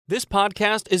This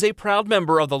podcast is a proud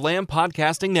member of the Lamb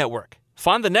Podcasting Network.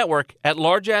 Find the network at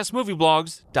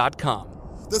largeassmovieblogs.com.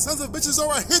 The Sons of Bitches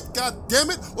are a hit,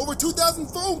 goddammit! Over 2,000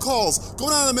 phone calls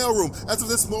going on in the mailroom. As of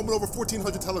this moment, over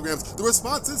 1,400 telegrams. The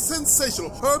response is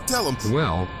sensational. Herb, tell him.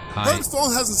 Well, Herb's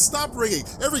phone hasn't stopped ringing.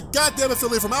 Every goddamn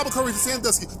affiliate from Albuquerque to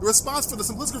Sandusky. The response for the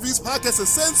Simplistic Reviews podcast is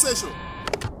sensational.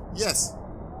 Yes.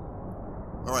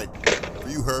 All right. For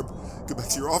you, Herb, go back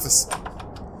to your office.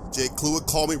 Jake Cluitt,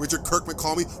 call me. Richard Kirkman,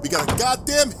 call me. We got a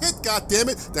goddamn hit,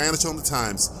 goddammit. Diana Show on the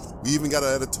Times. We even got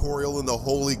an editorial in the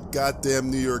holy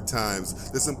goddamn New York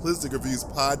Times. The Simplistic Reviews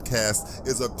podcast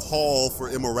is a call for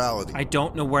immorality. I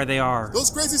don't know where they are. Those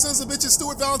crazy sons of bitches,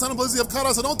 Stuart Valentine and Blizzy, have caught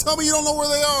us, so don't tell me you don't know where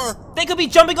they are. They could be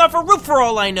jumping off a roof for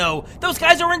all I know. Those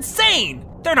guys are insane.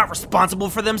 They're not responsible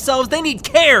for themselves. They need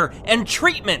care and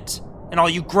treatment. And all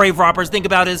you grave robbers think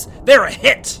about is they're a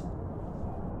hit.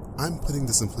 I'm putting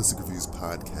the Simplistic Reviews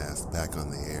podcast back on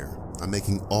the air. I'm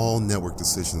making all network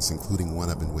decisions, including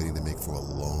one I've been waiting to make for a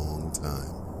long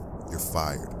time. You're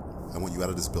fired. I want you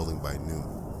out of this building by noon.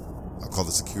 I'll call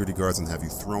the security guards and have you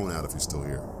thrown out if you're still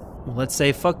here. Well, let's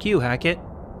say fuck you, Hackett.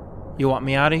 You want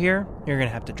me out of here? You're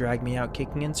gonna have to drag me out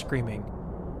kicking and screaming.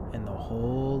 And the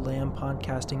whole Lamb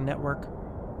Podcasting Network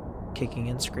kicking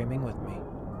and screaming with me.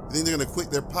 You think they're gonna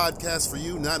quit their podcast for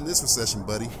you? Not in this recession,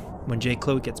 buddy. When Jake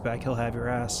Cluitt gets back, he'll have your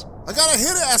ass. I got a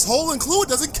hit, asshole, and Cluitt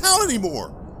doesn't count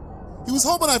anymore. He was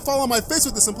hoping I'd fall on my face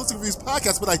with the Simplistic Reviews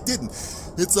podcast, but I didn't.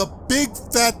 It's a big,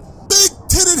 fat,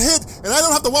 big-titted hit, and I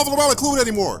don't have to waffle around with Cluitt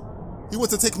anymore. He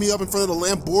wants to take me up in front of the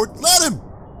Lamb board. Let him!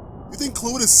 You think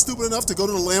Cluitt is stupid enough to go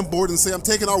to the Lamb board and say I'm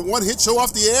taking our one-hit show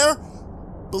off the air?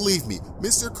 Believe me,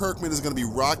 Mr. Kirkman is going to be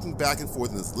rocking back and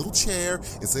forth in his little chair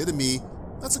and say to me,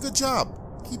 that's a good job.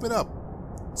 Keep it up.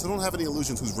 So don't have any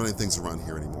illusions who's running things around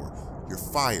here anymore. You're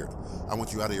fired. I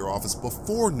want you out of your office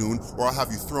before noon, or I'll have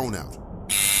you thrown out.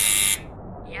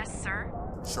 Yes, sir.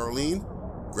 Charlene,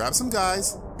 grab some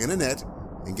guys and a net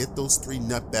and get those 3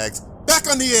 nutbags back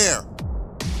on the air!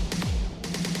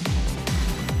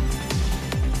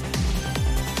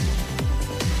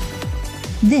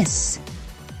 This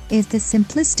is the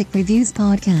Simplistic Reviews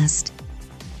podcast.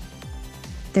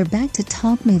 They're back to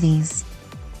talk movies.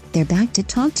 They're back to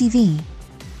talk TV.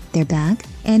 They're back,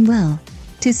 and well,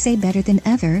 to say better than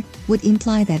ever would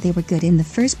imply that they were good in the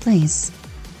first place.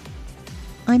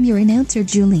 I'm your announcer,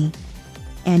 Julie.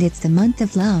 And it's the month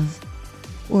of love.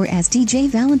 Or as DJ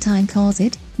Valentine calls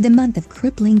it, the month of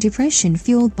crippling depression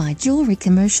fueled by jewelry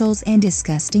commercials and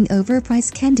disgusting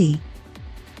overpriced candy.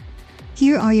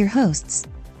 Here are your hosts,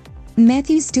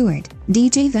 Matthew Stewart,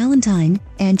 DJ Valentine,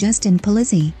 and Justin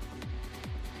Polizzi.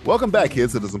 Welcome back,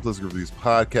 kids, to the Simplistic Reviews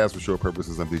podcast. For show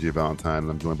purposes, I'm DJ Valentine, and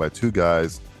I'm joined by 2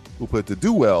 guys who put the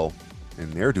do well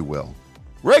and ne'er do well.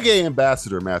 Reggae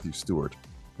ambassador Matthew Stewart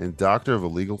and doctor of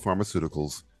illegal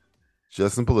pharmaceuticals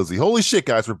Justin Polizzi. Holy shit,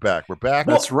 guys, we're back. We're back.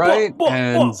 That's right.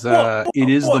 And it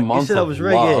is the month of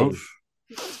love.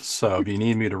 So if you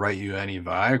need me to write you any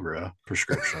Viagra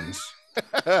prescriptions.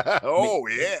 Oh,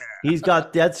 yeah. He's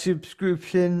got that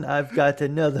subscription. I've got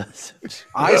another subscription.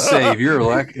 I say if your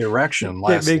erection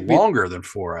lasts longer than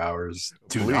 4 hours,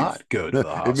 do not go to the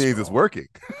hospital. It means it's working.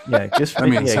 Yeah, just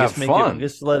have fun.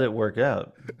 Just let it work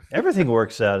out. Everything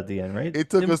works out at the end, right? It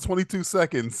took us 22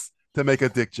 seconds to make a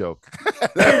dick joke.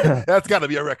 That's got to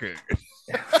be a record.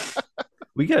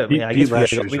 We got. I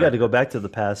guess we got to go back to the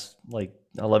past like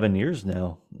 11 years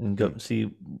now and go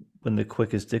see when the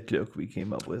quickest dick joke we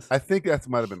came up with. I think that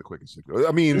might have been the quickest dick joke.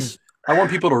 I mean, I want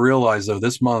people to realize though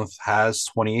this month has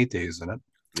 28 days in it.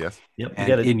 Yes. Yep.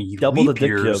 And in double the dick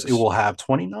years, jokes. It will have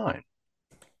 29.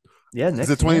 Yeah. Is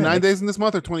it 29 days in this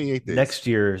month or 28 days? Next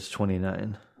year is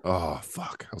 29. Oh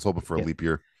fuck! I was hoping for a leap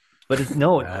year. But it's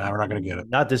no, we're not going to get it.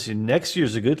 Not this year. Next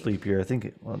year's a good leap year. I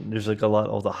think there's like a lot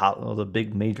of all the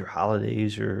big major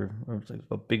holidays or like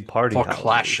a big party. It's all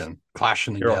clashing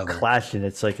They're together. all clashing.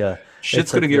 It's like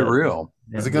shit's going to get real.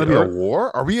 Yeah, is it going to be a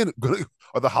war? Are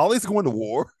the holidays going to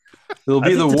war? It'll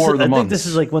be the war of the month. I think this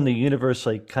is like when the universe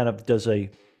like kind of does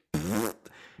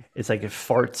it's like it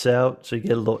farts out, so you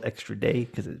get a little extra day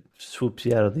because it swoops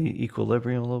you out of the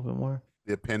equilibrium a little bit more.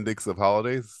 The appendix of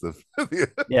holidays.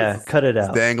 Yeah, cut it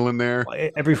out. Dangling there.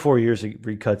 Every 4 years it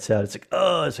recuts out. It's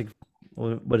like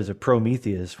what is it?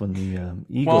 Prometheus when the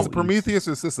eagle. Was it Prometheus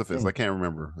or Sisyphus? I can't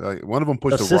remember. One of them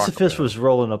pushed the rock. Sisyphus was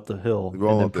rolling up the hill.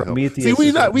 Prometheus.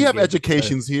 See, we have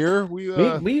educations here. We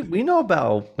know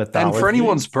about mythology. And for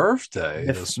anyone's birthday,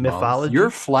 this mythology.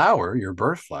 Month, your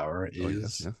birth flower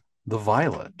is the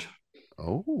violet.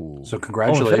 Oh, so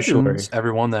congratulations,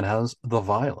 everyone that has the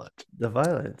violet. The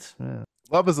violet. Yeah.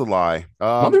 Love is a lie.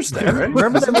 Mother's Day, right?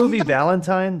 Remember that movie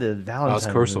Valentine? The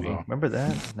Valentine Kosovo. movie. Remember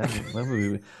that? That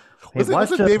movie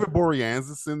Was it David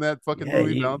Boreanaz in that fucking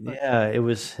movie? Yeah, it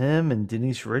was him and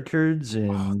Denise Richards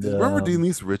and remember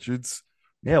Denise Richards?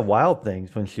 Yeah, Wild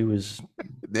Things when she was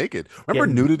naked.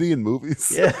 Remember nudity in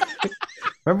movies? Yeah.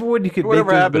 Remember when you could make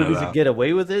those movies and get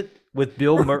away with it? With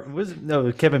Bill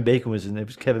Murray, Kevin Bacon was in it. It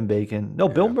was Kevin Bacon. No,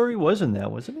 Bill Murray was in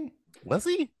that, wasn't he? Was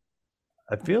he?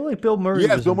 I feel like Bill Murray.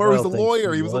 Yeah, Bill Murray was the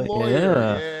lawyer. He was a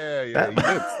lawyer. Yeah.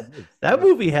 That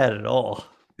movie had it all.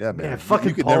 Yeah, man.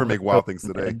 You could never make Wild Things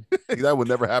today. That would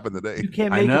never happen today. You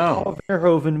can't make a Paul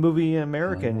Verhoeven movie in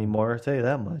America anymore. I'll tell you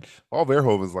that much. Paul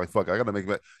Verhoeven's like, fuck, I gotta make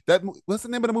that. What's the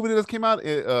name of the movie that just came out?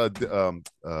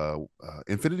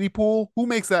 Infinity Pool. Who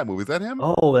makes that movie? Is that him?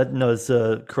 Oh, it's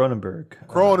Cronenberg.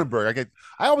 Cronenberg.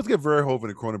 I always get Verhoeven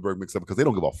and Cronenberg mixed up because they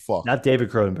don't give a fuck. Not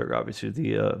David Cronenberg, obviously.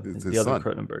 The other son.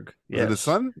 Cronenberg. Yeah, his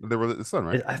son. They were the son,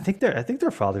 right? I think they're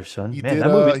father's son. He Man, did. that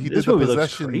movie. He this did movie the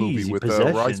looks Possession crazy. movie with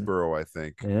Riceborough, I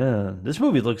think. Yeah, this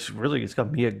movie looks really. It's got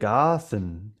Mia Goth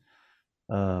and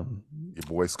your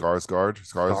boy Skarsgård,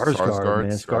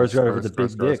 man, Skarsgård with a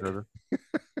big dick.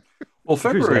 Well,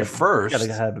 February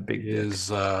 1st is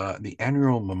the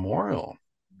annual memorial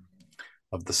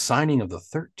of the signing of the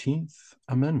 13th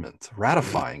Amendment,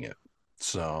 ratifying it.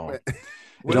 So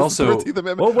it also. What was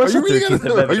the 13th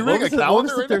Amendment? Are you reading a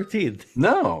calendar? What was the 13th?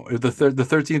 No, the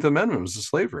 13th Amendment was to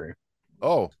slavery.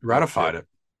 Oh, ratified it.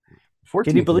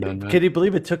 Can you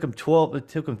believe it took him 12? It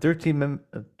took him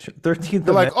 13th.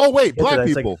 They're like, oh wait, black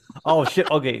people. Like, oh shit.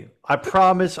 Okay, I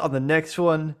promise on the next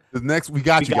one. We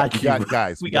got you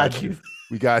guys. We got you.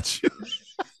 We got you.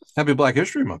 Happy Black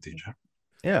History Month, DJ.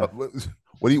 Yeah. What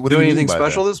do you do anything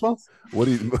special this month? What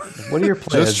are your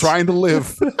plans? Just trying to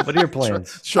live. What are your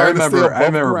plans? I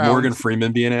remember Morgan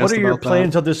Freeman being asked. What are your about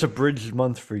plans that. on this abridged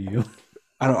month for you?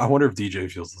 I wonder if DJ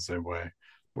feels the same way.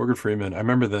 Morgan Freeman. I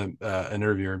remember the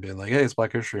interviewer being like, "Hey, it's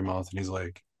Black History Month," and he's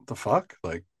like, "What the fuck?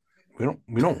 Like, we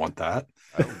don't want that."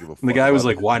 I don't give a fuck. And the guy was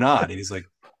like, "Why not?" And he's like,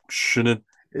 "Shouldn't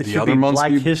the other months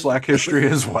be Black History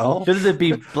as well? Shouldn't it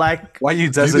be Black? Why you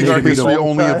designate our history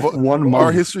only 1 month?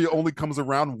 Our history only comes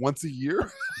around once a year."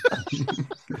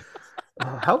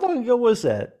 How long ago was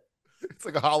that? It's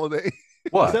like a holiday.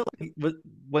 What?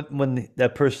 When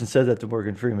that person said that to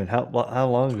Morgan Freeman? How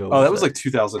long ago? Oh, that was like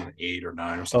 2008 or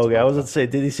 9 or something. Okay, I was going to say,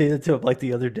 did he say that to him like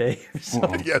the other day? Or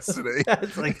something? Yesterday.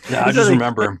 I just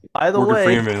remember Morgan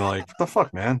Freeman like, what the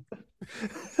fuck, man?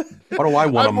 Why do I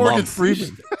want a month?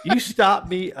 Freeman. You stopped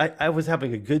me. I was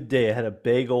having a good day. I had a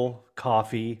bagel,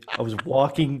 coffee. I was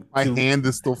walking. My hand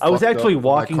is still. I was actually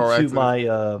walking to my.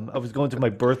 I was going to my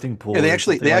birthing pool. Yeah, they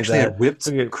actually had whipped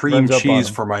cream cheese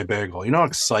for my bagel. You know how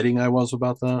exciting I was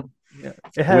about that? Yeah,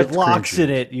 it had lox in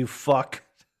it. You fuck.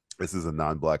 This is a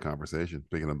non-black conversation.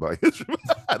 Speaking of black,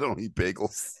 I don't eat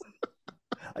bagels.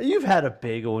 You've had a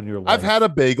bagel in your life. I've had a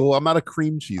bagel. I'm not a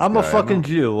cream cheese. I'm guy. a fucking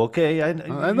Jew. Okay, I get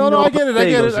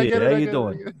it. How you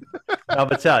doing? I'm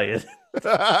Italian.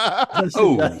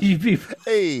 Oh, you be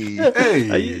hey.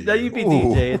 Now you be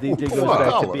DJ. And DJ goes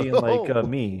back to being like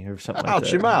me or something like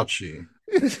that. Ouchie.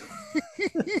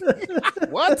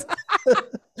 What?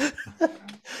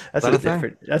 That's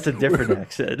a different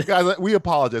accent. Guys, we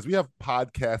apologize. We have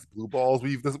podcast blue balls.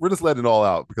 We're just letting it all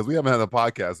out because we haven't had a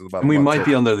podcast in about. And we might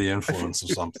be under the influence of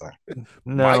something.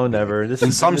 No, never.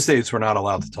 In some states, we're not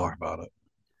allowed to talk about it.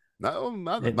 No,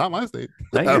 not my state.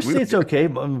 Not your state's okay.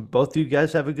 Both of you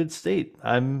guys have a good state.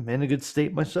 I'm in a good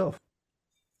state myself.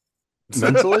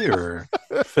 Mentally or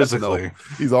physically? No,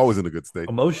 he's always in a good state.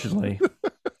 Emotionally.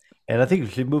 And I think we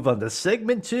should move on to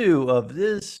segment 2 of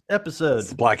this episode. It's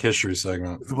the Black History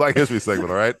segment. It's the Black History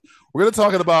segment. All right. We're gonna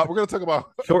talk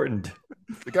about shortened.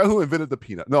 The guy who invented the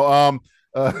peanut. No,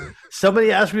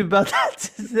 somebody asked me about that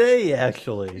today.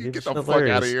 Actually, get the fuck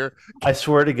out of here! I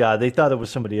swear to God, they thought it was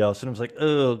somebody else, and I was like,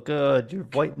 "Oh God, your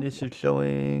whiteness is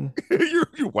showing."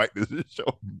 your whiteness is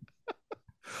showing.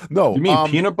 No, you mean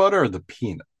peanut butter or the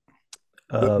peanut?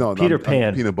 No, Peter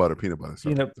Pan. Peanut butter.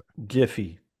 Sorry.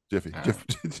 Jiffy.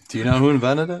 Do you know who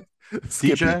invented it?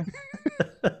 DJ?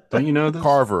 Don't you know this?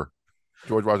 Carver.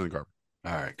 George Washington Carver.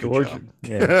 All right, good job.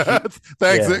 Yeah.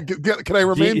 Thanks. Yeah. Can I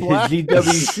remain black?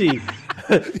 GWC.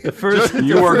 The first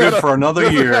you are good for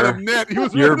another year.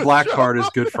 Your black card is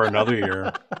good for another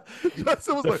year.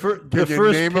 The first pick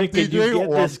and you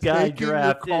get this guy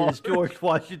drafted is George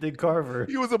Washington Carver.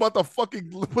 He was about to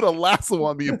fucking put a lasso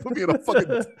on me and put me in a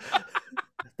fucking...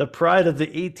 The pride of the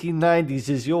 1890s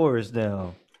is yours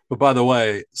now. But by the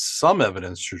way, some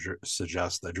evidence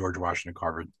suggests that George Washington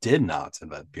Carver did not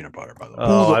invent peanut butter. By the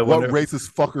way, what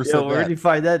racist fucker said that? Where did you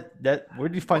find that? Where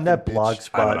did you find that blog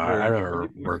spot? I remember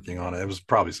working on it. It was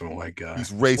probably some white guy.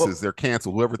 These racists, they're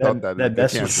canceled. Whoever thought that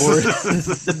message board,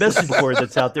 the message board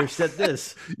that's out there said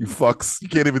this. You fucks, you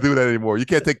can't even do that anymore. You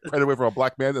can't take credit away from a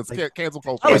black man. That's cancel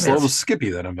culture. Oh, it's a little Skippy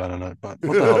that invented it. But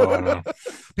what the hell do I know?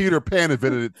 Peter Pan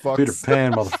invented it. Fucks. Peter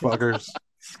Pan, motherfuckers.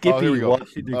 Skippy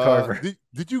Washington Carver.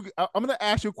 Did you? I'm going to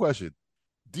ask you a question.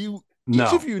 Do you? No.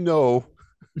 Each of you know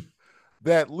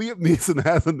that Liam Neeson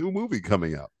has a new movie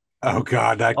coming out? Oh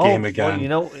God, that game again! Well, you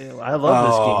know, I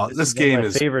love this game.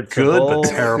 This game is good but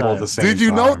terrible at the same time. Did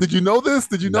you know this?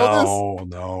 Did you know this?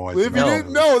 No. If you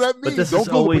didn't know, that means but this don't is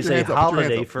Google, always a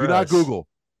holiday for us. Do not Google.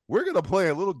 We're gonna play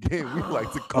a little game we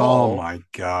like to call. Oh my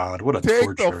God, what a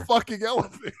Take torture! the fucking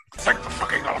elephant. Take the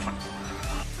fucking elephant.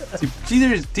 See,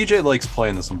 DJ likes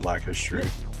playing this on Black History.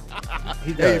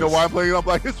 He does. Hey, you know why I'm playing it on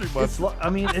Black History Month?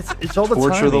 It's all the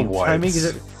Torture timing. the whites.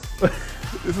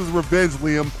 This is revenge,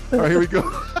 Liam. All right, here we go.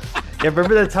 Yeah,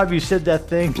 remember that time you said that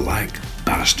thing? Black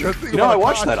bastard. You know, I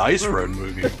watched that Ice Road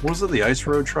movie. What was it, the Ice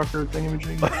Road trucker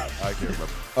thingamajig? I can't remember.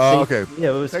 Okay. Yeah,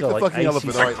 it was Take the fucking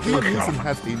elephant. All right, Liam Neeson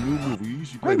has a new movie. You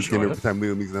usually play this game every time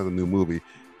Liam Neeson has a new movie.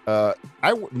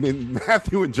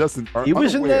 Matthew and Justin are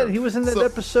unaware. He was in that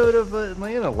episode of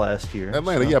Atlanta last year.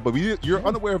 Atlanta, yeah, but you're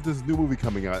unaware of this new movie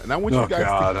coming out, and I want you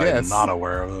guys to guess. I'm not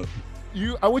aware of it.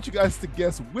 I want you guys to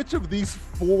guess which of these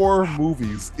 4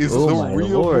 movies is the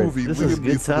real movie Liam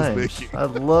Neeson is making. I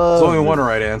love. There's only one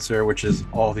right answer, which is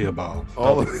all the above.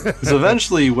 So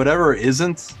eventually, whatever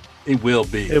isn't, it will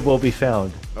be. It will be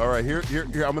found. All right, here.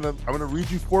 I'm gonna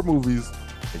read you 4 movies,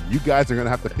 and you guys are gonna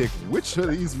have to pick which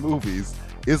of these movies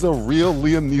is a real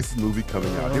Liam Neeson movie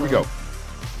coming out. Here we go.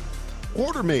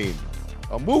 Quartermain,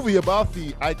 a movie about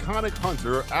the iconic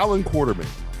hunter Alan Quartermain.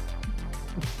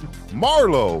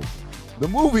 Marlowe, the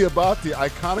movie about the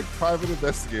iconic private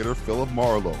investigator Philip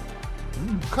Marlowe.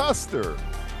 Custer,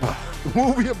 the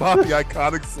movie about the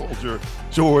iconic soldier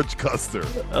George Custer.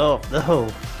 Oh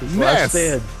no! Ness,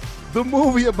 the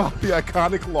movie about the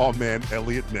iconic lawman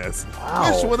Elliot Ness.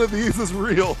 Wow. Which one of these is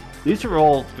real? These are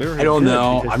all very. I don't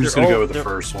know. I'm just gonna go with the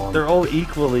first one. They're all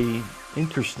equally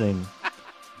interesting.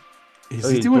 Is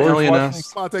he doing Alien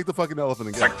Ness? Come on, take the fucking elephant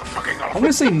again. I'm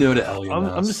gonna say no to Alien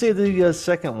Ness. I'm gonna say the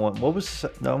second one. What was?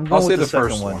 No, I'm going with the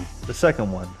second one. The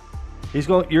second one.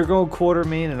 You're going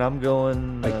Quartermain, and I'm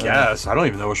going. I guess I don't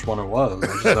even know which one it was.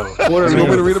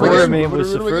 Quartermain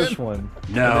was the first one.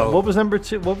 No. What was number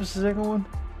 2? What was the second one?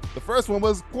 The first one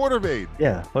was Quartermain.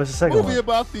 Yeah. What was the second one? Movie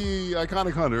about the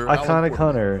iconic hunter. Iconic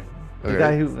hunter. The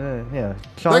guy who,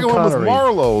 Sean Second Connery. one was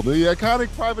Marlowe, the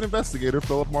iconic private investigator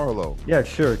Philip Marlowe. Yeah,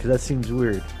 sure, because that seems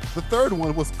weird. The third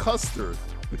one was Custer,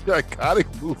 the iconic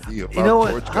movie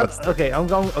about George Custer. Okay,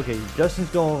 Justin's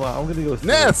going. I'm going to go.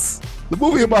 Ness, the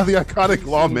movie about the iconic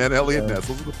lawman Elliot Ness.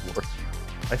 Those are the 4.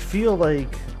 I feel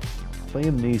like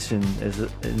Liam Neeson is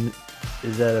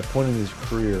at a point in his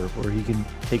career where he can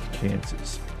take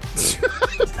chances.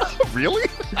 Really?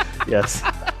 Yes.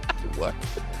 What?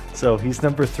 So he's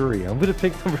number 3. I'm going to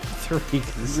pick number 3. You're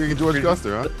thinking George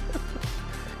Custer, huh?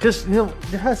 Because,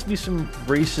 there has to be some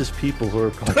racist people who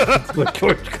are going to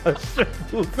George Custer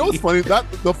movie. You know what's funny?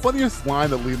 The funniest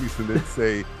line that Liam Neeson did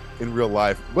say in real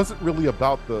life wasn't really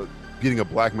about the beating a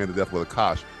black man to death with a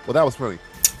kosh. Well, that was funny.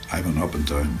 I've been up and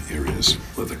down areas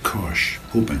with a kosh,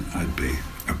 hoping I'd be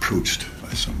approached by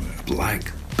somebody, a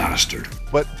black bastard.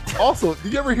 But also,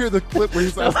 did you ever hear the clip where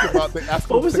he's asking about they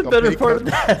asked him what was the better part of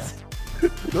that?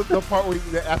 The part where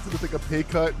they asked him to take a pay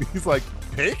cut, and he's like,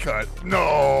 "Pay cut?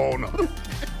 No."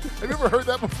 Have you ever heard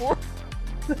that before?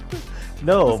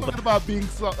 No. It's talking about being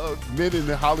men in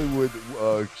Hollywood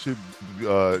should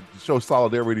show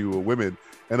solidarity with women,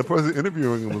 and the person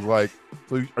interviewing him was like,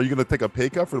 "So are you going to take a pay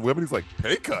cut for the women?" He's like,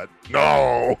 "Pay cut?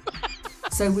 No."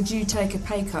 So would you take a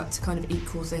pay cut to kind of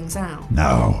equal things out?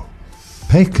 No.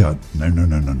 Pay cut? No.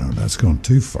 That's going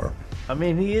too far. I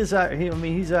mean, he's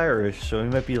Irish, so he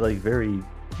might be very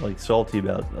salty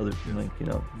about other,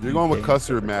 You're going with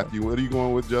Custer, Matthew. What are you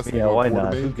going with, Justin? Yeah, why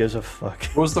not? Who gives a fuck?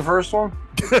 What was the first one?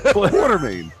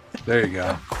 Quartermain. There you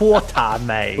go.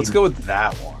 Quartermain. Let's go with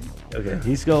that one. Okay,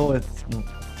 he's going with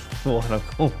 1. I'm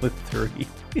going with 3.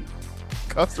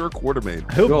 Custer or Quartermain?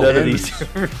 I hope none of these.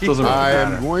 I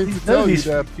am going to tell you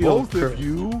that both of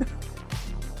you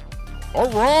are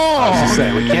wrong. I was just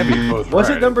saying, we can't be both Was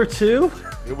right. it number 2?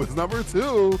 It was number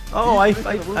 2. Oh, I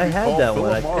had that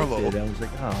one. I picked it. I was like,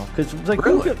 oh, because it was like,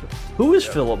 really? who is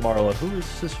Philip Marlowe? Who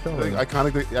is this film? I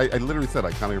literally said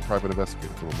iconic private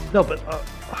investigator. Philip Marlowe.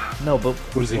 No, but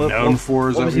what is he known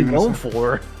for? What was he known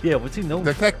for? Yeah, what's he known?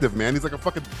 Detective, man. He's like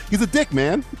he's a dick,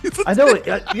 man. I know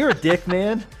it. You're a dick,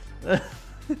 man.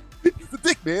 He's a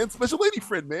dick, man. Special lady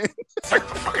friend, man. Like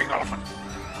the fucking elephant.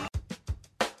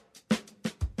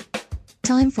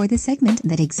 Time for the segment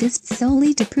that exists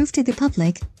solely to prove to the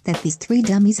public that these 3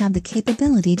 dummies have the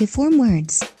capability to form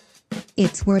words.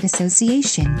 It's word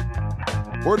association.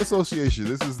 Word association.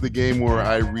 This is the game where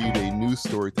I read a news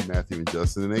story to Matthew and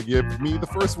Justin, and they give me the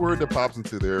first word that pops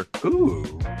into their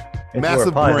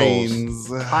massive brains.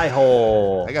 Pie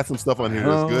hole. I got some stuff on here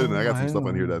that's good, and I got some stuff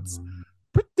on here that's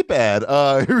pretty bad.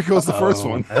 Here goes the first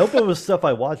one. I hope it was stuff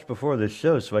I watched before this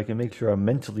show so I can make sure I'm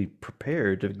mentally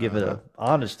prepared to give it an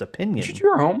honest opinion. Did you do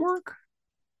your homework?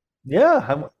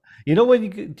 Yeah. You know when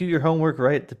you do your homework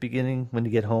right at the beginning when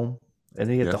you get home? And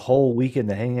then you get the whole weekend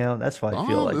to hang out. That's why I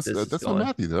feel like this that's what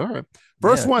Matthew did. All right.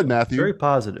 First one, Matthew. Very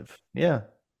positive. Yeah.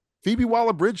 Phoebe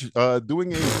Waller-Bridge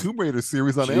doing a Tomb Raider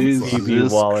series on Amazon. Phoebe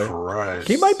Waller.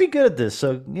 He might be good at this.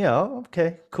 So, yeah,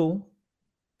 okay, cool.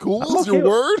 Cool is your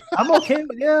word? I'm okay.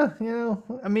 Yeah,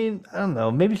 I mean, I don't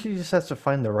know. Maybe she just has to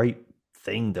find the right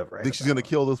thing to write. Think she's gonna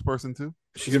kill this person too?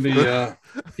 She's gonna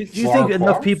be. Do you think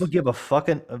enough people give a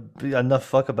fucking enough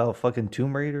fuck about fucking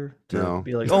Tomb Raider to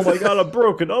be like, oh my god, I'm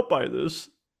broken up by this?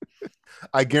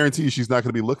 I guarantee you, she's not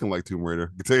gonna be looking like Tomb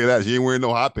Raider. I can tell you that she ain't wearing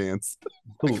no hot pants.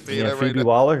 Phoebe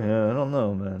Waller. Yeah, I don't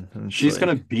know, man. She's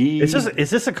gonna be. Is this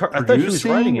a? I thought she was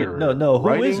writing it. No.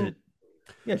 Who is it?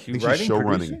 Yeah, she's writing, show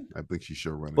running. I think she's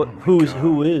show running. But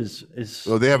who is?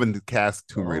 Well, they haven't cast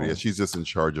Tomb Raider yet. She's just in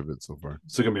charge of it so far.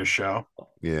 Is it gonna be a show?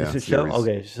 Yeah, it's a show.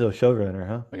 Okay, so showrunner,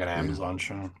 huh? Like an Amazon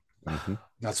show. Mm-hmm.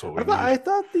 That's what we. I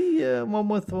thought the one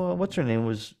with what's her name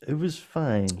was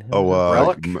fine.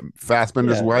 Relic?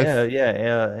 Fassbender's wife.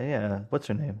 Yeah. What's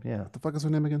her name? Yeah. What the fuck is her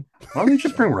name again? Why don't you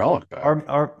just bring Relic back?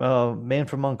 Our Man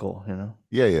from U.N.C.L.E., you know.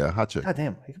 Yeah, hot chick. God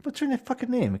damn, what's her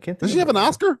fucking name? I can't. Does she have an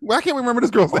Oscar? Why can't we remember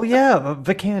this girl's name? Oh yeah,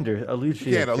 Vikander, Alicia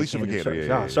Vikander.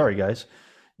 Yeah. Sorry, guys.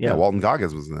 Yeah, Walton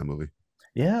Goggins was in that movie.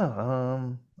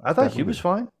 Yeah, I thought she was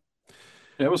fine.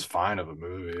 Yeah, it was fine of a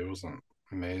movie. It wasn't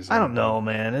amazing. I don't know,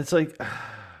 man. It's like,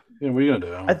 yeah, what are you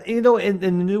gonna do? In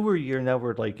the newer year now,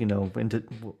 we're like, into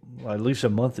at least a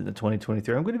month into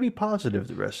 2023. I'm going to be positive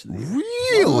the rest of the year.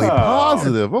 Really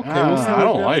positive? Okay, I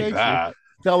don't like that.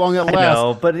 How long it lasts? I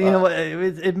know, but you know what?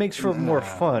 It makes for more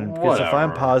fun because if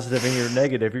I'm positive and you're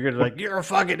negative, you're gonna you're a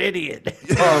fucking idiot.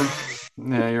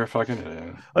 Yeah, you're a fucking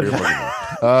idiot.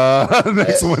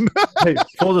 Next one. Hey,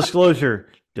 full disclosure.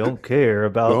 Don't care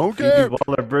about Phoebe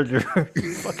Waller-Bridge or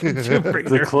fucking Tomb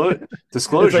Raider.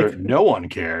 Disclosure, like, no one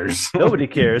cares. Nobody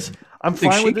cares. I'm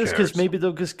fine with this because maybe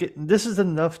they'll just get... This is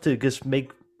enough to just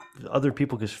make other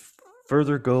people just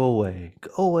further go away.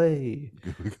 Go away.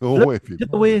 Go away, people. To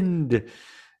the wind.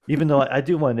 Even though I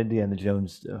do want Indiana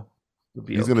Jones to...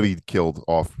 He's going to be killed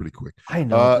off pretty quick. I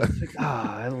know.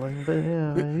 Mark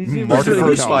the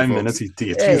first 5 minutes.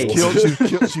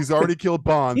 She's already killed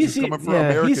Bond. She's coming for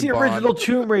American he's the original Bond.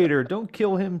 Tomb Raider. Don't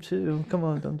kill him too. Come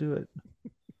on, don't do it.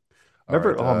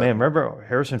 Remember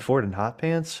Harrison Ford in hot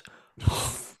pants?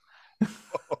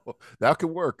 That could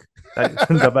work.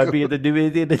 That might be in the new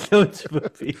Indiana Jones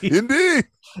movie. Indeed.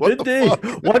 Why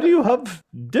do you have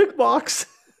dick box?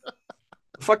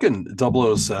 Fucking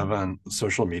 007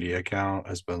 social media account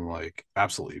has been like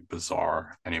absolutely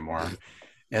bizarre anymore.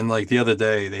 And like the other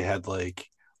day they had like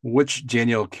which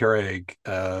Daniel Craig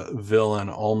villain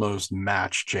almost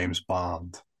matched James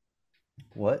Bond.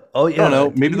 What? Oh yeah, I don't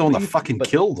know. Maybe the one that fucking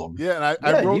killed him. Yeah, and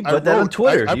I wrote that on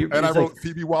Twitter. I wrote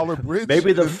Phoebe Waller-Bridge.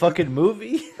 Maybe the fucking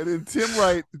movie. And then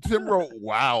Tim wrote,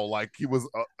 "Wow," like he was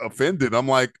offended. I'm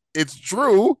like, it's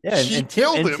true. Yeah, and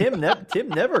Tim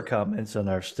never comments on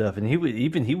our stuff, and he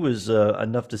was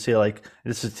enough to say like,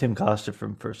 "This is Tim Costa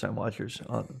from First Time Watchers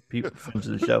on friends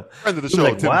of the show." Friend of the show.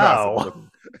 Like, Tim wow. Costa.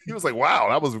 He was like, "Wow,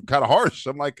 that was kind of harsh."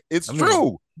 I'm like, "It's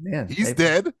true. Man, he's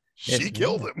dead." She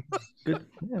killed him. Good.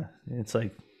 Yeah. It's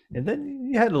like, and then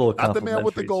you had a little compliment. Not the man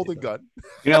with the golden gun.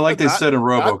 You know, like they said in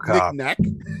RoboCop.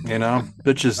 You know,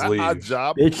 bitches leave. Odd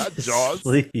job. Bitches Jaws.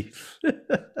 Leave.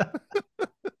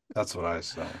 That's what I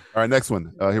said. All right, next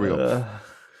one. Here we go.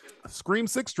 Scream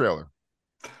 6 trailer.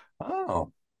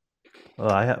 Oh.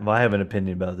 Well, I have an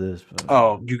opinion about this. But...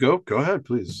 Oh, you go ahead,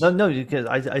 please. No, because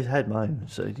I had mine,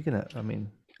 so you can. I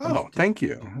mean. Oh, thank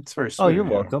you. That's very sweet. Oh, you're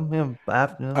welcome. Yeah,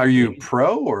 are you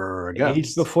pro or against?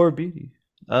 Age before beauty.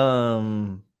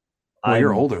 Well,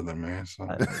 you're older than me. So.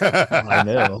 I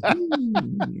know.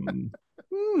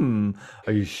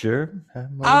 Are you sure?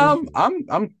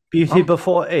 I'm beauty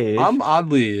before age. I'm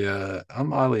oddly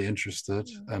interested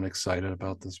and excited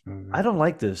about this movie. I don't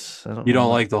like this. You don't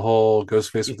like the whole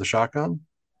Ghostface with the shotgun?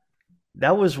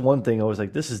 That was one thing I was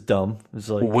like, this is dumb. It's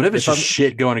like, what if it's just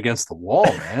shit going against the wall,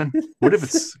 man? What if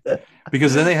it's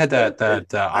because then they had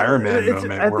that Iron Man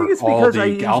moment where all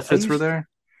the outfits were there.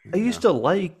 I used to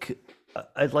like.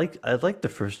 I like the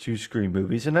first 2 Scream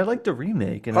movies, and I like the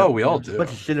remake. And we all do. A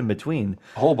bunch of shit in between.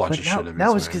 A whole bunch of shit in between.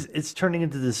 Now it's because it's turning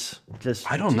into this. Just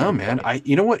I don't know, man.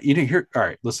 You know what? You didn't hear. All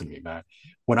right, listen to me, Matt.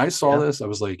 When I saw this, I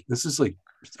was like, this is like,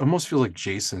 it almost feels like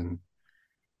Jason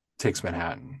Takes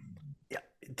Manhattan. Yeah,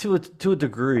 to a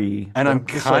degree. And I'm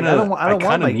kind of, I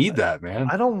kind of need that, man.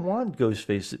 I don't want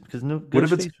Ghostface because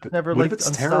Ghostface never. What if it's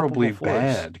terribly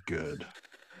bad? Good.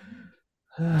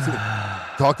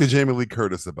 Talk to Jamie Lee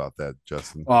Curtis about that,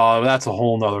 Justin. Oh, that's a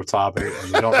whole nother topic,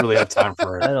 and we don't really have time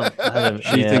for it.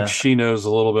 She thinks she knows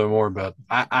a little bit more, but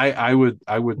I would.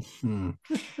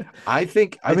 I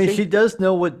think she does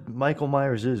know what Michael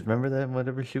Myers is. Remember that?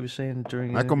 Whatever she was saying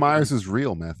during Michael Myers is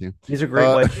real, Matthew. He's a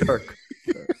great white shark.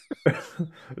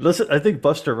 Listen, I think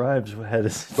Buster Rhymes had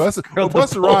his.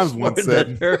 Buster Rhymes once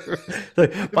said,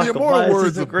 like, Michael Myers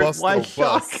is a great white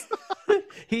shark.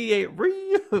 He ain't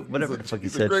real. Whatever the fuck he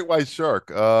said. A great white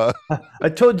shark. I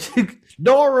told you,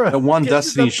 Nora. The one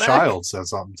Destiny's Child said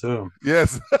something too.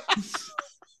 Yes.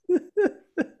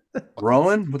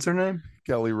 Rowan, what's her name?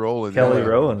 Kelly Rowland. Kelly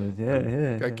Rowland.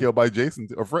 Yeah. Got killed by Jason.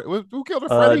 Or who killed her?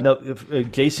 Freddy? No,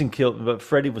 Jason killed. But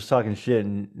Freddy was talking shit,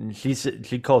 and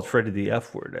she called Freddy the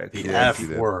F word. Actually, the F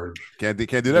word. Can't do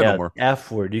that no more.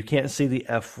 F word. You can't say the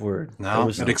F word. No,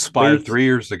 it expired 3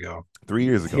 years ago. 3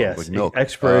 years ago. Yes, like milk.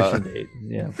 Expiration date.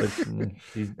 Yeah, but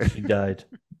she died.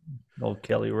 Old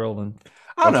Kelly Rowland.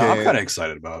 I don't know. I'm kind of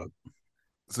excited about it.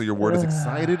 So your word is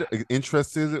excited,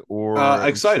 interested, or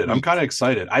excited? I'm kind of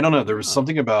excited. I don't know. There was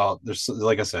something about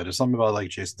like I said, there's something about like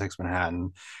Jason Takes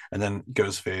Manhattan, and then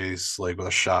Ghostface like with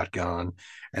a shotgun,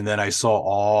 and then I saw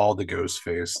all the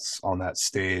Ghostface on that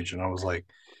stage, and I was like,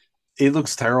 it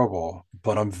looks terrible.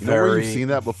 But I'm very. You've seen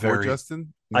that before,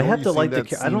 Justin? I have to like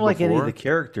I don't like any of the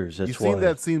characters. You've seen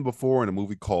that scene before in a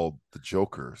movie called The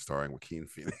Joker, starring Joaquin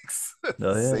Phoenix.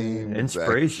 Oh yeah,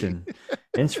 Inspiration.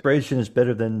 Inspiration is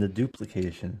better than the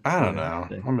duplication. I don't know.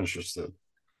 I'm interested.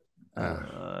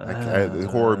 The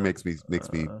horror makes me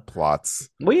plots.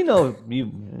 Well, you know,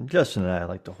 Justin and I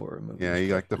like the horror movies. Yeah,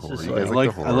 you like the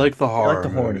horror. I like the horror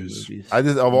movies.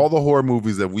 Of all the horror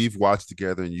movies that we've watched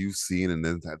together and you've seen and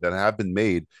then that have been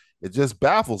made, it just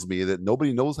baffles me that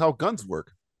nobody knows how guns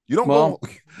work. You don't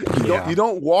you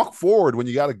don't walk forward when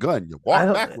you got a gun. You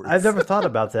walk backwards. I've never thought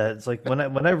about that. It's like when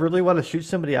I really want to shoot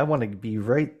somebody, I want to be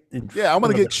right in I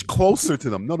want to get closer to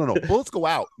them. No. Bullets go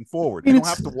out and forward. You don't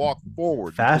have to walk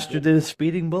forward. Faster than a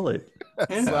speeding bullet.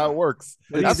 That's how it works.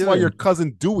 That's why your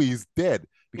cousin Dewey's dead.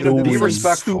 Because be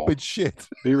respectful. Stupid shit.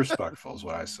 Be respectful is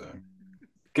what I say.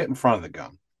 Get in front of the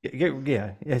gun.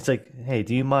 Yeah. It's like, hey,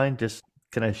 do you mind just...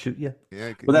 Can I shoot you?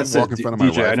 Yeah, but that's it,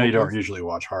 DJ. I know you don't usually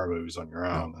watch horror movies on your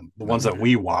own, and the ones that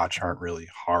we watch aren't really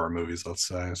horror movies. Let's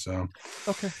say so.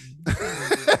 Okay.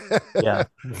 Yeah,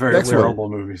 very terrible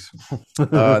movies.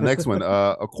 Next one.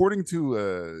 According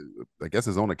to, I guess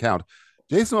his own account,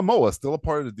 Jason Momoa is still a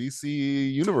part of the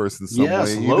DC universe in some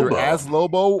way, either as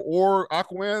Lobo or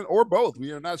Aquaman or both.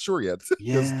 We are not sure yet.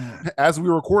 Yeah. As we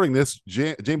were recording this,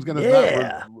 James Gunn has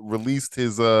not released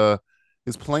his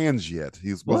plans yet.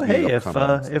 He's well. Hey,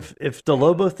 if the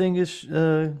Lobo thing is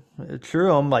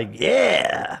true, I'm like,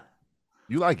 yeah.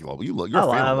 You like Lobo? You're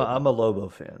a fan. I'm a Lobo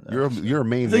fan. Though. You're a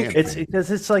main man. It's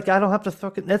because it's like I don't have to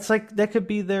fucking. That's like that could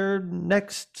be their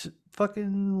next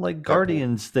fucking like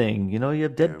Guardians thing. You know, you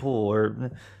have Deadpool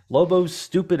or Lobo's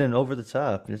stupid and over the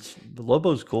top. It's the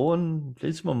Lobo's cool, and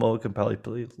Jason Momoa can probably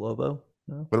play Lobo.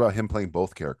 You know? What about him playing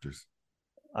both characters?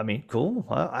 I mean, cool.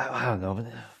 I don't know.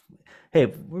 Hey,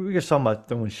 we were just talking about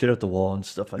throwing shit at the wall and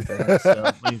stuff like that.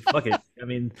 So, I mean, fuck it. I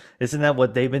mean, isn't that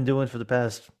what they've been doing for the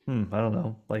past, I don't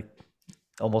know, like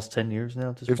almost 10 years now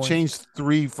at this point? They've changed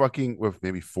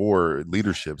maybe 4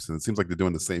 leaderships, and it seems like they're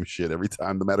doing the same shit every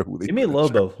time, no matter who they Give me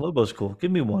Lobo. Lobo's cool. Give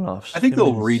me one-offs. I think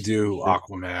they'll redo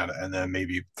Aquaman and then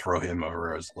maybe throw him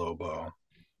over as Lobo.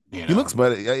 You know? He looks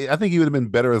better. I think he would have been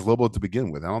better as Lobo to begin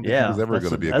with. I don't think he was ever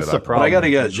going to be a good Aquaman. But I got to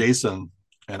get Jason.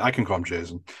 And I can call him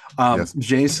Jason. Yes.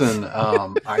 Jason,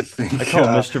 I think I call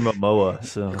him Mr. Momoa.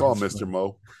 So I call him Mr.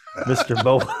 Mo. Mr.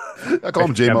 Mo. I call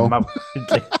him J-Mo.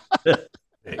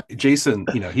 Jason,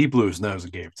 he blew his nose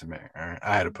and gave it to me. All right?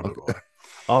 I had to put it away.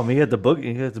 Oh, he had the boogie.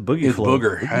 He had the boogie flow.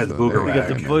 Booger. I had the booger.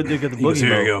 They got the boogie.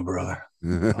 Here you go, brother.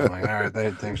 I'm like, all right,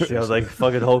 thanks. I was like,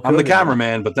 fucking Hulk. I'm the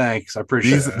cameraman, but thanks. I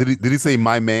appreciate it. Did he say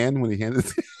my man when he handed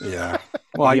it? Yeah.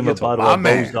 Well, I gave him a bottle of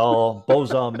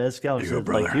Bozal mezcal and Here you said,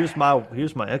 go, like,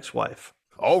 here's my ex-wife.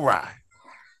 All right.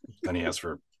 Then he asked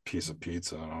for a piece of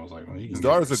pizza, and I was like, well, his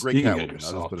daughter's a great cat.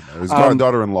 His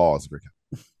daughter-in-law is a great cat.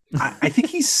 I think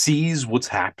he sees what's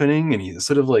happening, and he's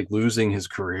sort of like losing his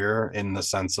career in the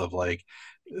sense of like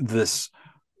this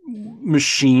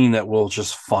machine that will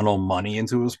just funnel money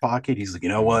into his pocket. He's like, you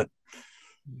know what?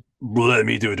 Let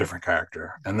me do a different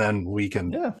character, and then we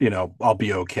can, I'll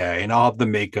be okay, and I'll have the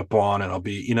makeup on, and I'll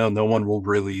be, no one will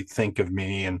really think of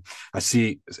me. And I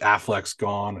see Affleck's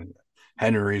gone, and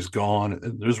Henry's gone.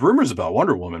 There's rumors about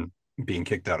Wonder Woman being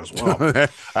kicked out as well.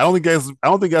 I don't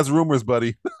think that's rumors,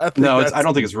 buddy. I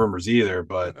don't think it's rumors either,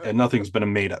 and nothing's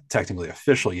been made technically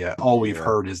official yet. All we've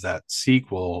heard is that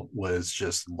sequel was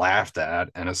just laughed at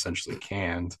and essentially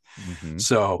canned. Mm-hmm.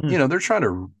 So, they're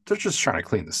just trying to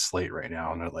clean the slate right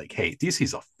now. And they're like, hey,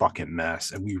 DC's a fucking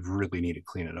mess and we really need to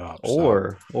clean it up.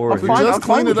 Or just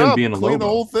clean it up, clean the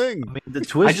whole thing. I mean, the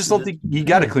twist. I just don't think you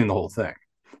got to clean the whole thing.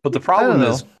 But the problem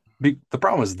is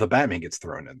the Batman gets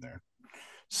thrown in there.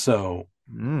 So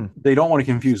they don't want to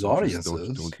confuse audiences.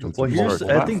 Well, here's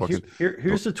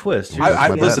the twist.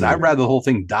 I'd rather the whole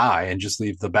thing die and just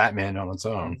leave the Batman on its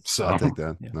own. So I'll take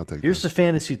that. Here's the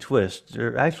fantasy twist.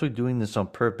 They're actually doing this on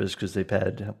purpose because they've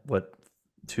had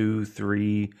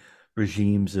 2-3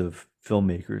 regimes of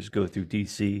filmmakers go through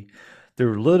DC.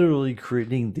 They're literally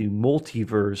creating the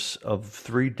multiverse of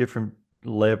 3 different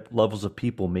levels of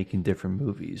people making different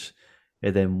movies.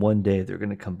 And then one day they're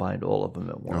going to combine all of them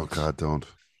at once. Oh God, don't!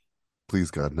 Please,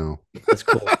 God, no. That's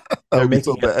cool. They're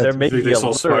making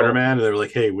Spider-Man, and they were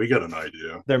like, "Hey, we got an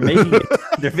idea." They're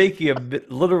making a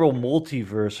literal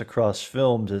multiverse across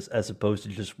films as opposed to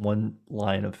just one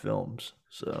line of films.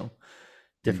 So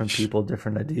different people,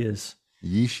 different ideas.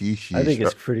 Yeesh. I think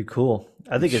it's pretty cool.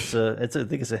 I think it's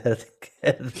a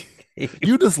head.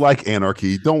 You just like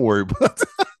anarchy. Don't worry about it.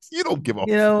 You don't give a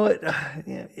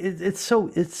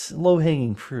it's low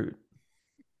hanging fruit.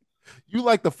 You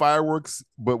like the fireworks,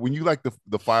 but when you like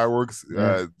the fireworks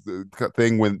the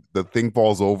thing when the thing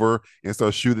falls over and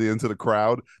starts shooting into the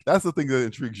crowd, that's the thing that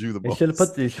intrigues you the most.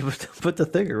 They should have put the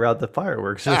thing around the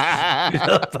fireworks.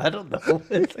 I don't know.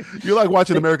 You like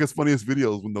watching America's Funniest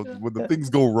Videos when the things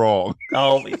go wrong.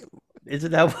 Oh,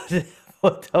 isn't that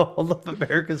what all of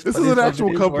America's? This is an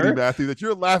actual company, Matthew, that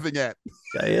you're laughing at.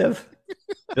 I have.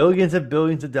 Billions and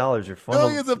billions of dollars are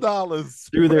funneled billions of dollars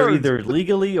through there either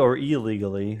legally or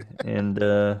illegally, and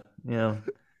but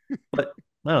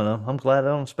I don't know. I'm glad I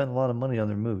don't spend a lot of money on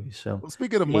their movies. So, well,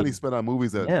 speaking of money spent on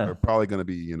movies that are probably going to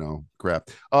be crap.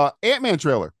 Ant-Man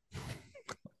trailer.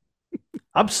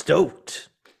 I'm stoked.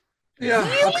 Yeah.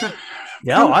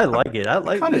 Yeah, I like it. I'm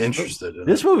kind of interested in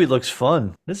this movie. Looks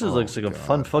fun. Looks like a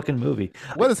fun fucking movie.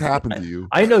 What has happened to you?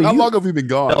 I know. How long have you been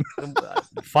gone?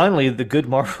 Finally, the good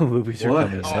Marvel movies are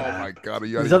coming out. Oh my God!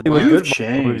 There's nothing but good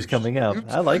Marvel movies coming out.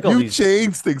 I like all these. You've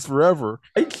changed things forever.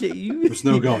 There's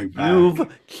no going back. You've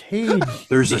changed.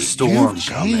 There's a storm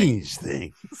coming.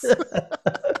 Things.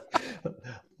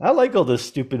 I like all this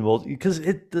stupid because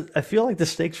I feel like the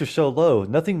stakes are so low.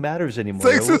 Nothing matters anymore.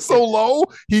 Stakes are so low,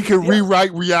 he can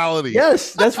rewrite reality.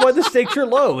 Yes, that's why the stakes are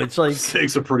low. It's like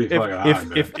stakes are pretty fucking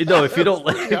high. If you don't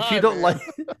like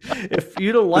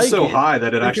it's so high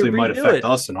that it actually might affect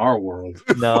us in our world.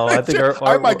 No, I think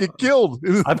I might get killed.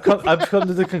 I've come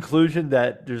to the conclusion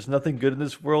that there's nothing good in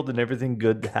this world, and everything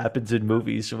good happens in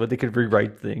movies. So when they can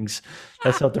rewrite things,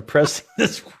 that's how depressing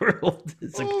this world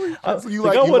is. So you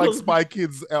like Spy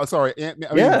Kids? Sorry,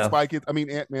 Ant-Man. Spy Kids. I mean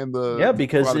Ant-Man.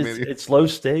 Because it's low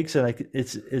stakes and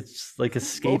it's like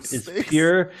escape. It's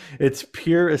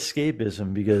pure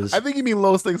escapism. Because I think you mean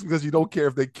low stakes because you don't care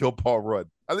if they kill Paul Rudd.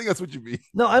 I think that's what you mean.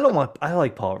 No, I don't want. I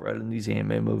like Paul Rudd in these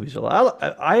Ant-Man movies a lot.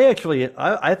 I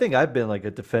think I've been like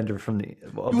a defender of the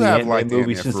Ant-Man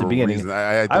movies since the beginning.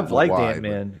 I've liked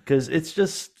Ant-Man because it's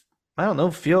just I don't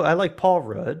know. I like Paul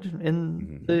Rudd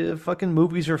and the fucking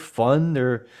movies are fun.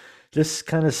 They're just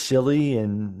kind of silly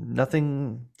and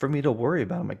nothing for me to worry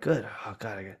about. I'm like, good. Oh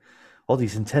God, I got all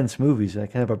these intense movies and I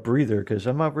can have a breather because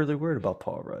I'm not really worried about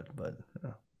Paul Rudd. But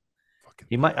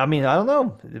he might. I mean, I don't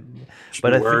know.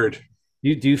 But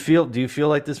do you feel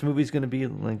like this movie's going to be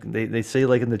like they say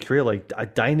like in the trailer like a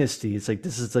dynasty? It's like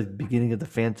this is like the beginning of the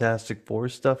Fantastic Four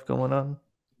stuff going on.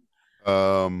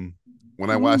 When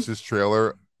I watch this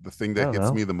trailer, the thing that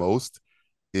gets me the most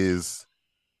is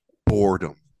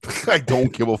boredom. I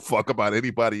don't give a fuck about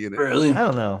anybody in it. Really? I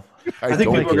don't know. I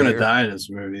think people are going to die in this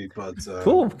movie, but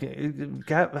cool. I think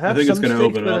it's going to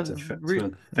open up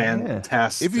to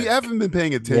fantastic. If you haven't been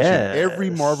paying attention, every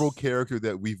Marvel character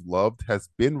that we've loved has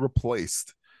been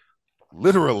replaced.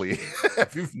 Literally,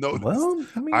 if you've noticed,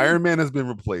 Iron Man has been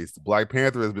replaced, Black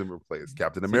Panther has been replaced,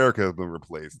 Captain America has been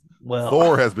replaced,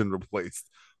 Thor has been replaced,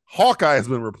 Hawkeye has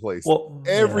been replaced.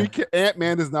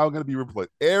 Ant-Man is now going to be replaced.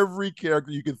 Every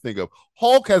character you can think of,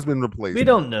 Hulk has been replaced. We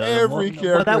don't know every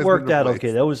character. That worked out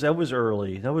okay. That was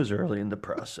early. That was early in the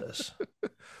process.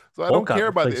 So I don't care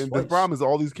about it. The problem is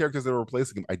all these characters that are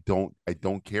replacing him. I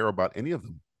don't care about any of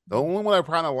them. The only one I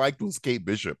kind of liked was Kate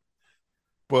Bishop.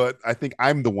 But I think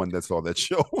I'm the one that saw that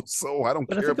show, so I don't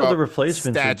care about the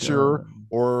replacement Stature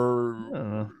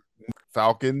or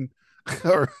Falcon.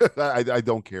 I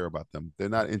don't care about them. They're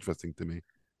not interesting to me.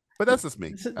 But that's just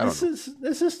me. This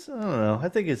is I don't know. I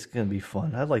think it's gonna be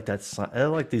fun. I like that. I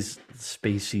like these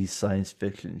spacey science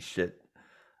fiction shit.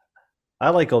 I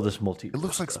like all this multiverse. It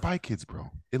looks like Spy Kids, bro.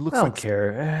 It looks. I don't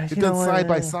care. It's done side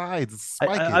by side.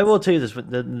 I will tell you this: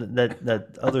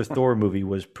 that other Thor movie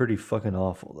was pretty fucking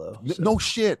awful, though. So. No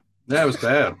shit. That was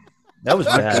bad. That was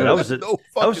bad.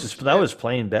 That was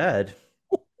plain bad.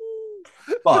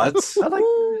 But I like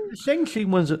Shang-Chi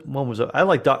one was. I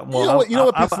like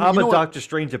I'm a Doctor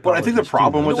Strange. But I think the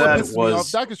problem with that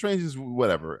was Doctor Strange is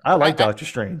whatever. I like Doctor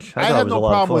Strange. I have no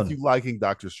problem with you liking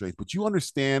Doctor Strange, but you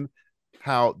understand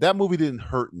how that movie didn't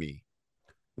hurt me.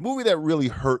 The movie that really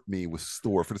hurt me was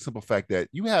Thor, for the simple fact that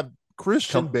you have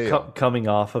Christian Bale coming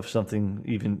off of something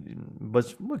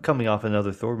coming off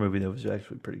another Thor movie that was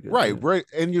actually pretty good. Right.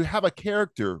 And you have a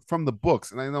character from the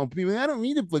books, and I know people, I don't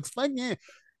read the books.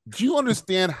 Do you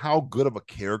understand how good of a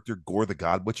character Gore the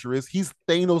God Butcher is? He's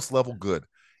Thanos level good.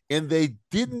 And they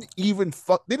didn't even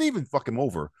fuck him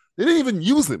over. They didn't even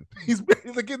use him. He's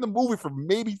like in the movie for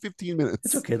maybe 15 minutes.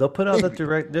 It's okay. They'll put out they're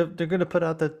going to put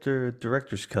out that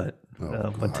director's cut.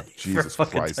 God, Jesus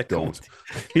Christ, don't.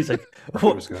 He's like,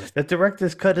 the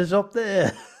director's cut is up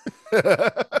there.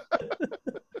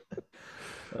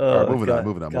 All right,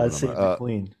 moving on. God save the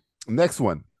Queen. Next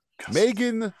one,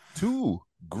 Megan 2.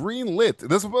 Green lit.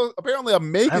 This was apparently a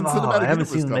Megan cinematic. I haven't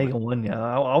seen Megan 1 yet.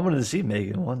 I wanted to see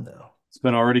Megan 1 though. It's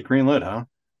been already green lit, huh?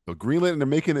 So green lit, and they're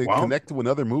making it connect to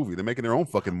another movie. They're making their own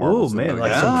fucking Marvel. Oh man,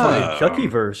 like some Chucky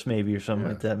verse maybe or something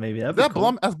like that. Maybe that's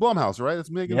Blumhouse, right? That's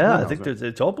Megan. Yeah, Blumhouse, I think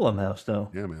it's all Blumhouse though.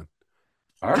 Yeah, man.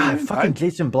 God, fucking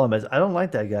Jason Blum. I don't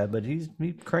like that guy, but he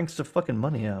cranks the fucking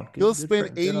money out. He'll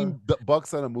spend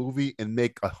 $80 on a movie and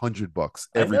make $100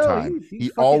 every time. He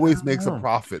always makes a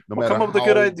profit. No matter come up with a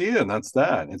good idea, and that's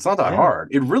that. It's not that hard.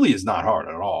 It really is not hard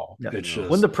at all. Yeah. It's just...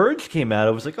 When The Purge came out,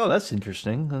 I was like, oh, that's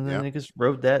interesting, and then they just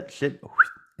rode that shit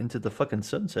into the fucking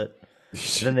sunset. And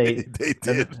then they did,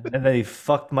 and then he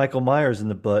fucked Michael Myers in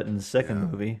the butt in the second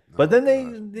movie. But then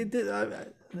they did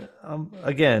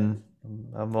again.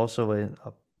 I'm also a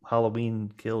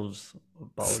Halloween Kills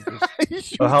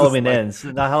apologist. Halloween Ends,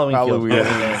 not Halloween Kills.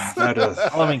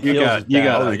 Halloween Kills. You're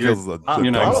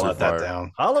not gonna let that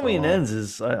down. Halloween Ends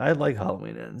is. I like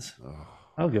Halloween Ends.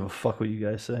 I don't give a fuck what you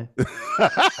guys say.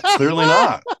 Clearly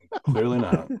not. Clearly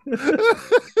not.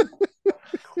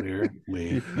 Clearly.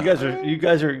 You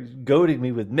guys are goading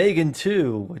me with Megan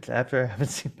 2, which after I haven't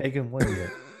seen Megan 1 yet.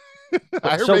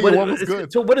 I heard Megan 1 was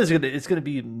good. So what is it? It's going to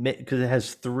be because it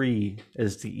has 3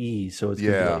 as the E, so it's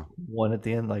going to be like 1 at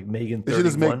the end, like Megan 31. They should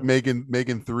just make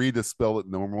Megan 3 to spell it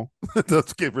normal.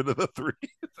 Let's get rid of the 3.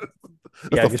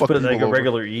 Just put it like a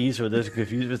regular E, so they're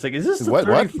confused. It's like, is this the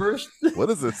 31st? What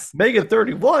is this? Megan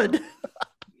 31.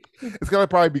 It's gonna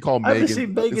probably be called Megan. It's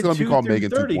gonna be called Megan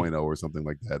 2.0 or something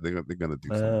like that. They're gonna do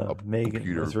some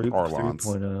computer parlance.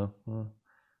 3.0.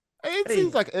 It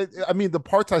seems like the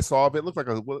parts I saw of it looked like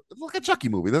a Chucky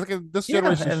movie. That's like this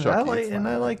generation's Chucky.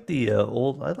 I like the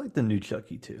old. I like the new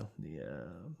Chucky too. The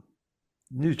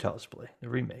new Child's Play, the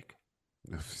remake.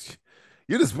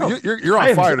 You're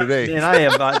on fire today. And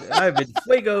I'm in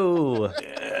fuego.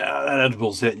 Yeah, that Ed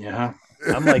Bull's hitting you, huh?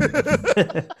 I'm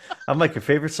like your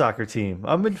favorite soccer team.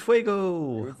 I'm in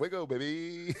fuego. You're in fuego,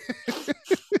 baby.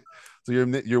 So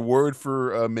your word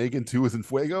for Megan 2 is in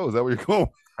fuego? Is that where you're going?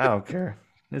 I don't care.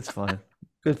 It's fine.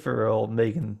 Good for old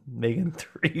Megan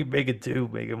 3, Megan 2,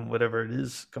 Megan whatever it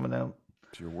is coming out.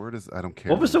 Your word is I don't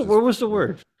care. What was the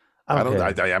word?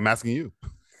 I'm asking you.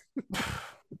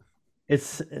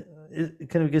 It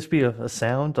can just be a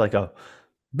sound like a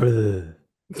bleh.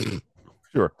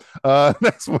 Sure.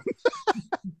 Next one.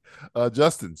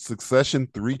 Justin, Succession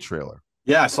 3 trailer.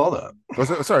 Yeah, I saw that. Oh,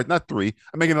 sorry, not 3.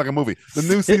 I'm making it like a movie. The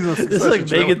new season of Succession. It's like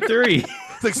Megan 3.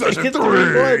 Succession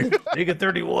 3. Megan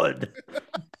 31.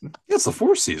 It's the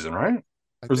 4th season, right?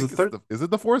 Was it third? Is it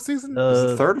the fourth season? Is it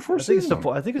the third or fourth season?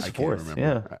 I think it's the fourth.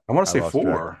 Yeah, I want to say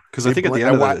 4 because I think at the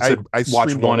end of it, I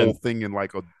streamed the whole thing in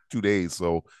like 2 days,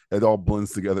 so it all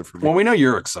blends together for me. Well, we know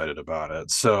you're excited about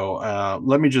it, so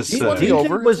let me just say,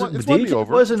 DJ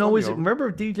wasn't always.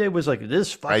 Remember, DJ was like,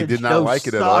 "This fucking I did not like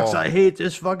it at all. I hate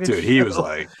this fucking." Dude, he was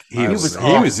like, he was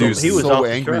so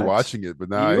angry watching it, but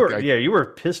now you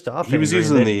were pissed off. He was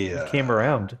using came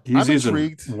around. He was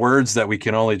using words that we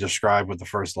can only describe with the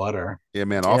first letter. Yeah,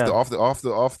 man. Off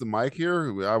the mic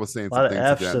here, I was saying a lot of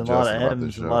F's and a lot of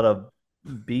M's, a lot of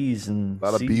B's and a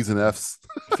lot of B's and F's.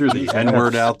 Threw the N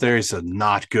word out there. He said,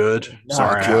 "Not good."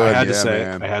 Sorry, I had to say.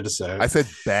 I had to say. I said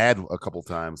bad a couple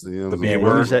times. The B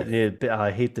word.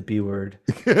 I hate the B word.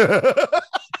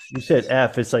 You said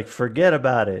F. It's like forget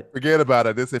about it. Forget about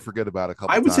it. They say forget about it a couple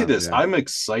times. I would say this. Yeah. I'm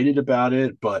excited about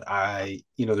it, but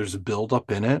there's a build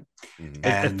up in it. And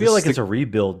I feel like it's a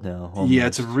rebuild now. Almost. Yeah,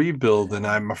 it's a rebuild, and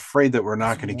I'm afraid that we're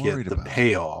not going to get the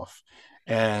payoff.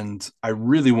 And I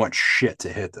really want shit to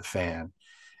hit the fan.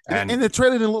 And the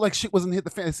trailer didn't look like shit wasn't hit the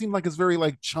fan. It seemed like it's very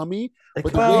like chummy,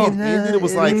 but the way it ended, it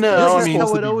was like no. I mean,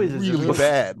 how it always is really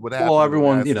bad. What happened? Well,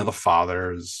 everyone, the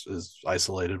father is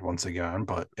isolated once again,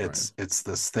 but it's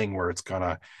this thing where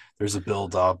there's a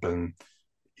build up, and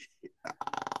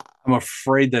I'm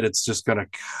afraid that it's just gonna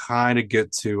kind of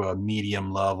get to a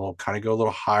medium level, kind of go a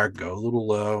little higher, go a little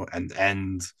low, and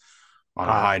end on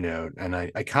a high note. And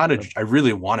I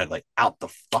really want it like out the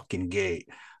fucking gate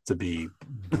to be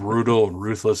brutal and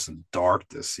ruthless and dark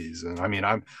this season. I mean,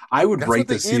 I would rate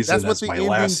this season as my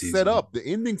last season. Set up. The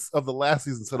endings of the last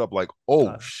season set up like,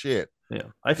 shit. Yeah,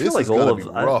 I feel like all of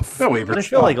rough. I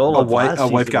feel like all of a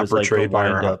wife got betrayed by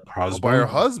her husband. By her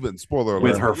husband. Spoiler alert.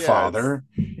 With her father,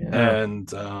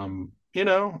 and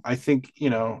I think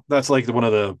that's like one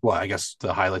of the I guess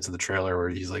the highlights of the trailer where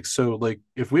he's like, so like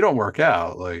if we don't work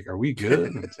out, like are we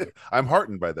good? I'm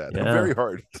heartened by that. I'm very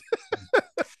heartened.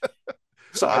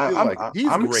 So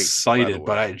I'm excited,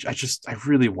 but I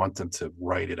really want them to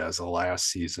write it as a last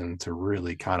season to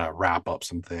really kind of wrap up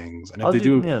some things. And if they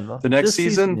do the next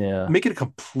season, make it a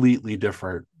completely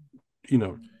different,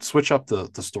 switch up the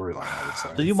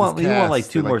storyline. So you want like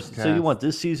two more? So you want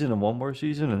this season and one more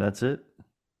season, and that's it?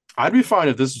 I'd be fine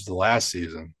if this was the last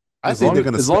season. I think they're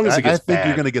going to. As long as it gets I think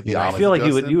you're going to get the. I feel like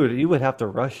you would have to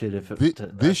rush it if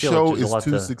this show is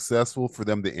too successsul for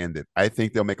them to end it. I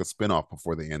think they'll make a spinoff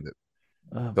before they end it.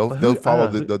 They'll follow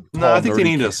the tall, no, I think they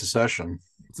need a succession.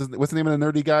 What's the name of the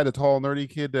nerdy guy? The tall nerdy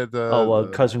kid that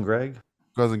Cousin Greg.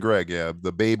 Cousin Greg, yeah,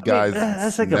 the babe guys.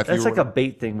 That's like a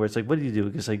bait thing where it's like, what do you do?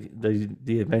 Because like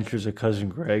the Adventures of Cousin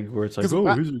Greg, where it's like,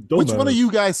 which one of you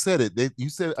guys said it? You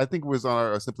said, I think it was on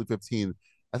our Simply 15.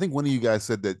 I think one of you guys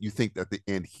said that you think at the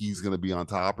end he's going to be on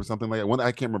top or something like that.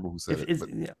 I can't remember who said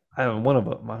it. I don't know, one of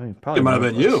them. I mean, probably it might have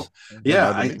been you.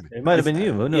 Yeah, it might have been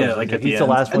you. Who knows? Yeah, like he's the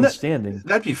last one standing.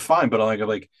 That'd be fine, but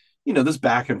like this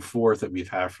back and forth that we've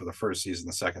had for the first season,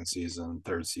 the second season,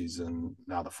 third season,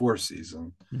 now the fourth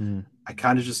season. Mm-hmm. I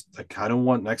kind of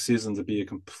want next season to be a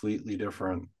completely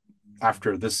different.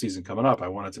 After this season coming up, I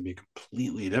want it to be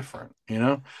completely different.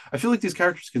 I feel like these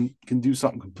characters can do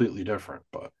something completely different,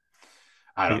 but.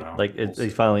 I don't know. Like they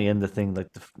finally end the thing, like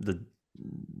the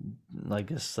I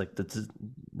guess like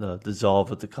the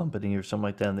dissolve of the company or something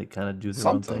like that, and they kind of do their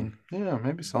own thing. Yeah,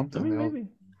 maybe something. Maybe.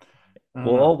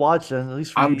 I'll watch it. At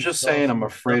least I'm just saying, I'm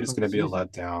afraid it's going to be a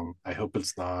letdown. I hope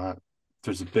it's not.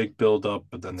 There's a big build up,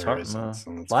 but then there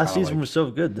isn't. Last season was so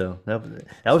good though. That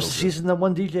was the season that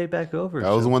won DJ back over.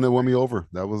 That was the one that won me over.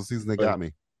 That was the season that got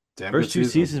me. First two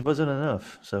seasons wasn't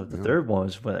enough, so the third one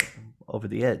was over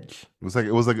the edge.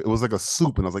 It was like a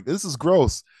soup, and I was like, "This is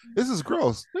gross. This is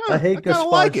gross." Yeah, I hate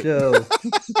gazpacho.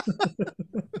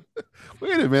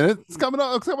 Wait a minute, it's coming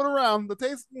around. The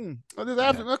taste.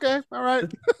 Okay, all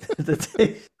right. The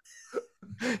taste.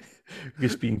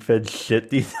 Just being fed shit.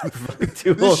 This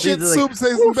shit soup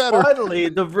tastes better. Finally,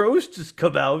 the roast has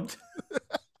come out.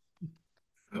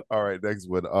 All right, next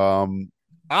one.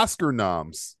 Oscar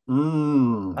noms. I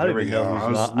don't even know.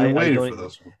 I'm waiting for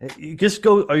this one. You just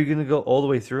go. Are you going to go all the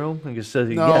way through them? And just say,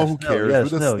 who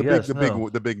cares?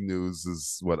 The big news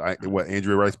is what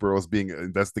Andrea Riseborough is being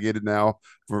investigated now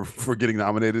for getting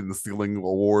nominated and stealing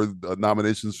award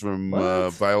nominations from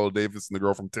Viola Davis and the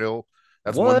girl from Till.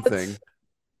 That's one thing.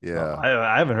 Yeah,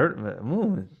 I haven't heard of it.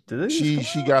 Did they?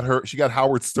 She got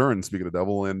Howard Stern. Speaking of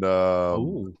devil, and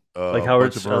like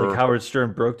Howard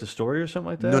Stern broke the story or something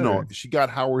like that. No, she got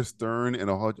Howard Stern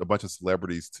and a bunch of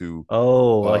celebrities to.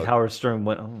 Like Howard Stern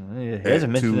went. He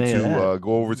hasn't mentioned any of that.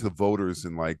 Go over to the voters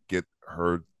and like get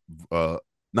her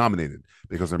nominated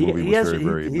because her movie was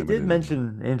very he did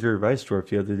mention Andrew Weissdorf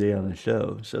the other day on the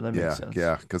show, so that makes sense.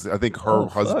 Yeah, because I think her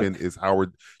husband is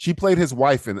Howard. She played his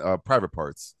wife in Private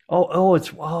Parts.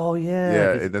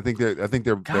 Yeah, and I think they're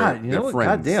friends.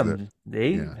 Goddamn,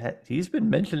 he's been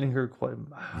mentioning her quite.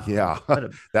 Yeah,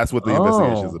 that's what the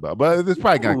investigation is about. But it's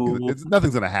probably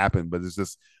nothing's gonna happen. But it's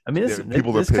just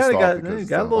people are pissed off because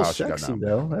got a little sexy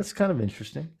though. That's kind of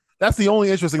interesting. That's the only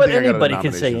interesting thing. But anybody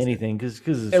can say anything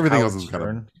because everything else is kind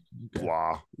of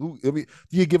blah. I mean,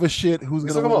 do you give a shit who's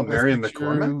going to win? Marion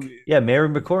McCormick? Yeah,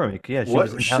 Marion McCormick. Yeah,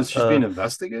 she's being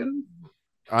investigated.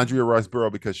 Andrea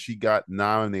Riseborough, because she got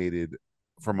nominated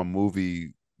from a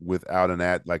movie without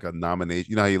a nomination.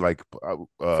 You know how you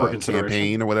for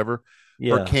campaign or whatever.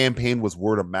 Yeah. Her campaign was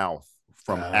word of mouth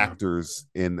from actors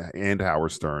and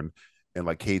Howard Stern, and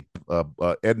like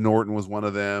Ed Norton was one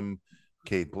of them.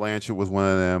 Kate Blanchett was one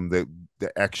of them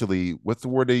that actually, what's the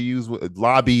word they use?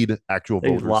 Lobbied actual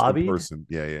voters in person.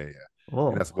 Yeah.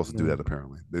 You're not supposed to do that,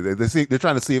 apparently. They're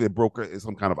trying to see if it broke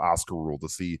some kind of Oscar rule to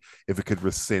see if it could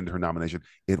rescind her nomination.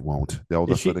 It won't. They'll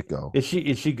just let it go. Is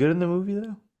she good in the movie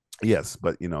though? Yes,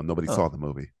 but nobody saw the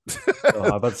movie.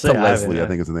 I'm about to say Leslie, I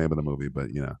think is the name of the movie,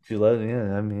 but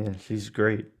she's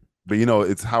great. But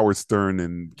it's Howard Stern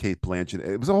and Kate Blanchett.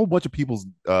 It was a whole bunch of people's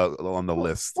on the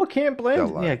list. Well, Kate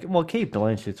Blanchett. Kate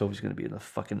Blanchett's always going to be in the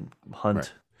fucking hunt.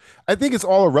 Right. I think it's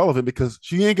all irrelevant because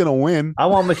she ain't gonna win. I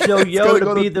want Michelle Yeoh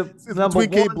to be the number one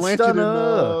Kate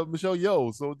Blanchett and Michelle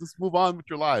Yeoh. So just move on with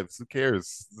your lives. Who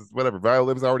cares? Whatever.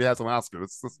 Viola Davis already has an Oscar.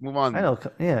 Let's move on. I know.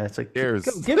 Yeah, it's like who cares?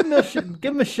 Give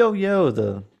Michelle Yeoh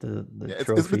the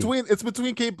trophy. It's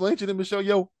between Kate Blanchett and Michelle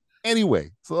Yeoh.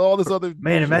 Anyway, so all this other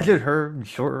imagine her in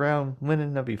Short Round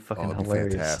winning. That'd be fucking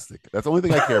hilarious. Fantastic. That's the only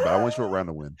thing I care about. I want Short Round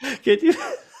to win. Can you?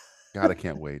 God, I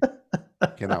can't wait.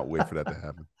 Cannot wait for that to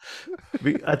happen.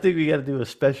 I think we got to do a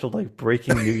special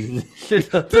breaking news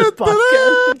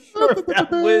podcast. Short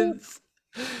Round wins.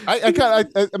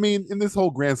 I mean, in this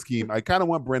whole grand scheme, I kind of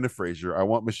want Brendan Fraser. I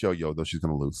want Michelle Yeoh, though she's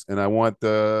going to lose, and I want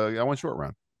Short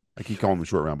Round. I keep calling him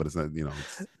Short Round, but it's not.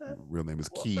 Its real name is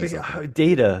Keys.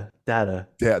 Data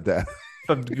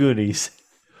from Goonies.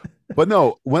 But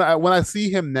no, when I see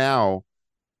him now,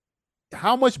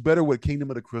 how much better would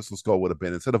Kingdom of the Crystal Skull would have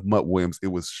been? Instead of Mutt Williams, it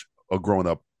was a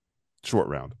grown-up Short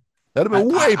Round. That'd have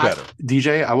been way better.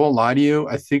 DJ, I won't lie to you.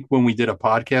 I think when we did a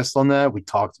podcast on that, we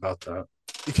talked about that.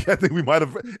 I think we might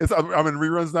have. I'm in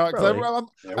reruns now.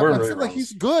 I feel like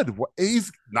he's good.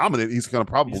 He's nominated. He's going to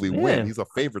probably win. He's a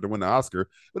favorite to win the Oscar. It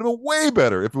would have been way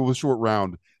better if it was Short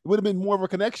Round. It would have been more of a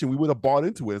connection. We would have bought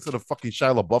into it instead of fucking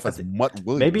Shia LaBeouf as Mutt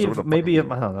Williams. Maybe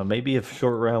if I don't know. Maybe if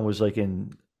Short Round was like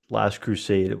in Last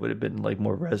Crusade, it would have been like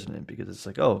more resonant because it's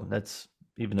like, that's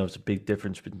even though it's a big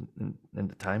difference in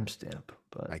the timestamp.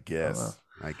 But I guess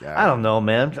I don't know,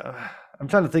 man. I'm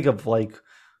trying to think of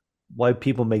why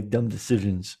people make dumb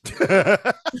decisions.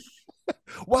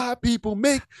 Why people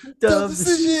make dumb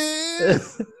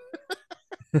decisions.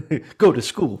 Go to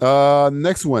school.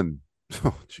 Next one.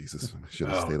 Oh, Jesus. I should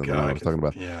have stayed on the line I was talking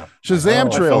about. Yeah.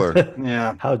 Shazam trailer.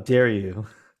 Yeah. How dare you?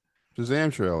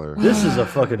 Shazam trailer. This is a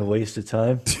fucking waste of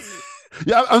time.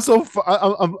 Yeah,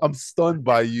 I'm stunned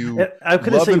by you. I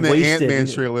couldn't loving say the Ant-Man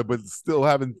trailer, but still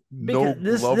having no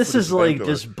love this for is like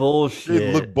just bullshit.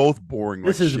 They look both boring.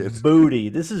 This is shit. booty.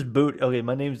 This is booty. Okay,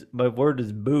 my word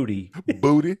is booty.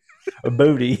 Booty. A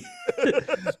booty.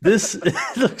 This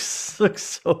looks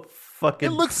so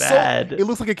fucking bad. It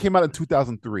looks like it came out in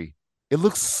 2003. It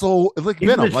looks so like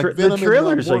Venom. The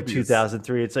trailer is like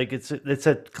 2003. It's like it's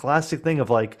a classic thing of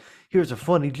like, here's a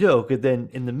funny joke, and then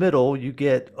in the middle you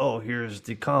get, here's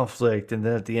the conflict, and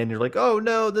then at the end you're like, oh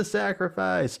no, the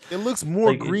sacrifice. It looks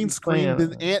more green screen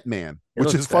than Ant-Man,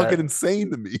 which is fucking insane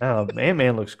to me.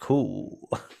 Ant-Man looks cool.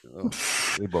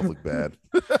 They both look bad.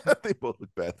 They both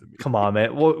look bad to me. Come on,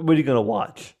 man. What are you gonna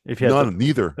watch? If you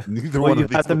neither one. You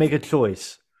have to make a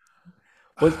choice.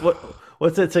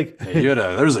 What's that? It's like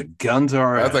there's a gun to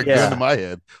our head. That's a gun to my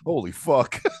head. Holy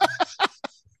fuck.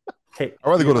 Hey, I'd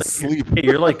rather go to sleep. Hey,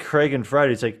 you're like Craig and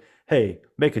Friday. It's like, hey,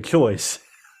 make a choice.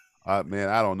 Man,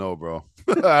 I don't know, bro.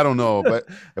 I don't know, but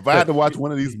if I had to watch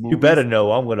one of these movies, you better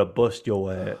know I'm gonna bust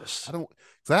your ass.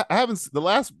 I haven't. The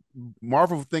last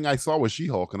Marvel thing I saw was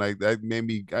She-Hulk, and that made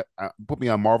me put me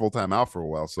on Marvel timeout for a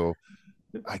while. So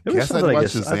I guess I'd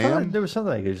watch Shazam. There was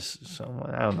something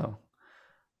I don't know.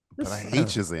 But I hate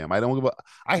Shazam.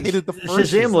 I hated the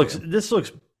first Shazam. This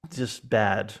looks just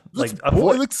bad.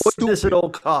 Avoid this at all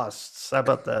costs. How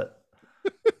about that?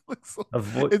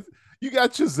 You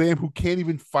got Shazam, who can't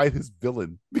even fight his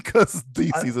villain because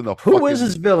DC's in the Who is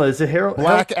his villain? Is it Harold?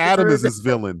 Black Adam is his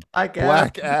villain. Black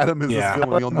Adam is his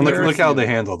villain. Look how they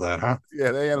handled that, huh?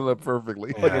 Yeah, they handled it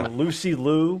perfectly. Fucking Lucy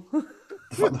Liu.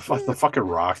 The fucking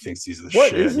Rock thinks he's the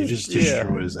shit. He just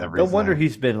destroys everything. No wonder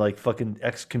he's been like fucking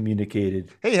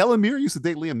excommunicated. Hey, Helen Mirren used to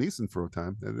date Liam Neeson for a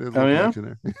time. Oh yeah.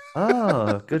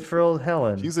 Oh, good for old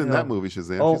Helen. She's in that movie,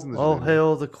 Shazam. Oh,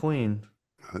 hail the Queen.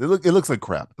 It looks like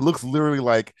crap. It looks literally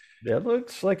like. It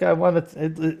looks like I want to.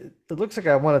 It looks like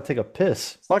I want to take a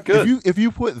piss. It's not good. If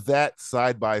you put that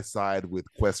side by side with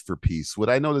Quest for Peace, would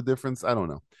I know the difference? I don't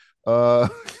know.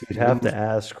 You'd have to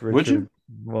ask Richard. Would you?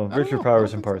 Well, Richard Pryor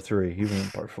was in part 3. He was in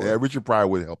part 4. Yeah, Richard Pryor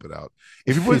would help it out.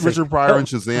 If you put Richard Pryor in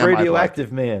Shazam,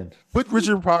 Radioactive Man. Put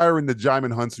Richard Pryor in the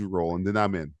Jaimin Hunsu role, and then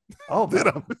I'm in. Oh,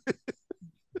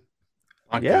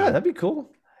 yeah, that'd be cool.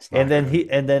 And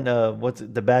then what's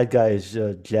the bad guy is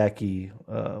Jackie?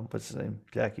 What's his name?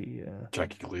 Jackie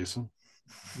Gleason.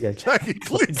 Yeah, Jackie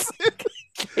Gleason.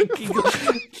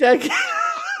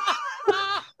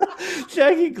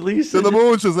 Jackie Gleason. To the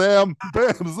moon, Shazam!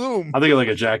 Bam, zoom. I think of like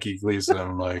a Jackie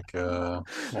Gleason, like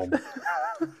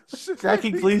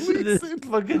Jackie Gleason is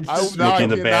fucking. Smoking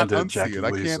the Bandit. Jackie Gleason.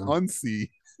 I can't unsee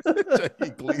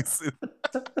Jackie Gleason.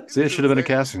 See, it should have been a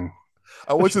casting.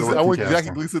 I want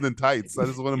Jackie Gleason in tights. I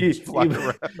just want him to fly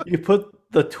around. You put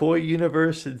the toy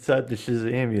universe inside the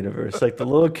Shazam universe, like the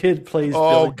little kid plays.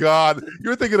 Oh Billy. God,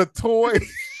 you're thinking of toy.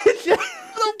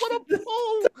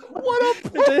 What a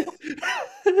pull!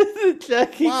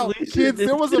 Jackie wow, Gleason kids,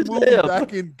 there was a movie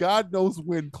back in God knows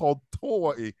when called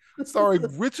Toy, starring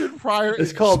Richard Pryor.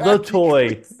 It's called Jackie The Toy.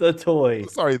 Gleason. The Toy.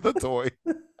 Sorry, The Toy.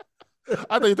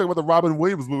 I thought you were talking about the Robin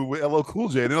Williams movie with LL Cool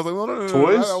J, and I was like, no,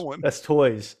 Toys? not that one. That's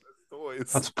toys.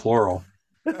 Toys. That's plural.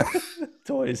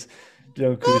 Toys.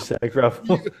 Joan Cusack.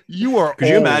 You are. Could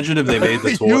you imagine if they made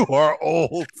the toy? You are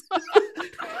old.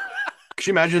 Could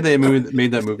you imagine if they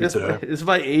made that movie today? It's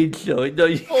my age show.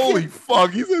 No, holy fuck!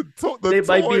 He's they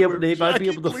might be able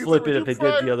to flip it if they did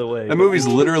it the other way. That movie's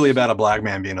literally about a black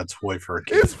man being a toy for a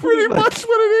kid. It's pretty much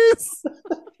what it is.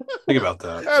 Think about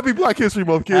that. Happy Black History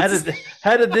Month, kids.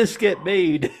 How did this get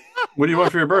made? What do you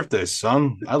want for your birthday,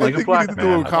 son? I like a black man. We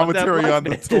need to do a commentary on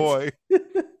the toy.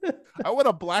 I want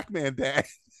a black man dad.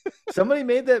 Somebody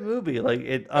made that movie. Like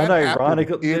it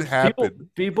unironically. It happened.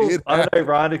 People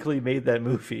unironically made that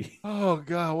movie. Oh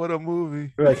God, what a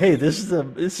movie! We're like, hey, this is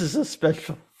a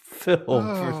special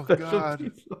film for special God.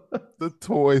 people. The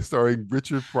Toy starring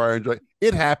Richard Pryor and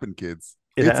it happened, kids.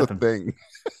 It's happened. A thing.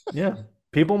 Yeah.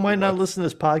 People might not listen to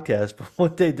this podcast, but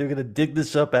one day they're gonna dig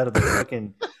this up out of the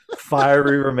fucking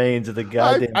fiery remains of the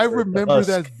goddamn. I remember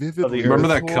that vividly. Remember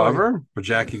that cover with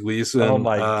Jackie Gleason? Oh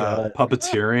my God!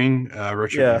 Puppeteering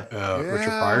Richard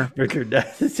Pryor. Richard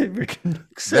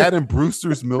That and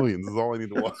Brewster's Millions is all I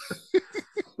need to watch.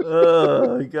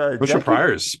 Oh my God! Richard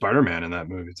Pryor is Spider-Man in that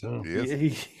movie too. He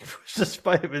was the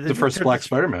Spider-Man. The first Black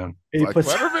Spider-Man.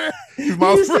 Spider-Man. He's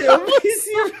Miles Morales. He's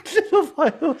the original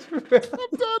Miles Morales.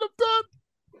 I'm done.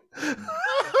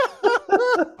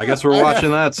 I guess we're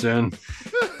watching that soon.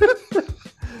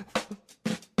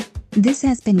 This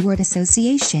has been Word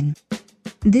Association.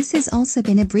 This has also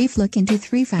been a brief look into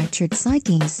Three Fractured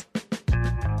Psyches.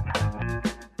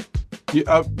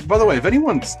 By the way, if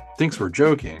anyone thinks we're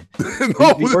joking,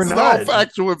 no, we're not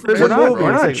factual information.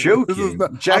 We're not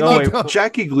joking.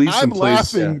 Jackie Gleason. I'm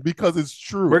laughing because it's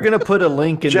true. We're gonna put a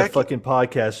link in the fucking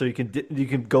podcast so you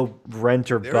can go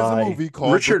rent or buy. There's a movie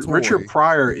called Richard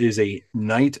Pryor is a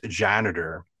night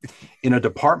janitor in a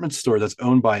department store that's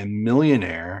owned by a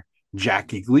millionaire,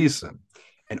 Jackie Gleason,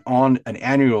 and on an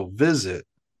annual visit,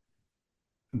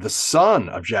 the son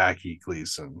of Jackie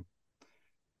Gleason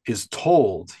is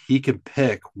told he can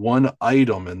pick one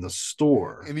item in the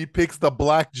store. And he picks the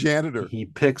black janitor. He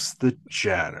picks the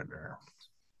janitor.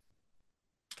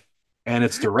 And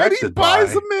it's directed and he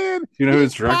buys a man. You know who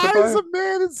it's directed by? He buys a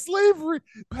man in slavery.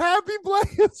 Happy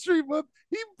Black History Month.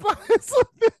 He buys a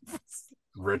man.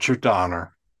 Richard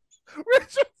Donner.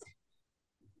 Richard.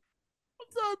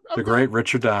 I'm the great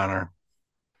Richard Donner.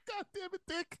 God damn it,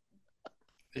 Dick.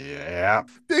 Yeah.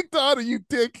 Dick Donner, you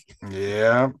dick.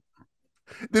 Yeah.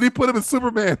 Then he put him in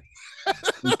Superman.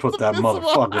 He put that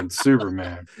motherfucker in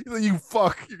Superman. He's like, you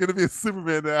fuck. You're going to be a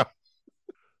Superman now.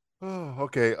 Oh,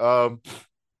 okay.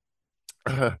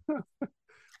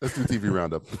 Let's do TV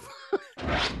Roundup.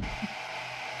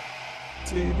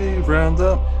 TV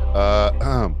Roundup.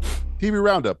 TV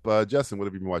Roundup. Justin, what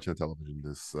have you been watching on television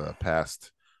this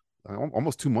past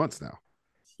almost 2 months now?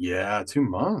 Yeah, 2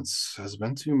 months. It's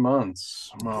been 2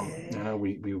 months. Well,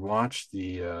 we watched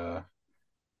the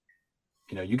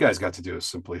you guys got to do a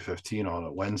Simply 15 on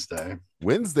a Wednesday.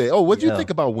 Oh, what do you think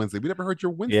about Wednesday? We never heard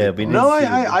your Wednesday. Yeah, no,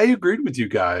 I agreed with you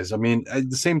guys. I mean, at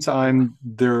the same time,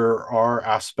 there are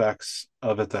aspects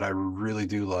of it that I really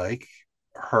do like.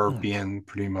 Her being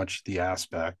pretty much the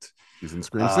aspect. She's in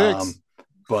Scream 6.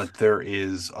 But there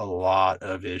is a lot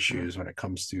of issues when it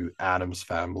comes to Addams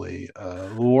family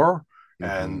lore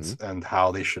and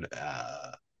how they should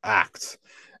act.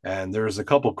 And there's a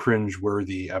couple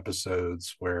cringe-worthy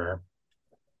episodes where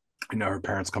her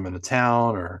parents come into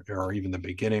town, or even the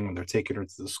beginning when they're taking her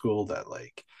to the school, that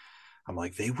I'm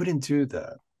like, they wouldn't do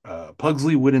that.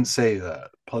 Pugsley wouldn't say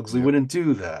that. Pugsley wouldn't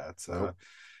do that. So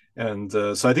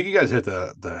I think you guys hit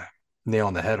the nail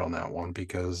on the head on that one,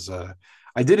 because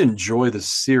I did enjoy the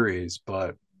series,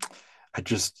 but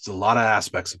a lot of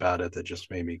aspects about it that just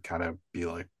made me kind of be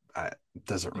like, it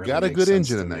doesn't really. You got a good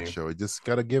engine in that show. You just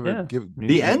got to give it.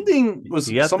 The ending was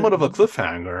somewhat of a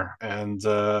cliffhanger, and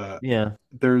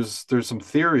there's some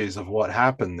theories of what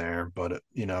happened there, but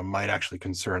it might actually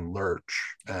concern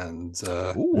Lurch. And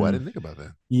I didn't think about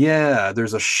that. Yeah,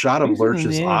 there's a shot of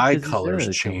Lurch's eye colors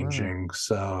changing,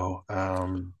 so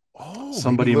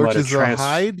somebody might have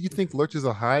Hyde. You think Lurch is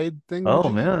a Hyde thing? Oh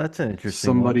man, that's an interesting.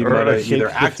 Somebody might have either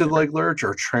acted like Lurch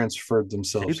or transferred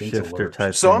themselves into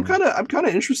Lurch. So I'm kind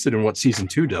of interested in what season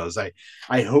 2 does.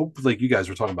 I hope, like you guys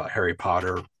were talking about, Harry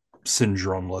Potter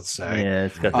syndrome, let's say. Yeah,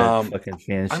 it's got that fucking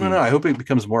fancy. I don't know. I hope it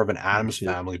becomes more of an Addams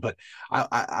family, but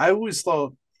I always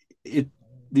thought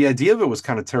the idea of it was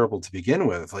kind of terrible to begin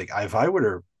with. Like, if I were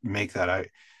to make that,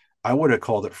 I would have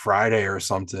called it Friday or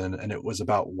something, and it was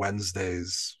about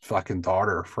Wednesday's fucking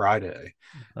daughter, Friday,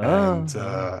 and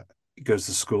goes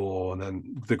to school, and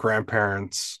then the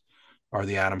grandparents are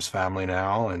the Addams family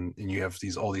now, and you have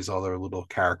all these other little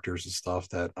characters and stuff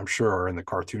that I'm sure are in the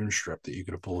cartoon strip that you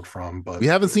could have pulled from. But we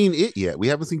haven't seen it yet. We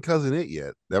haven't seen Cousin It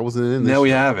yet. That wasn't in this. No, we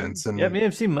haven't. And I mean,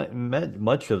 I've seen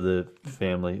much of the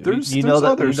family. There's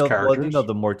characters.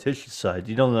 The Morticia side.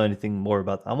 You don't know anything more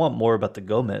about. I want more about the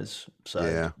Gomez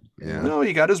side. Yeah. No,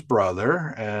 you got his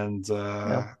brother, and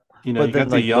you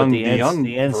got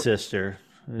the ancestor.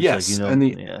 Yes,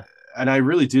 and I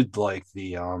really did like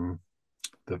the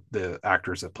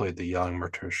actors that played the young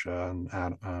Morticia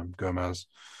and Gomez.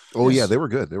 Oh yeah, they were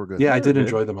good. Yeah, I did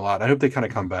enjoy them a lot. I hope they kind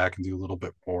of come back and do a little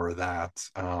bit more of that.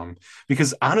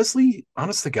 Because honest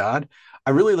to God,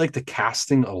 I really like the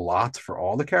casting a lot for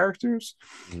all the characters.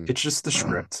 It's just the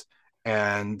script.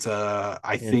 And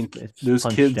I think those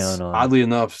kids, oddly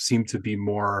enough, seem to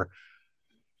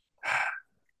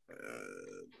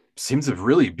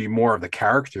really be more of the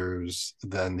characters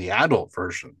than the adult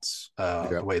versions.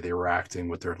 The way they were acting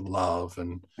with their love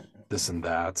and this and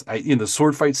that. In the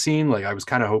sword fight scene, I was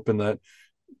kind of hoping that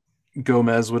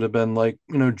Gomez would have been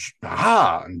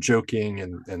and joking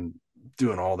and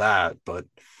doing all that, but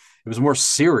it was more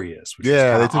serious. Which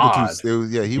they took it too.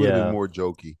 He would have been more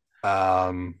jokey.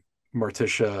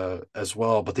 Morticia as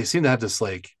well, but they seem to have this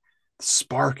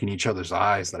spark in each other's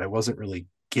eyes that I wasn't really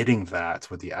getting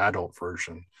that with the adult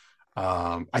version.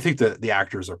 I think that the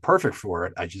actors are perfect for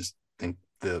it. I just think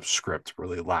the script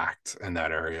really lacked in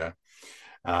that area.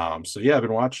 I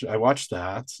watched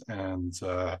that, and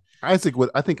I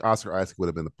think Oscar Isaac would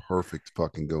have been the perfect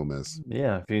fucking Gomez.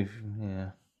 Yeah.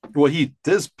 Well, he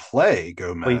does play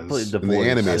Gomez. Well, he played the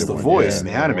animated voice in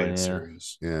the animated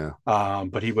series. Yeah.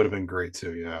 But he would have been great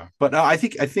too. Yeah. But no, I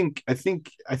think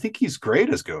he's great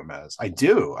as Gomez. I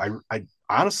do. I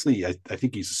honestly, I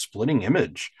think he's a splitting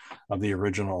image of the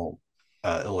original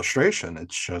illustration.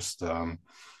 It's just it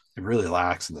really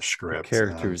lacks in the script.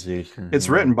 Characterization. It's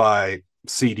written by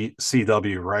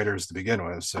CW writers to begin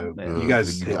with, so you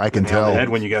guys, I can tell the head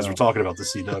when you guys were talking about the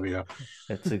CW.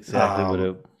 That's exactly what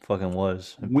it fucking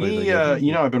was. I've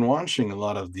been watching a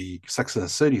lot of the Sex and the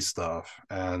City stuff,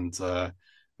 and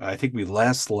I think we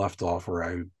last left off where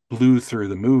I blew through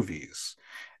the movies,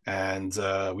 and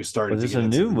we started. There's a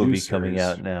new movie coming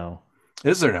out now.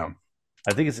 Is there now?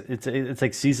 I think it's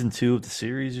like season 2 of the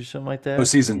series or something like that. Oh,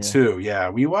 season 2, yeah.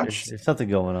 We watched. There's something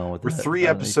going on with. We're 3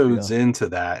 episodes into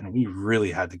that, and we really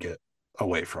had to get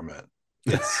away from it.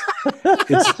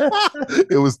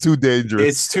 It was too dangerous.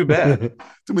 It's too bad.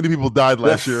 Too many people died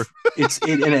last year.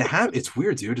 It's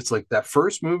weird, dude. It's like that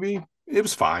first movie, it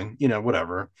was fine,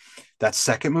 whatever. That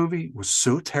second movie was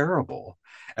so terrible,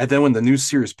 and then when the new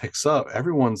series picks up,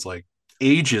 everyone's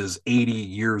ages 80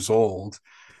 years old.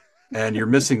 And you're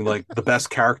missing the best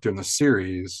character in the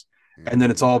series, and then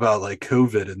it's all about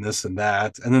COVID and this and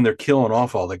that, and then they're killing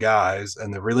off all the guys,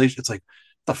 and the relation. It's what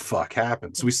the fuck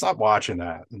happened? So we stopped watching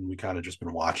that, and we kind of just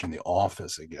been watching The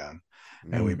Office again,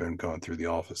 and we've been going through The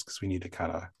Office because we need to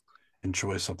kind of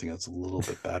enjoy something that's a little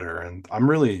bit better. And I'm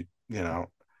really,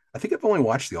 I think I've only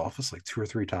watched The Office like 2 or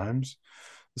 3 times.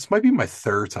 This might be my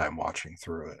 3rd time watching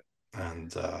through it.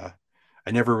 And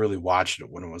I never really watched it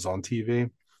when it was on TV.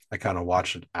 I kind of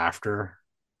watched it after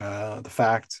the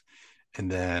fact. And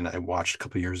then I watched a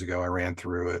couple of years ago. I ran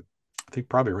through it, I think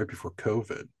probably right before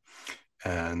COVID.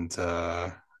 And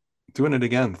doing it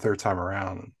again the 3rd time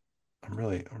around. I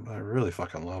really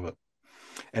fucking love it.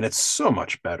 And it's so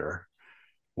much better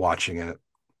watching it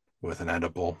with an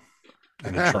edible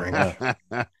and a drink.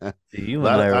 You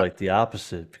and I are like the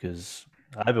opposite, because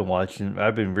I've been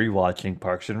rewatching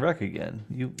Parks and Rec again.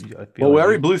 We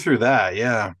already blew through that.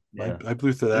 Yeah. I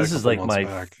blew through that. This is like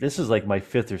my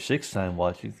 5th or 6th time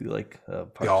watching through like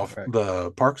Parks and Rec.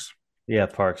 The Parks. Yeah,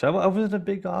 Parks. I wasn't a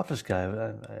big Office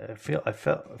guy. I felt like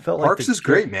Parks is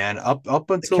great, man. Up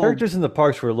until the characters in the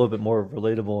Parks were a little bit more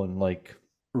relatable and like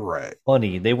right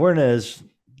funny. They weren't as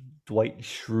Dwight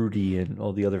Schrute and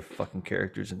all the other fucking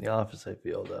characters in The Office, I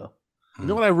feel, though. You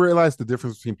know what I realized the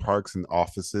difference between Parks and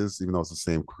Office is, even though it's the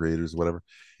same creators or whatever?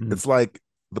 It's like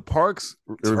the Parks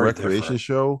Recreation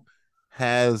show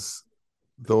has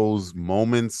those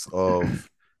moments of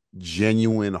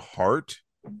genuine heart.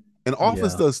 And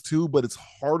Office does too, but it's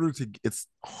harder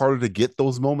to get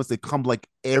those moments. They come like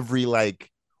every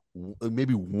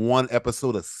maybe one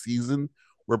episode a season,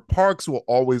 where Parks will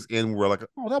always end where like,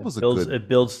 oh, that was it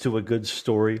builds to a good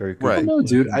story or a good right. No,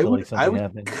 dude, I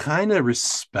would kind of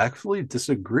respectfully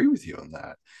disagree with you on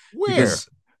that. Where?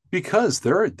 Because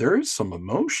there is some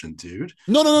emotion, dude.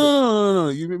 No.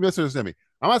 You misunderstand me.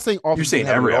 I'm not saying Office. You're saying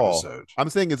every episode.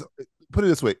 I'm saying put it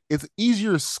this way: it's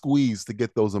easier squeeze to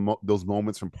get those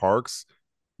moments from Parks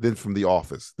than from The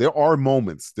Office. There are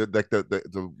moments that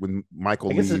when Michael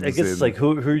leaves. I guess it's like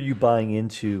who are you buying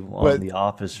into on The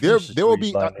Office? There'll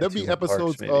be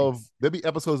episodes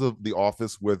of The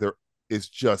Office where there is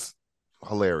just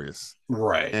hilarious,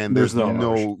 right? And there's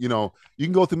no you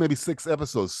can go through maybe 6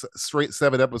 episodes, straight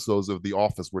 7 episodes of The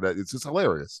Office where it's just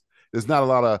hilarious. There's not a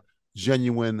lot of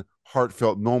genuine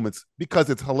heartfelt moments because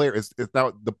it's hilarious.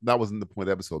 That wasn't the point of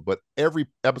the episode, but every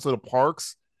episode of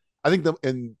Parks, I think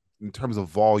in terms of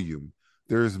volume,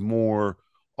 there's more,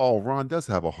 oh, Ron does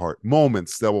have a heart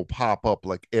moments that will pop up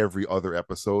like every other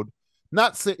episode.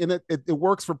 Not saying it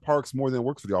works for Parks more than it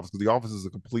works for The Office, because The Office is a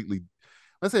completely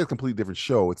different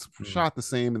show. It's shot the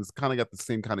same and it's kind of got the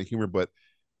same kind of humor, but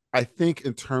I think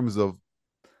in terms of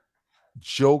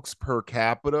jokes per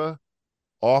capita,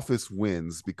 Office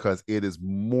wins because it is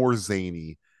more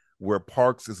zany, where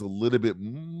Parks is a little bit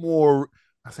more,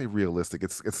 I say realistic.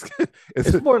 It's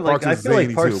more like, I feel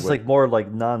like Parks is like more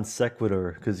like non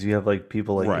sequitur, because you have like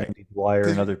people like Andy Dwyer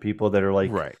and other people that are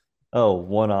like,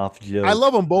 one-off jokes. I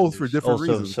love them both for different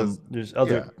reasons. There's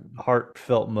other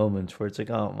heartfelt moments where it's like,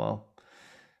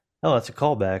 that's a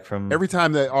callback from every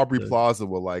time that Aubrey Plaza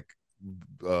will like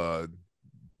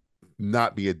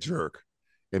not be a jerk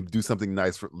and do something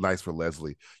nice for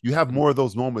Leslie. You have more of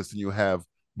those moments than you have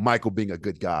Michael being a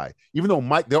good guy. Even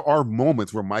though there are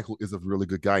moments where Michael is a really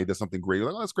good guy. He does something great. You're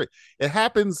like, oh, that's great. It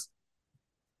happens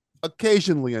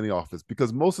occasionally in The Office,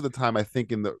 because most of the time I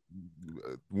think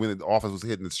when The Office was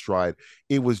hitting its stride,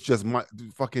 it was just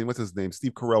what's his name?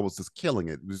 Steve Carell was just killing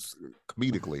it. It was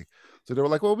comedically. So they were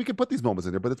like, well, we can put these moments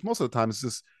in there, but it's most of the time it's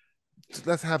just,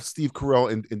 let's have Steve Carell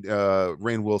and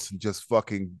Rainn Wilson just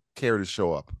fucking carry the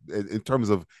show up in terms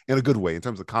of, in a good way, in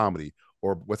terms of comedy.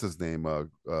 Or what's his name?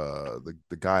 The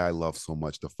guy I love so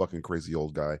much, the fucking crazy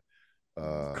old guy.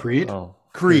 Creed?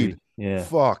 Creed. Yeah.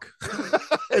 Fuck.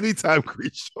 Anytime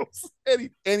Creed shows,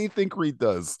 anything Creed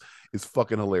does is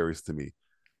fucking hilarious to me.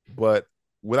 But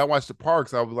when I watched the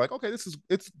Parks, I was like, okay,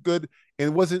 it's good. And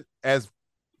it wasn't as,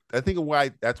 I think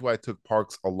that's why it took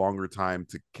Parks a longer time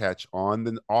to catch on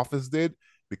than Office did,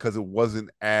 because it wasn't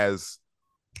as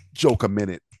joke a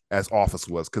minute as Office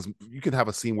was. Because you can have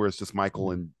a scene where it's just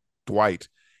Michael and Dwight,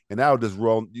 and now just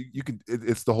roll. You can.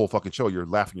 It's the whole fucking show. You're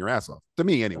laughing your ass off. To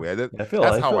me, anyway. I feel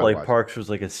like Parks was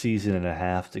like a season and a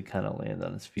half to kind of land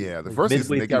on his feet. Yeah, the first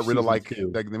season they got rid of like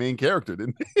the main character,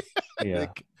 didn't they? Yeah.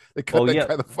 They cut that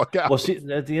guy the fuck out. Well,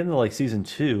 at the end of like season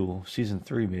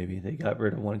 3, maybe they got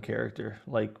rid of one character,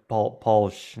 like Paul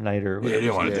Schneider. Yeah, he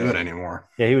didn't want to do it anymore.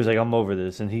 Yeah, he was like, I'm over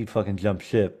this, and he fucking jumped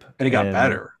ship. And he got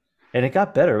better. And it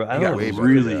got better. I don't know.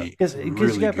 Because he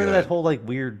got rid of that whole like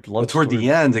weird love story. Toward the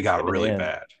end, it got really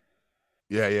bad.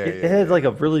 Yeah. It had like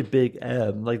a really big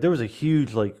ebb. Like there was a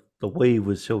huge, like the wave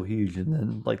was so huge, and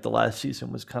then like the last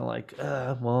season was kind of like,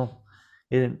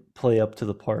 it didn't play up to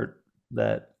the part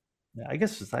that. I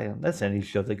guess that's any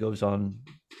show that goes on.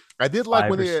 I did like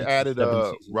when they added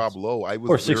Rob Lowe. I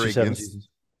was very against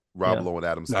Rob Lowe and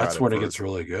Adam Scott. That's when it gets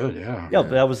really good. Yeah.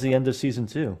 But that was the end of season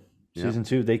 2. Season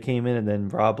 2, they came in, and then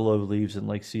Rob Lowe leaves in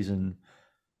like season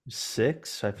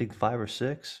 6, I think 5 or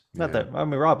 6. Not that I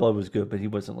mean, Rob Lowe was good, but he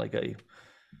wasn't like a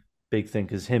big thing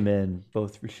because him and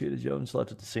both Rashida Jones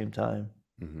left at the same time.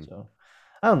 Mm-hmm. So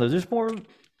I don't know. There's more.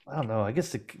 I don't know. I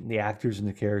guess the actors and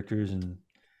the characters, and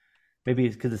maybe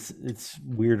it's because it's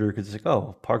weirder because it's like,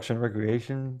 oh, Parks and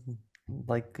Recreation,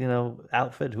 like, you know,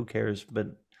 outfit. Who cares? But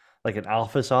like an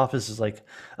office is like,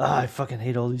 I fucking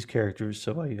hate all these characters.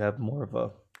 So you have more of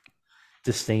a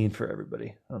disdain for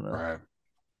everybody. I don't know.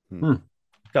 Right.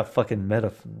 Got fucking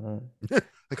meta.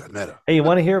 I got meta. Hey, you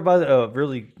want to hear about a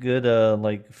really good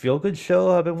like feel good show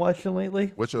I've been watching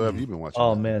lately? What show have you been watching?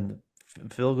 Oh man,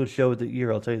 feel good show of the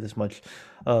year. I'll tell you this much.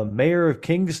 Mayor of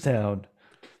Kingstown.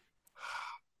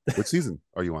 What season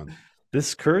are you on?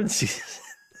 This current season.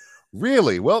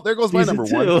 Really? Well, there goes my number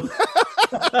 1.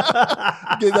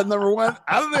 Get that number 1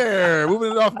 out of there.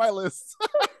 Moving it off my list.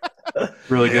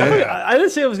 Really good. I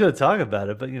didn't say I was going to talk about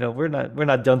it, but you know, we're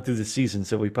not done through the season,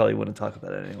 so we probably wouldn't talk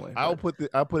about it anyway. I'll put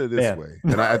it this way,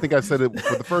 and I think I said it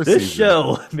for the first this season.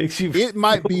 show makes you. It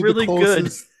might be really the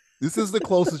closest. Good. This is the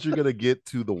closest you're going to get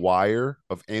to The Wire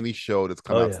of any show that's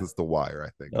come out since The Wire. I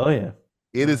think. Oh yeah.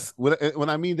 It is when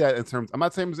I mean that in terms. I'm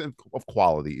not saying of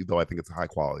quality, though I think it's a high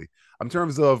quality. In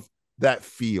terms of that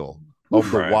feel of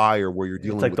The Wire, where you're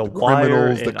dealing with the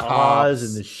criminals, the cops, Oz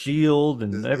and the Shield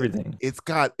and everything. It's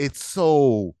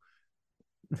so.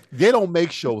 They don't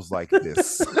make shows like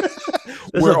this,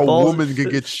 where a woman can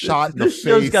get shot in the face. This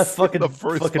show's got fucking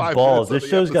balls. This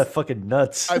show's got fucking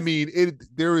nuts. I mean,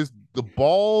 the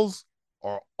balls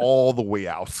are all the way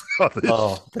out.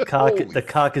 The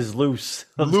cock is loose.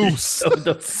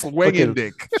 The swinging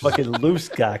dick. Fucking loose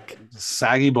cock.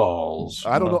 Saggy balls.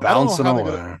 I don't know. Bouncing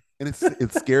away. And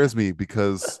it scares me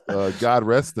because God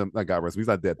rest him. Not God rest him. He's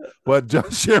not dead. But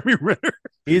Jeremy Renner.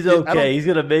 He's okay. He's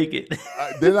gonna make it.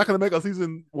 They're not gonna make a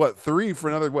season 3 for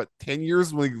another 10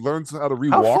 years when he learns how to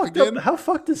rewalk again. How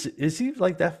fucked is he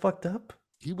like that fucked up?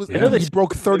 He was. Yeah. He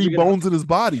broke 30 bones in his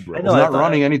body, bro. He's not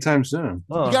running anytime soon.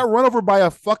 He got run over by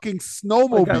a fucking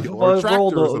snowmobile or a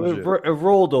tractor. It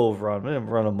rolled over on him. It didn't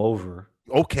run him over.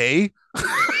 Okay.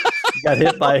 He got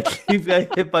hit by.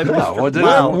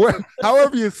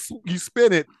 However you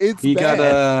spin it, it's he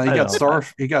bad.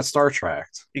 He got Star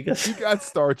Trekked. He got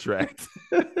Star Trekked.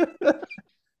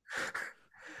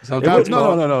 No.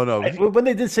 When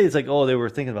they did say it's like, oh, they were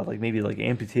thinking about like maybe like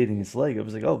amputating his leg. It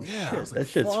was like, oh yeah, shit, that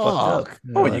shit's fucked up.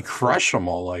 Oh, when you crush them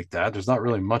all like that, there's not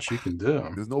really much you can do.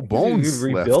 There's no bones.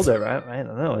 You rebuild it, right? I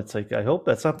don't know. It's like I hope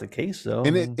that's not the case though.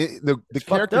 And the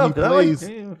character he plays,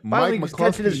 Mike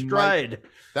McCluskey,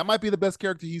 that might be the best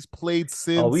character he's played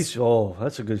since.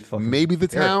 That's a good fucking. Maybe The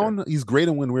Town. He's great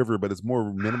in Wind River, but it's more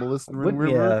minimalist than Wind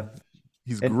River. Yeah.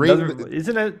 He's great.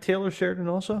 Isn't that Taylor Sheridan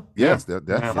also? Yes,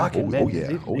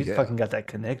 definitely. He fucking got that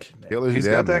connection. Man. He's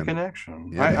got that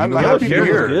connection. Yeah, I'm happy to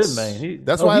hear it. Good, man.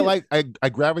 That's why I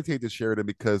gravitate to Sheridan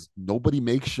because nobody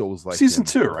makes shows like season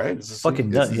 2, right? It's fucking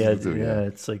nuts. Yeah,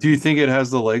 it's like. Do you think it has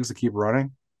the legs to keep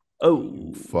running?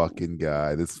 Oh, fucking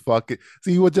guy! This fucking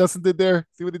see what Justin did there.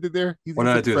 See what he did there. What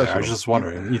did I do? I was just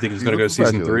wondering. You think he's going to go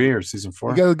season 3 or season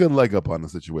 4? You got a good leg up on the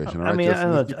situation. I mean, I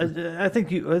don't know. I think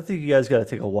you guys got to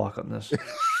take a walk on this.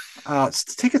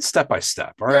 Take it step by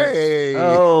step. All right. Hey.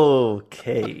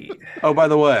 Okay. Oh, by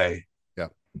the way, yeah.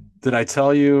 Did I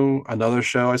tell you another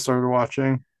show I started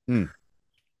watching?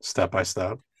 Step by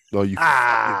Step. Oh, you.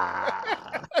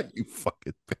 You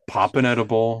fucking pop an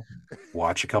edible,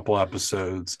 watch a couple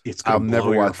episodes. I'll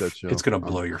never watch that show. It's gonna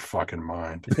blow your fucking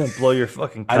mind. It's gonna blow your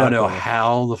fucking. I don't know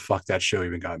how the fuck that show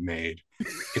even got made.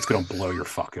 It's gonna blow your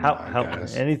fucking mind,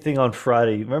 guys. Anything on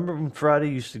Friday? Remember when Friday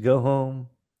used to go home,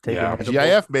 take an edible,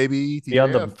 GIF baby, be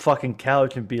on the fucking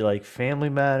couch and be like Family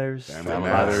Matters, Family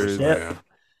Matters. Yep.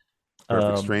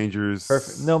 Perfect Strangers.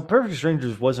 Perfect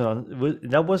Strangers wasn't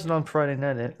on Friday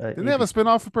night. Didn't they have a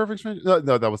spinoff of Perfect Strangers?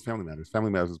 No, that was Family Matters.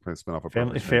 Family Matters was a spinoff of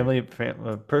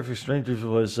Perfect Strangers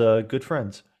was Good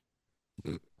Friends.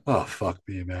 Oh fuck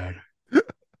me, man. It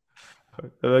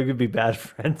could be Bad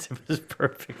Friends. It was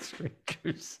Perfect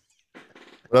Strangers.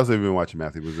 What else have you been watching,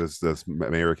 Matthew? Was this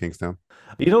Mayor of Kingstown?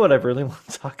 You know what I really want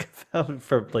to talk about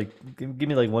for give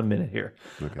me 1 minute here.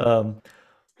 Okay.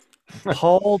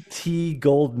 Paul T.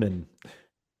 Goldman.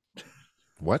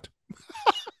 What?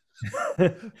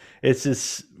 It's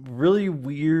this really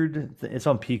weird. It's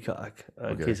on Peacock.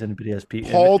 In case anybody has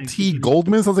Peacock. Paul T.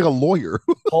 Goldman sounds like a lawyer.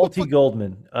 Paul T.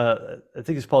 Goldman. I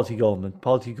think it's Paul T. Goldman.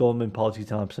 Paul T. Goldman. Paul T.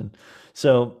 Thompson.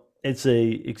 So it's a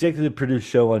executive produced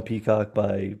show on Peacock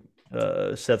by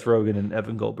Seth Rogen and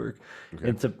Evan Goldberg.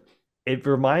 Okay. It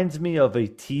reminds me of a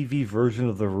TV version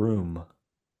of The Room.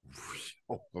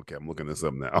 Oh, okay, I'm looking this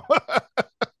up now.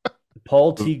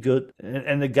 Paul T. Good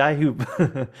and the guy who,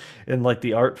 in like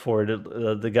the art for it,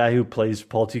 the guy who plays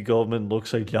Paul T. Goldman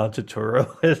looks like John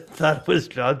Turturro. I thought it was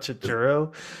John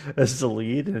Turturro as the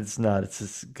lead, and it's not. It's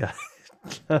this guy.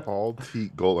 Paul T.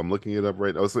 Gold. I'm looking it up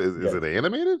right now. So is it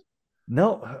animated?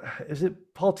 No, is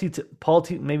it Paul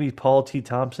T. Maybe Paul T.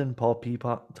 Thompson, Paul P.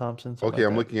 Thompson. Okay,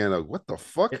 I'm looking at what the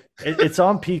fuck? It's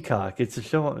on Peacock. It's a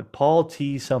show on Paul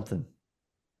T. something.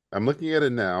 I'm looking at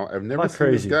it now. I've never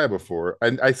seen this guy before.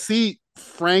 I see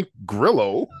Frank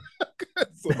Grillo.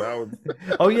 Somehow.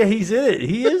 Oh yeah, he's in it.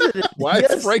 He is in it. Why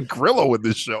is Frank Grillo in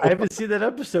this show? I haven't seen that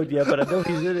episode yet, but I know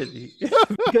he's in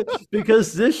it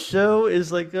because this show is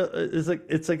like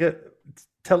a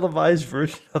televised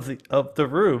version of the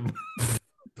Room.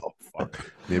 Oh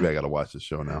fuck! Maybe I gotta watch this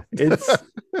show now.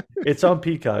 It's on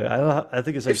Peacock. I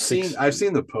think it's like I've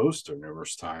seen the poster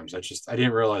numerous times. I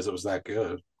didn't realize it was that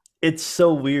good. It's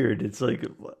so weird. It's like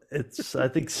I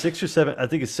think 6 or 7. I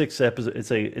think it's 6 episodes.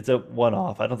 It's a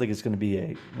one-off. I don't think it's going to be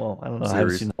I don't know. Series. I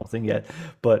haven't seen the whole thing yet,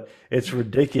 but it's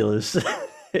ridiculous.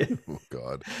 Oh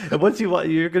God! And once you watch,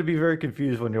 you're going to be very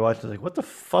confused when you're watching. Like, what the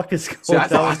fuck is going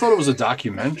on? I thought it was a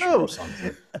documentary or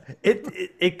something.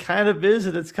 It kind of is,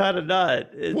 and it's kind of not.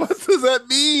 What does that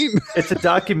mean? It's a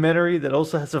documentary that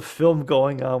also has a film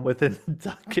going on within.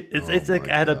 It's like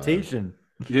adaptation. God.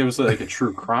 It was like a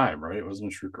true crime, right? It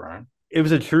wasn't a true crime. It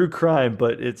was a true crime,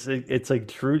 but it's like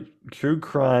true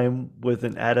crime with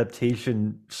an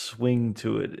adaptation swing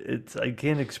to it. I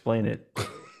can't explain it.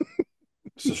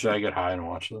 So should I get high and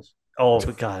watch this? Oh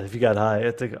God! If you got high,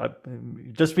 I think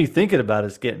just me thinking about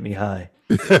it's getting me high.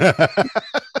 The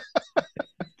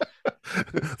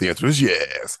answer is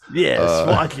yes. Yes,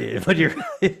 watch it.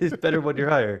 It's better when you're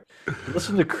higher.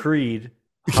 Listen to Creed.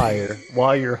 Higher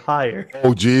while you're higher.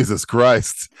 Oh Jesus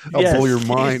Christ! I'll blow your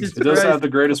mind. It does have the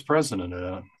greatest president in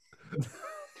it.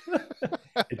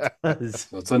 It does.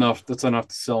 That's enough. That's enough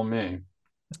to sell me.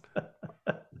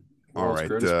 All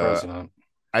right.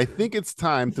 I think it's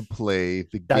time to play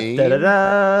the game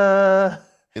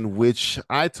in which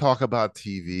I talk about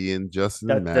TV and Justin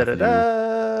and Matthew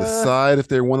decide if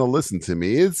they want to listen to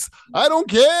me. It's I don't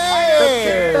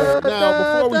care.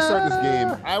 Now, before we start this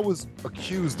game, I was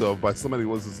accused of by somebody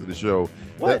who listens to the show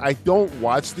that I don't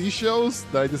watch these shows,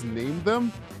 that I just named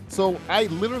them. So I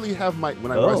literally have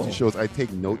when I watch these shows, I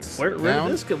take notes. Where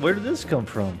did this come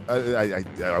from?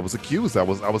 I was accused. I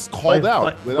was called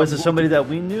out. Was it somebody that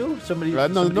we knew?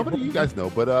 No, nobody you guys know.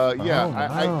 But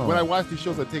when I watch these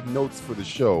shows, I take notes for the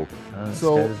show.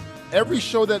 So every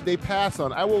show that they pass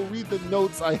on, I will read the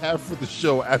notes I have for the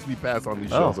show as we pass on these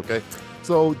shows. Okay.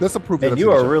 So that's a proof. And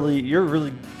you're really.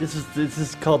 This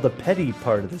is called the petty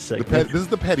part of the segment. This is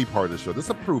the petty part of the show. This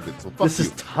is proven. So fuck this you.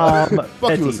 Is Tom fuck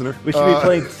Petty. you, listener. We should be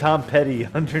playing Tom Petty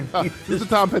underneath. This is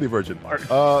the Tom Petty version.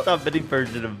 Tom Petty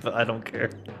version of I don't care.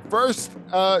 First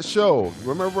show.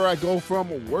 Remember where I go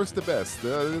from worst to best.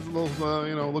 There's a little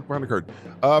look behind the curtain.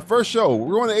 First show.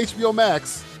 We're going to HBO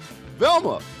Max.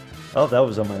 Velma. Oh, that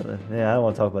was on my list. Yeah, I don't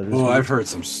want to talk about this. Oh, I've heard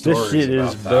some stories. This shit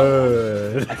is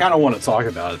bad. I kind of want to talk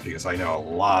about it because I know a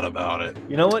lot about it.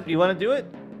 You know what? You want to do it?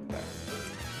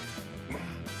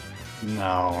 No,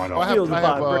 I don't. I feel the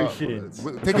vibrations.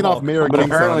 Taking off Mayor But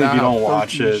apparently, if you don't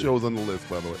watch it, shows on the list,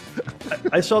 by the way.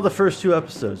 I saw the first 2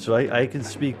 episodes, so I can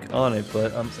speak on it.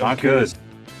 But I'm not curious. Good.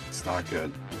 It's not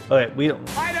good. Okay, we don't.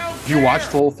 You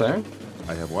watched the whole thing?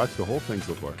 I have watched the whole thing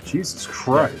so far. Jesus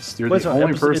Christ. You're the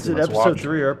only person Is it that's episode watching.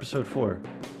 3 or episode 4?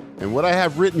 And what I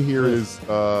have written here is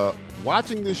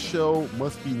watching this show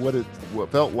must be what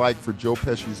felt like for Joe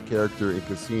Pesci's character in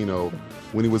Casino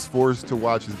when he was forced to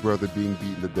watch his brother being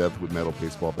beaten to death with metal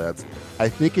baseball bats. I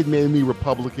think it made me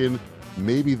Republican.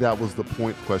 Maybe that was the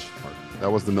point, question mark.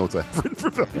 That was the notes I have written for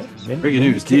that. Breaking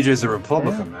news, DJ's a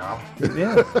Republican now.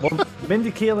 Yeah. Well,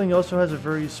 Mindy Kaling also has a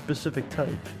very specific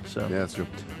type. So yeah, that's true.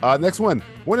 Next one.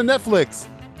 We're to Netflix.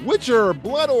 Witcher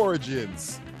Blood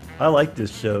Origins. I like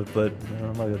this show, but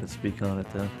I'm not going to speak on it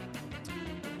though.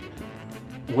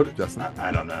 What, Justin?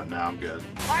 I don't know. Now I'm good.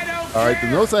 All right, the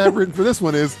notes I have written for this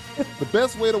one is the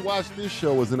best way to watch this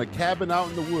show is in a cabin out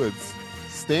in the woods,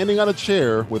 standing on a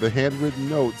chair with a handwritten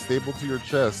note stapled to your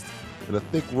chest and a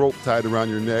thick rope tied around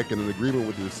your neck and an agreement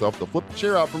with yourself to flip the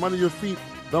chair out from under your feet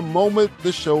the moment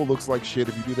the show looks like shit.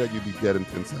 If you do that, you'd be dead in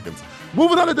 10 seconds.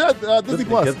 Moving on to Disney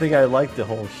Plus. Good thing I like the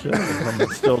whole show. I'm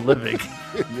still living.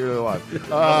 You're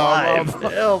alive. Alive.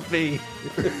 Help me.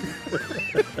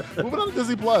 Moving on to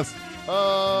Disney Plus.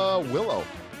 Willow.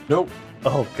 Nope.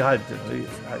 Oh God,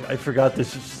 I forgot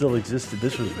this still existed.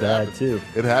 This was bad too.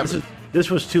 It happened. This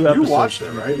was 2 episodes. You watched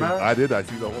it, right, man? I did. I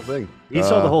see the whole thing. He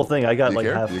saw the whole thing. I got like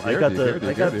care? half. I got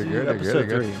the episode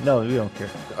 3. No, we don't care.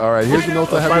 All right, here's the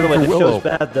notes I have. By the way, for the Willow. show's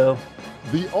bad though.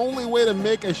 The only way to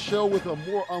make a show with a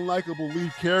more unlikable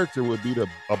lead character would be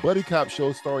a buddy cop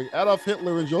show starring Adolf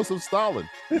Hitler and Joseph Stalin.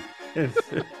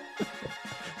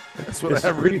 That's what I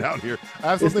have written down here.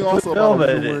 I have something also about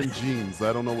a girl wearing jeans.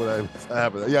 I don't know what I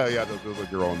have. Yeah, there's a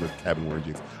girl in the cabin wearing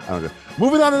jeans. I don't know.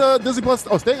 Moving on to Disney Plus.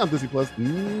 Oh, staying on Disney Plus.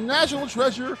 National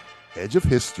Treasure, Edge of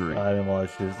History. I didn't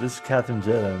watch this. This is Catherine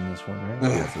Zeta in this one, right?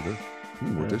 Yes, it is.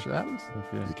 Morticia Adams.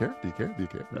 Okay. Do you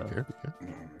care?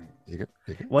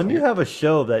 When you have a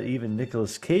show that even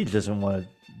Nicolas Cage doesn't want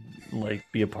to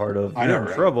be a part of, you're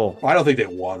in trouble. I don't think they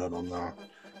wanted him though.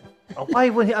 Why?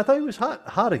 I thought he was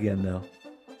hot again though.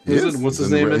 What's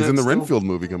his name? He's in the Renfield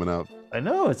movie coming out. I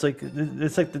know. It's like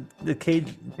the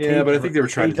Cage. Yeah, but I think they were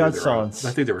trying to do their own. I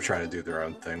think they were trying to do their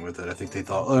own thing with it. I think they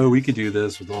thought, oh, we could do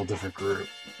this with a whole different group.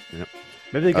 Yep.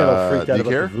 Maybe they got all freaked out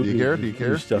about Do you care? Do you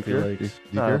care? Stuff he likes.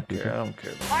 I don't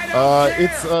care.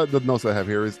 It's the notes I have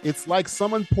here is it's like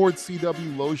someone poured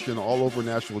CW lotion all over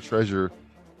National Treasure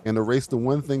and erased the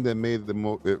one thing that made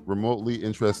it remotely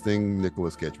interesting,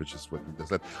 Nicolas Cage, which is what we just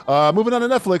said. Moving on to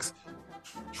Netflix,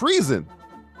 Treason.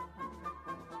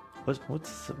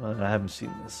 What's I haven't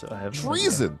seen this, so I haven't.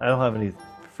 Treason. I don't have any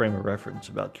frame of reference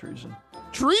about Treason.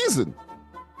 Treason.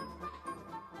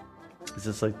 Is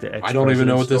this like the? I don't even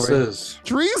know what this is.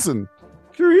 Treason.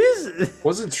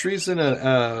 Wasn't Treason an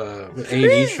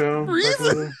A&E show?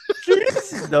 Treason.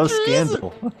 No,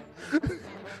 Scandal.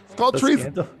 It's called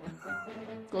Treason.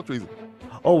 It's called Treason.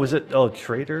 Oh, was it? Oh,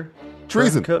 Traitor.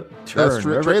 Treason. Turn. That's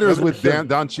Traitor is with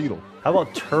Don Cheadle. How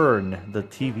about Turn, the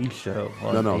TV show?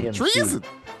 On no, AMC? Treason.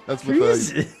 That's with.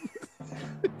 Treason.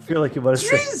 I feel like you want to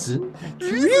say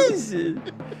Treason.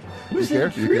 Who's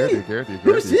in Treason?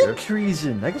 Who's in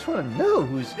Treason? I just want to know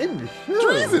who's in the show.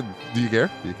 Treason. Do you care?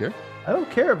 I don't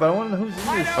care, but I want to know who's in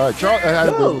this. All right,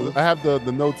 I have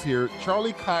the notes here.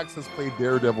 Charlie Cox has played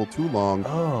Daredevil too long.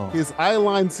 Oh. His eye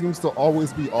line seems to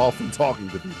always be off when talking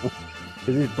to people.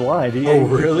 Because he's blind.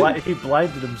 Really? He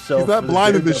blinded himself. He's not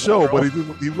blind in the show, but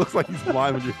he looks like he's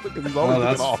blind when because he's always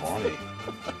looking off. Funny.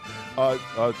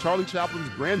 Charlie Chaplin's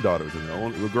granddaughter,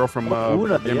 the girl from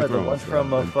Una, Game of Thrones, the one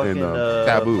from fucking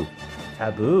Taboo.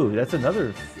 Taboo. That's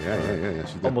another. Yeah.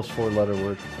 Almost 4-letter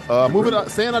word. Moving on,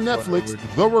 staying on Netflix,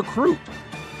 The Recruit.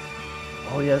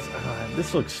 Oh yes,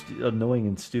 this looks annoying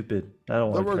and stupid. I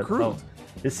don't want to. The Recruit.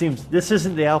 This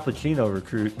isn't the Al Pacino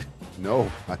Recruit.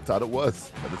 No, I thought it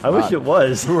was. I wish it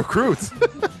was. The Recruit.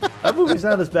 That movie's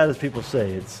not as bad as people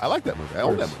say. I like that movie. I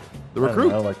own that movie. The Recruit.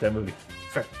 I don't like that movie.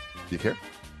 Do you care?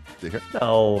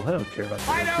 No, I don't care about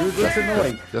that. That's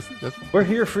annoying. Justin. We're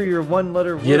here for your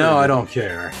 1-letter word. I don't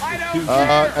care.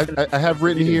 I have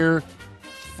written here,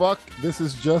 fuck, this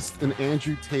is just an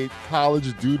Andrew Tate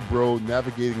college dude bro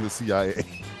navigating the CIA.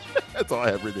 That's all I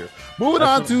have written here. Moving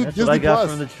on to Disney what I got Plus.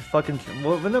 From the fucking,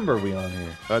 what number are we on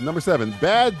here? Number 7,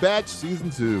 Bad Batch Season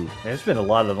 2. There's been a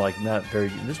lot of not very.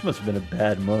 This must have been a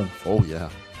bad month. Oh yeah.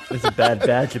 It's a bad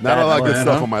batch. Not a lot of good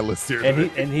stuff on my list here.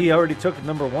 And he already took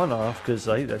number 1 off because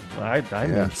I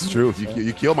yeah, it's true.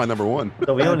 You killed my number 1.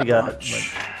 So we only got.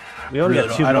 We only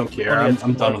got 2. I don't care.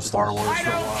 I'm done with Star Wars for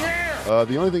a while.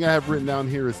 The only thing I have written down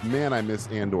here is, man, I miss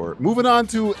Andor. Moving on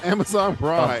to Amazon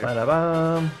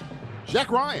Prime. Jack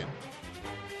Ryan.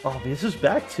 Oh, this is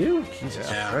back too. Jesus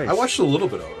Christ! I watched a little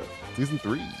bit of it. Season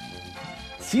 3.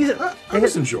 I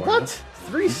was enjoying what? it.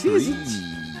 3 seasons?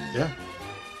 Yeah.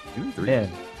 Season 3.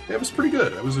 Man. Yeah, it was pretty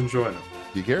good. I was enjoying it.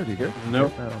 Do you care?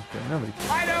 Nope. I don't care. Nobody cares.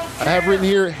 I have written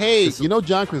here, hey, you know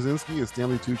John Krasinski is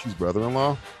Stanley Tucci's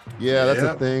brother-in-law? Yeah, that's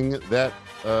a thing. That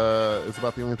is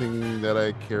about the only thing that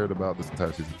I cared about this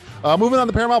entire season. Moving on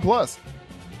to Paramount Plus.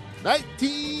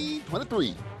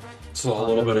 1923. So a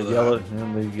little bit of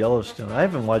the Yellowstone. I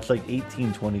haven't watched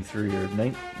 1823 or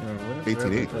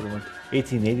 1880.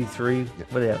 1883. Yeah.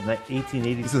 What do they have?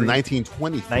 1883. This is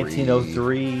 1923.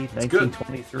 1903.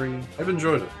 1923. I've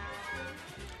enjoyed it.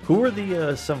 Who were the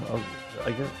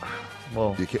I guess.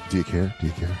 Well, do you care?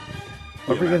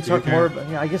 Are we going to talk more about?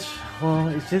 Yeah, I guess. Well,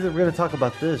 it's either we're going to talk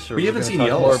about this or we haven't seen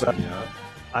Yellowstone yet.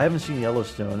 I haven't seen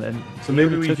Yellowstone, and so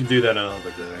maybe we can do that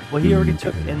another day. Well, he already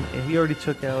took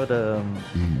out.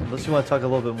 Unless you want to talk a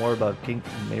little bit more about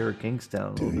Mayor of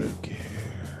Kingstown a little bit.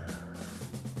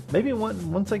 Maybe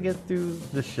once I get through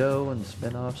the show and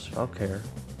spin-offs, I'll care.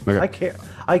 Okay.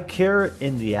 I care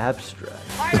in the abstract.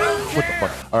 What the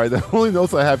fuck? All right, the only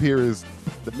notes I have here is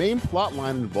the main plot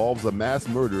line involves a mass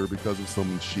murder because of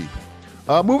someone's sheep.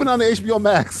 Moving on to HBO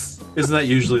Max. Isn't that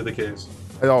usually the case?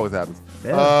 It always happens.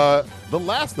 Yeah. The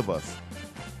Last of Us.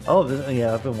 Oh,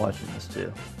 yeah, I've been watching this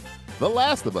too. The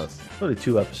Last of Us. Only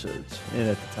 2 episodes in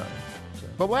at the time. So.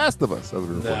 The Last of Us.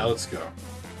 Now let's go.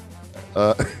 You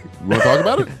want to talk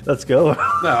about it? Let's go.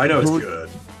 No, I know it's good.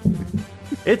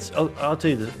 I'll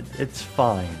tell you this. It's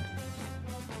fine.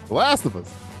 The Last of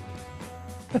Us.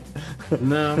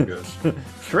 No, I'm good.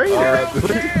 Traitor.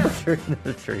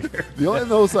 The only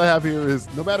notes I have here is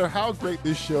no matter how great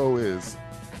this show is,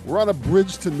 we're on a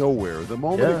bridge to nowhere. The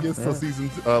moment it gets to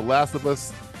season Last of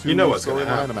Us 2, you know what's going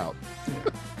to happen. I'm out.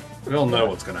 We all know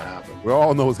what's going to happen. We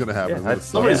all know what's going to happen. Yeah,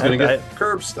 somebody's going to get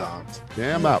curb stomped.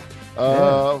 Yeah, I'm out.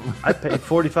 I paid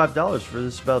 $45 for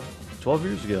this about 12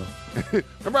 years ago.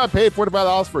 Remember I paid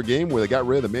 $45 for a game where they got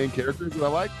rid of the main characters that I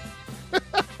like?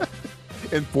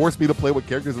 And forced me to play with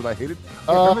characters that I hated?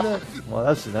 Remember that? Well,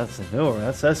 that's the new one.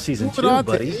 That's season 2, on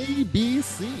buddy. To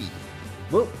ABC.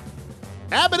 Well,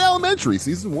 Abbott Elementary,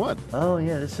 season 1. Oh,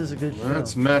 yeah, this is a good show.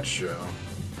 That's Matt's show.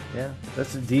 Yeah,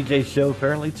 that's a DJ show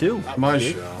apparently, too. Not my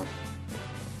show.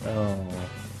 Oh.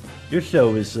 Your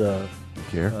show is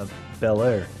Bel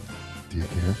Air. Do you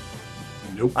care?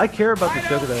 Nope. I care about the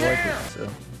show because I like it. So.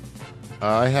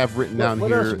 I have written down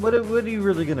here. What are you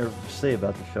really going to say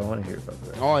about the show? I want to hear about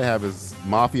that. All I have is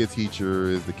Mafia Teacher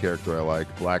is the character I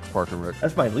like. Black Parks and Rec.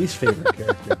 That's my least favorite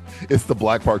character. It's the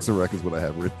Black Parks and Rec is what I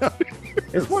have written down.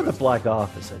 It's more the Black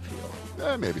Office, I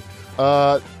feel. Maybe.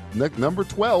 Number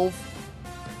 12.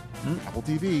 Apple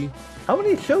TV. How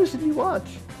many shows did you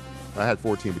watch? I had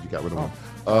 14, but you got rid of one.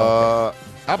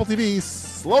 Apple TV,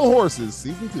 Slow Horses,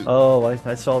 season 2. Oh,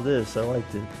 I saw this. I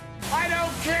liked it. I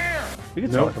don't care. We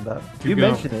can talk about it. You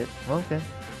mentioned it. Okay.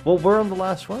 Well, we're on the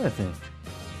last one, I think.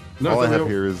 All I have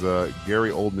here is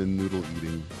Gary Oldman noodle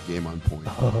eating Game on Point.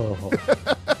 Oh.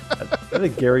 I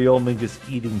think Gary Oldman just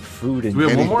eating food and do we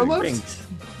have one more drinks.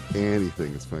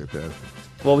 Anything is fantastic.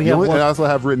 Well, I also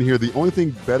have written here the only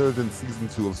thing better than season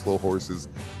 2 of Slow Horses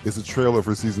is a trailer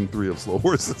for season 3 of Slow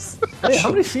Horses. Hey,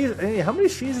 how many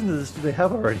seasons do they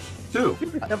have already? 2.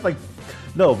 They have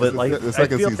the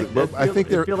second season. I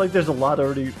feel like there's a lot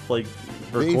already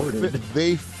recorded.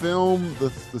 They filmed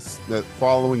the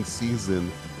following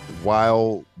season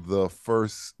while the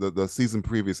season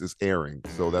previous is airing,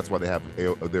 so that's why they're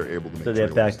able to make. So they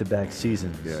have back-to-back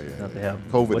seasons. Yeah. Now they have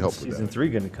COVID helped with season that. 3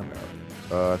 going to come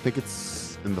out? I think it's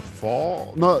in the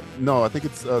fall. No, I think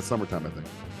it's summertime. I think.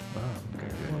 Oh, okay.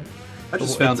 I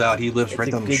just found out he lives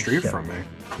right down the street from me.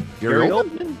 Gary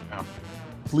Oldman? Yeah.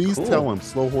 Please tell him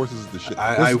Slow Horses is the shit.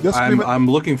 I'm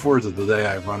looking forward to the day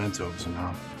I run into him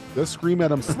somehow. Just scream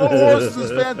at him. Slow Horses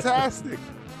is fantastic.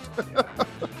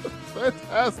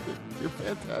 Fantastic. You're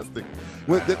fantastic.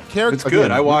 It's good.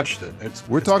 Again, I watched it.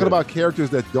 We're talking about characters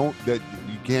that you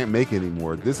can't make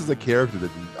anymore. This is a character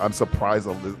that I'm surprised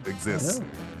exists.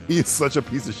 He is such a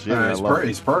piece of shit.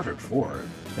 He's perfect for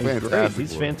it.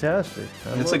 He's fantastic.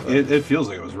 It's like it feels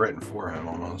like it was written for him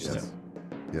almost.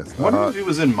 Yes. I wonder if he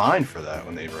was in mind for that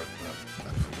when they wrote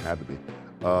that. Had to be.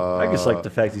 I just like the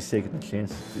fact he's taking the chance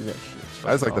to do that shit.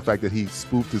 I just like the fact that he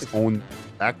spoofed his own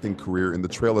acting career in the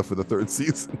trailer for the 3rd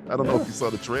season. I don't know if you saw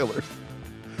the trailer.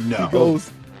 No.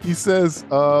 He says,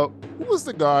 who was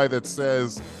the guy that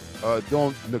says,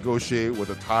 don't negotiate with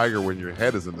a tiger when your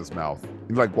head is in his mouth?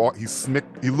 He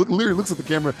literally looks at the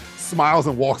camera, smiles,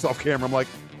 and walks off camera. I'm like,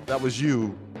 that was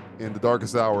you in The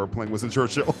Darkest Hour playing Winston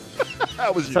Churchill.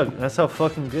 That was you. That's how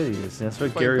fucking good he is. That's why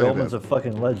Gary Oldman's a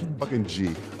fucking legend. Fucking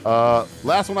G.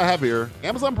 Last one I have here,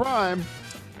 Amazon Prime,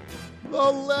 The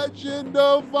Legend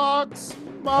of Vox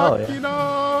Machina.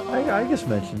 Oh, yeah. I just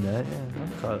mentioned that. Yeah,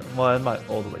 I'm caught up. Well, I'm not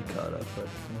all the way caught up, but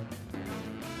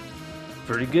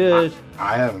pretty good.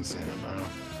 I haven't seen it, no.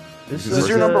 Is this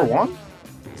your number 1?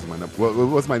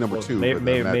 What's my number 2?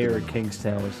 Mayor of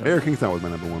Kingstown was Mayor of Kingstown was my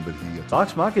number 1, but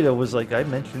Vox Machina was like, I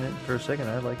mentioned it for a second.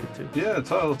 I like it too. Yeah,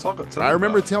 talk I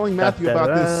remember telling Matthew about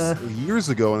this years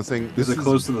ago and saying, this is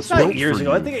close to the not years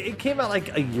ago. I think it came out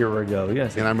like a year ago.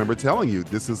 Yes. And I remember telling you,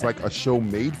 this is like a show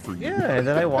made for you. Yeah, and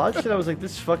then I watched it. I was like,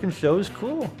 this fucking show is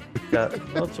cool. It's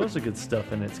got all sorts of good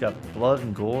stuff in it. It's got blood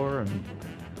and gore and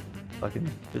fucking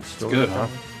good story. It's good, huh?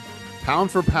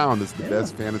 Pound for pound, it's the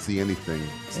best fantasy anything.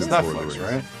 It's Netflix,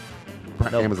 right?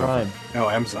 No, Amazon. Prime. No,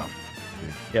 Amazon.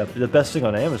 Yeah, the best thing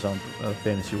on Amazon,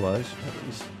 fantasy-wise, at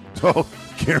least. Better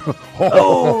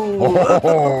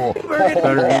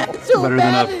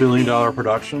than a $1 billion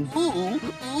production.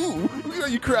 Are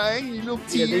you crying? You little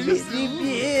tears.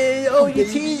 Oh, your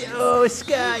tears. Oh,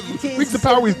 Scott, your tears. Mix the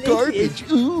power with garbage.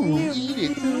 Ooh,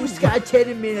 eat it. Ooh, Scott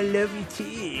Teddman, I love your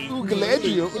tears. Ooh,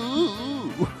 Galadriel.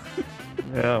 Ooh.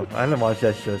 Yeah, I didn't watch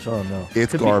that show, so I don't know.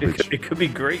 It's garbage. It could be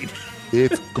great.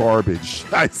 It's garbage.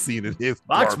 I've seen it. It's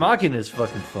Vox Machina is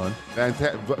fucking fun.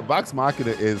 Vox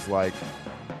Machina is like,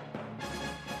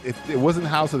 if it wasn't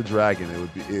House of the Dragon,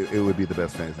 it would be the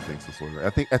best fantasy thing so far. I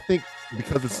think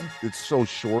because it's so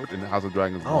short and House of the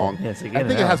Dragon is long. Yes, I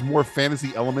think it has more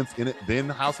fantasy elements in it than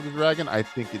House of the Dragon. I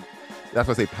think That's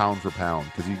why I say pound for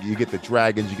pound, because you get the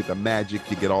dragons, you get the magic,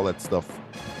 you get all that stuff,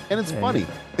 and it's funny.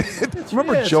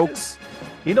 Remember jokes?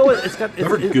 You know what? It's got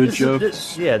good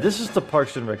jokes. This is the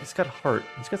Parks and Rec. It's got heart.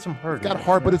 It's got some heart. It's got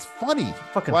heart, but it's funny. It's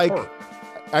fucking like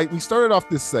heart. we started off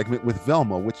this segment with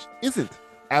Velma, which isn't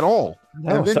at all.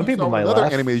 No, and then some people might another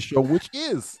laugh. animated show, which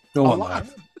is no a one lot.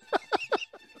 laugh.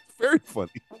 Very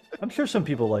funny. I'm sure some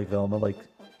people like Velma, like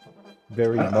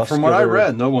very muscular. From what I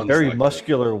read, no one's very like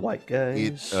muscular white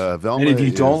guys. Velma and if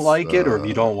you don't is, like it, or if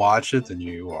you don't watch it, then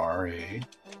you are a.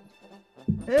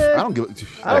 I don't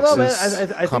give. I don't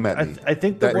know, man. I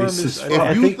think the worm is.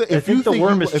 I think the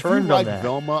worm is turned on that.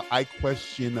 Velma, I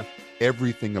question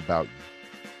everything about you.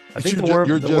 I think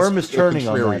the worm is turning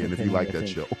on that. You're a contrarian if you like that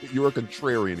show. You're a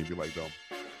contrarian if you like Velma.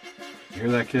 You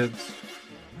hear that, kids?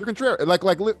 You're contrarian. Like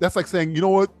that's like saying, you know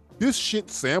what? This shit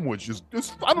sandwich is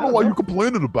just. I don't know why you're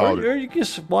complaining about it. Or you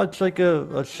just watch like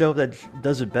a show that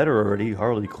does it better already.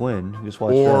 Harley Quinn. You just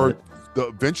watch or the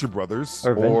Venture Brothers,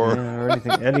 or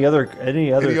anything, any other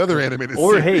animated.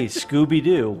 Or series. hey, Scooby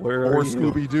Doo. Or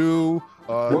Scooby Doo.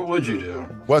 What would you do?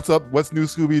 What's up? What's new,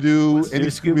 Scooby Doo? Any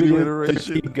Scooby Doo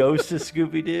iteration? He goes to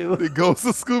Scooby Doo. It goes to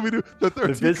Scooby Doo. The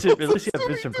 13 at least you have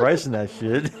Vincent Price in that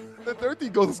shit. The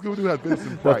 13 Goes to Scooby Doo had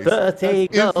Vincent Price. The 13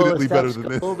 infinitely better than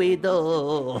this. Scooby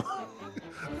Doo.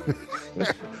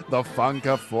 The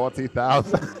Funka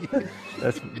 40,000.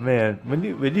 That's man. When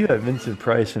you have Vincent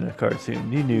Price in a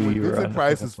cartoon, you knew you were. Vincent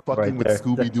Price is fucking right with there.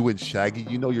 Scooby Doo and Shaggy.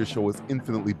 You know your show is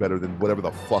infinitely better than whatever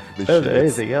the fuck this Better shit than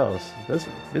is. anything else.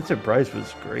 Vincent Price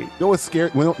was great. You know what's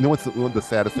scary? You know what's the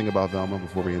saddest thing about Velma?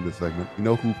 Before we end this segment, you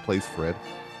know who plays Fred?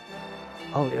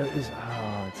 Oh, it's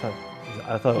not.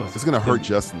 I thought it was. It's gonna hurt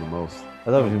Justin the most. I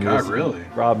thought it was God, really?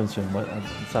 Robinson.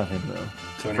 It's not him though.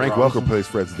 Tony Frank Robinson? Welker plays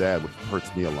Fred's dad, which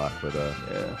hurts me a lot. But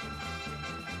yeah.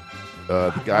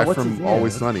 The guy What's from his name?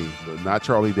 Always Sunny, not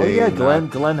Charlie Day. Oh yeah, Glenn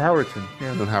Howerton.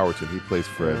 Yeah. Glenn Howerton. He plays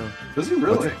Fred. Does he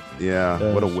really?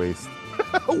 Yeah. What a waste.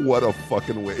 What a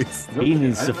fucking waste. He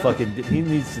needs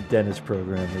the dentist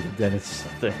program or the dentist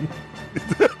thing.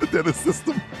 The dentist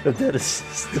system. The dentist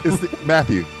system.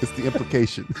 Matthew, it's the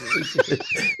implication.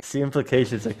 It's the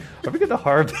implication. It's like, are we going to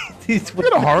harm these women? We're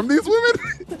going to harm these women?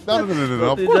 No.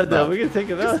 No, we're going to take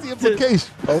them out. It's the implication.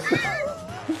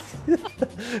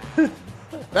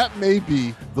 That may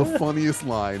be the funniest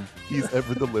line he's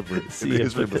ever delivered in the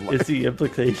history of his life. It's the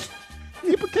implication. The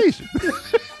implication.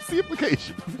 It's the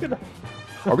implication.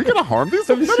 Are we going to harm these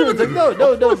women? It's like,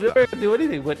 no, they're not going to do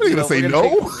anything. But, Are you going to say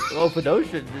no? Open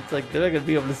ocean. It's like they're not going to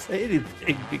be able to say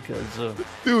anything because of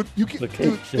Dude,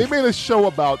 they made a show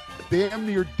about damn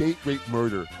near date rape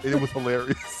murder, and it was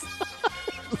hilarious.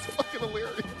 It was fucking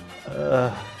hilarious.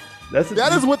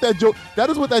 That is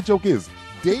what that joke is.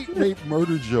 Date rape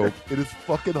murder joke. It is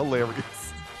fucking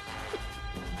hilarious.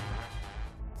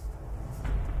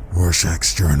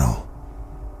 Rorschach's Journal,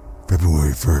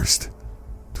 February 1st,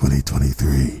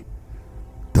 2023.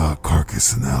 Dog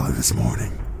carcass in the alley this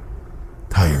morning.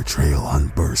 Tire trail on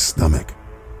burst stomach.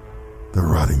 The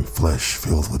rotting flesh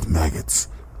filled with maggots,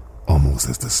 almost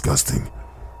as disgusting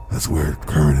as where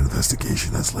current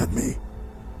investigation has led me.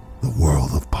 The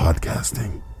world of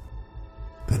podcasting.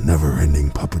 The never-ending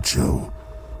puppet show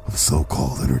of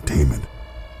so-called entertainment,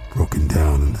 broken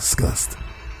down and discussed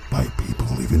by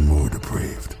people even more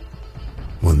depraved.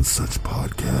 One such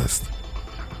podcast,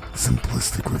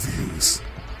 Simplistic Reviews.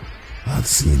 I've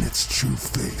seen its true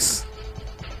face.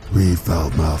 3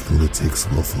 foul-mouthed lunatics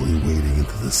willfully wading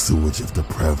into the sewage of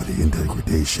depravity and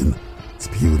degradation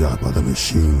spewed out by the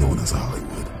machine known as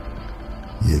Hollywood.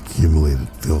 The accumulated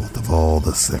filth of all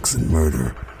the sex and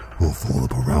murder will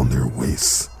fold up around their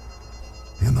waists,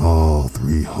 and all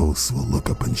 3 hosts will look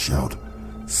up and shout,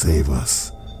 "Save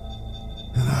us."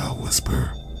 And I'll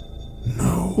whisper,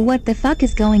 "No." What the fuck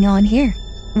is going on here?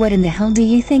 What in the hell do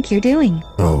you think you're doing?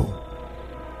 Oh.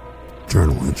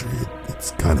 Journal entry,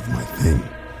 it's kind of my thing.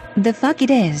 The fuck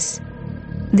it is.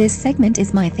 This segment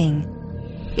is my thing.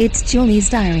 It's Julie's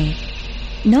diary.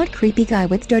 Not creepy guy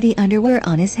with dirty underwear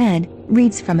on his head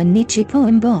reads from a Nietzsche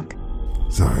poem book.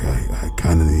 Sorry, I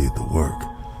kinda needed the work.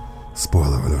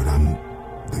 Spoiler alert, I'm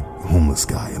the homeless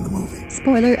guy in the movie.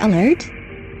 Spoiler alert?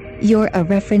 You're a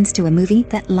reference to a movie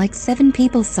that like 7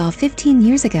 people saw 15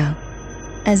 years ago.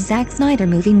 A Zack Snyder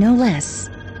movie, no less.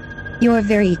 Your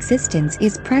very existence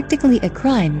is practically a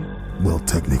crime. Well,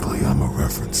 technically, I'm a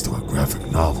reference to a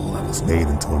graphic novel that was made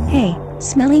into a movie. Hey,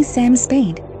 smelly Sam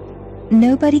Spade.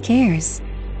 Nobody cares.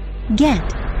 Get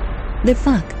the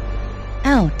fuck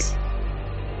out.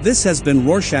 This has been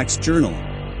Rorschach's Journal.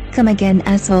 Come again,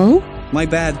 asshole? My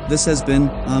bad, this has been,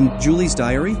 Julie's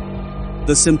diary?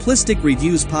 The Simplistic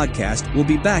Reviews podcast will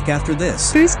be back after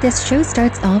this. First, this show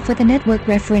starts off with a network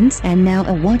reference and now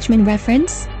a Watchmen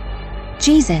reference.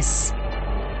 Jesus.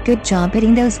 Good job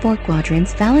hitting those 4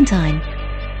 quadrants, Valentine.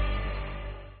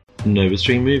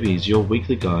 NovaStream Movies, your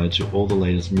weekly guide to all the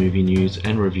latest movie news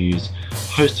and reviews,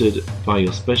 hosted by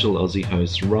your special Aussie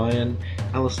hosts Ryan,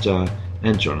 Alistair,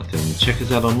 and Jonathan. Check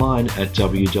us out online at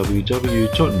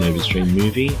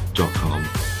www.novastreammovie.com.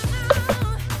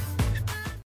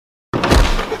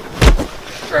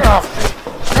 Get off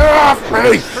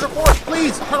me! Colonel Forge,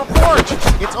 please! Colonel Forge!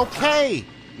 It's okay!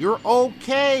 You're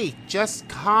okay! Just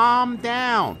calm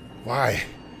down. Why?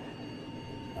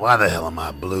 Why the hell am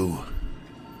I blue?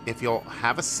 If you'll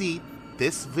have a seat,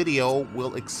 this video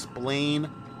will explain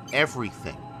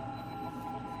everything.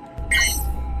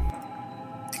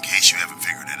 In case you haven't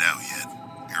figured it out yet,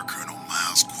 you're Colonel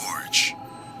Miles Quaritch.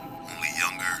 Only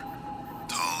younger,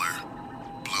 taller,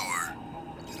 bluer,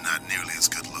 and not nearly as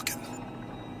good looking.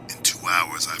 In 2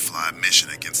 hours, I fly a mission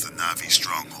against the Na'vi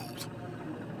stronghold.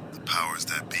 The powers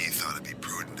that be thought it'd be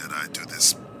prudent that I do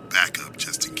this backup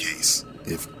just in case.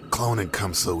 If cloning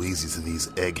comes so easy to these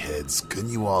eggheads,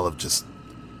 couldn't you all have just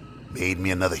made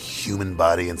me another human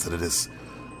body instead of this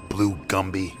blue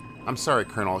Gumby? I'm sorry,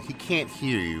 Colonel. He can't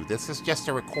hear you. This is just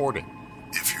a recording.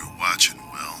 If you're watching,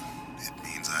 well, it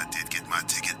means I did get my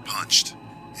ticket punched.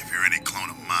 If you're any clone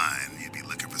of mine, you'd be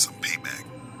looking for some payback.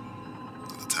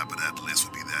 On the top of that list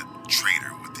would be that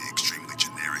traitor with the extremely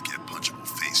generic yet punchable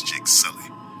face, Jake Sully.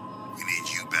 We need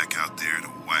you back out there to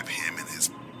wipe him and his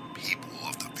people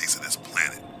off the face of this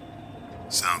planet.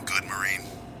 Sound good, Marine?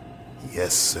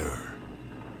 Yes, sir.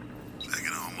 I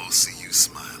can almost see you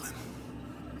smiling.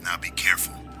 Now be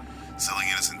careful. Selling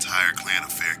in this entire clan a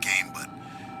fair game, but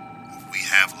if we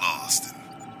have lost and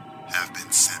have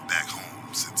been sent back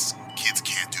home, since kids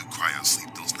can't do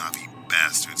cryo-sleep, those Na'vi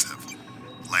bastards have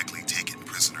likely taken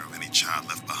prisoner of any child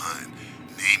left behind,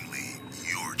 namely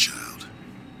your child.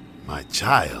 My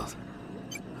child?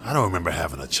 I don't remember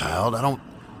having a child. I don't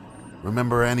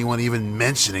remember anyone even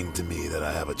mentioning to me that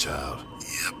I have a child.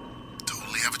 Yep,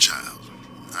 totally have a child.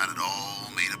 Not at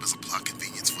all made up as a plot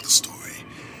convenience for the story.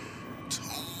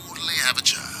 Totally have a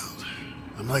child.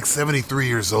 I'm like 73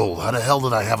 years old. How the hell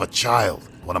did I have a child?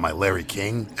 What am I, Larry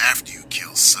King? After you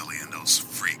kill Sully and those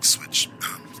freaks, which,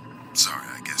 sorry,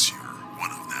 I guess you're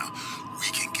one of now, we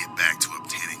can get back to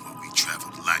obtaining what we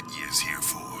traveled light years here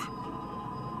for.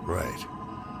 Right.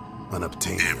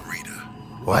 Unobtainium. Amrita.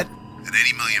 What? At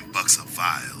 $80 million a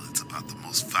vial, it's about the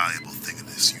most valuable thing in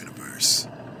this universe.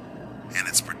 And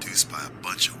it's produced by a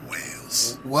bunch of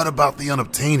whales. What about the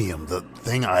unobtainium? The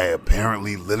thing I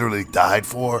apparently literally died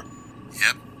for?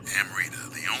 Yep, Amrita,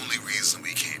 the only reason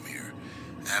we came here.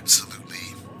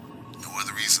 Absolutely no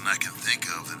other reason I can think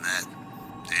of than that.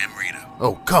 Amrita.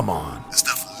 Oh, come on. This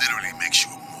stuff literally makes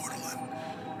you immortal, and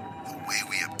the way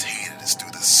we obtain it is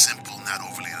through the simple, not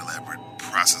overly elaborate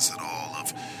process at all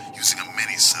of using a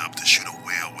mini-sub to shoot a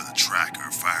whale with a tracker,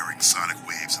 firing sonic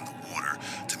waves in the water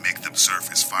to make them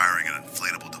surface, firing an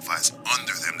inflatable device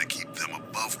under them to keep them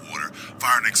above water,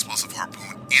 firing an explosive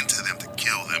harpoon into them to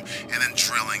kill them, and then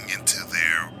drilling into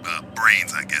their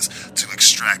brains, I guess, to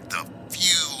extract the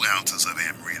few ounces of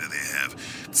Amrita they have.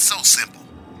 It's so simple.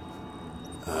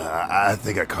 I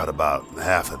think I caught about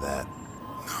half of that.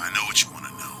 No, I know what you want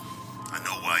to know. I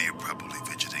know why you're probably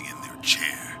fidgeting in their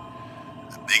chair.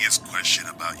 The biggest question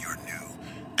about your new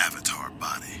avatar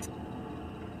body.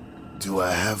 Do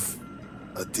I have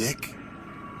a dick?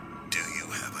 Do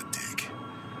you have a dick?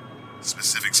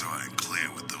 Specifics are unclear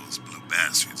with those blue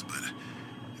bastards, but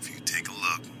if you take a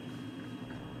look...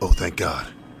 Oh, thank God.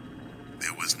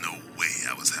 There was no way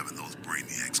I was having those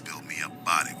brainiacs build me a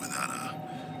body without a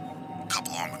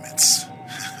couple armaments.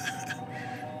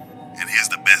 And here's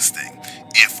the best thing.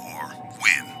 If or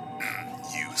when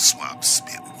you swap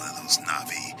spit with one of those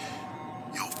Na'vi,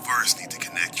 you'll first need to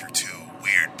connect your two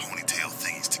weird ponytail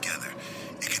thingies together.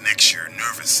 It connects your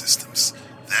nervous systems.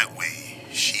 That way,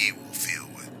 she will feel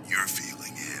what you're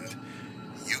feeling, and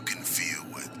you can feel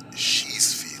what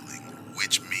she's feeling,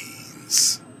 which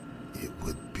means it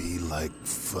would be like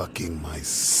fucking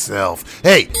myself.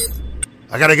 Hey!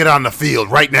 I gotta get on the field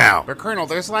right now. But Colonel,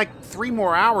 there's like 3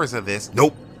 more hours of this.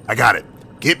 Nope, I got it.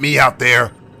 Get me out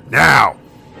there now.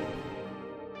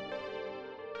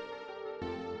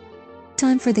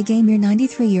 Time for the game your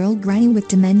 93-year-old granny with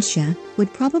dementia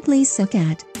would probably suck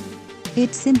at.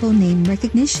 It's simple name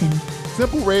recognition.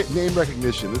 Simple name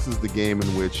recognition. This is the game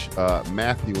in which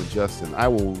Matthew and Justin, I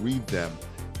will read them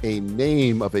a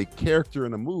name of a character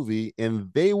in a movie, and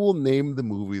they will name the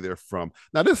movie they're from.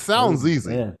 Now, this sounds easy.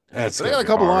 Man. They got a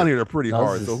couple on here that are pretty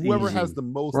hard. So whoever has the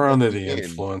most, we're under the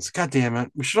influence. God damn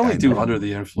it! We should only do under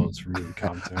the influence for movie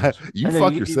commentaries. You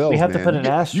fuck yourselves, we have man. to put an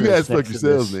asterisk. You guys fuck next to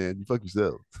yourselves, this. man. You fuck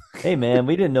yourselves. Hey, man,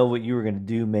 we didn't know what you were gonna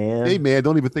do, man. Hey, man,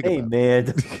 don't even think Hey, about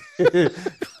man.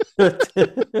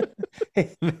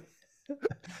 Hey, man.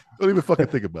 Don't even fucking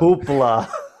think about Hoopla.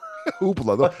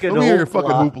 Hoopla. Fucking Don't hear your hoopla.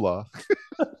 fucking hoopla.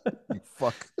 You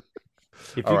fuck.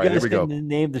 If All you right, guys here we go. can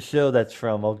name the show that's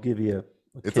from, I'll give you a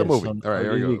It's a kiss movie. on- All right, I'll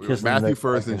here we give you a go. kiss on Matthew the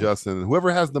first and podcast. Justin.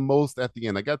 Whoever has the most at the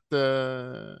end. I got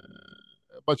a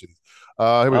bunch of these.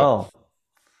 Here we go.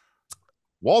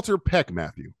 Walter Peck,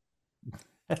 Matthew.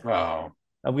 Oh.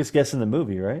 I'm just guessing the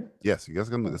movie, right? Yes, you guys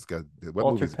gonna this guy. What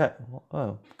Walter movie is it? Peck.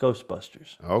 Oh,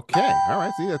 Ghostbusters. Okay. All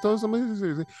right. See, I told you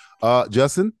somebody.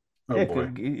 Justin. Yeah,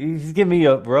 he's giving me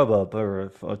a rub up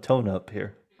or a tone up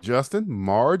here. Justin.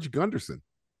 Marge Gunderson.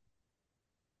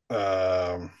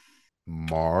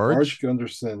 Marge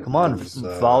Gunderson. Come on,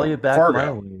 volley it back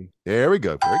my way. There we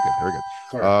go. Very good.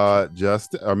 Very good.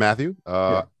 Justin or Matthew.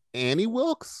 Annie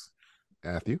Wilkes.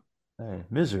 Matthew. Hey,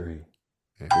 Misery.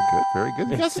 Very good. Very good.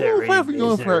 You guys are Misery, perfect.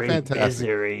 Going for it. misery, Fantastic.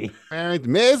 misery. All right.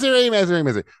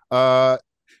 Misery.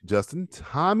 Justin.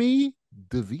 Tommy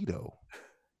DeVito.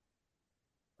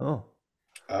 Oh.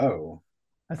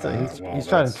 I thought he's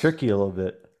trying to trick you a little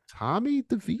bit. Tommy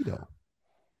DeVito.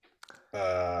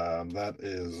 That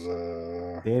is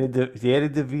Danny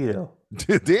DeVito.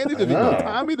 Danny DeVito.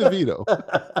 Tommy DeVito.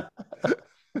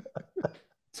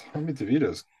 Tommy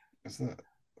DeVito's. Isn't that?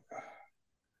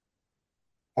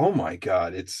 Oh my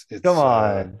God! It's Come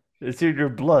on, it's in your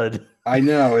blood. I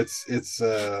know it's.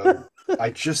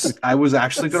 I was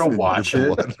actually going to watch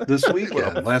it this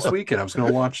weekend. Last weekend, I was going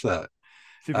to watch that.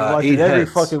 You've been watching every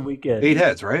fucking weekend. 8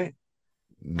 heads, right?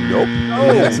 Nope.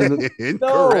 Incorrect.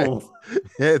 No.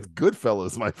 Yeah, it's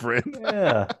Goodfellas, my friend.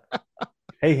 Yeah.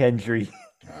 Hey, Hendry.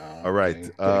 All right.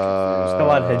 Come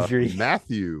on, Hendry.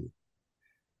 Matthew.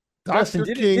 Justin,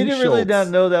 Dr. did King you really Schultz. not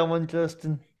know that one,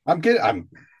 Justin? I'm trying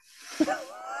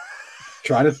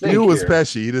to think. He was here.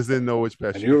 Pesci. He just didn't know which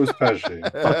Pesci. I knew it was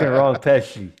Pesci. Fucking wrong,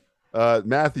 Pesci.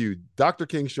 Matthew. Dr.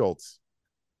 King Schultz.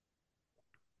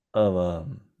 Of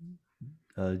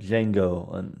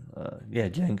Django and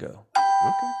Django.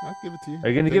 Okay, I'll give it to you. Are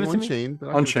you gonna give it to me? Unchained,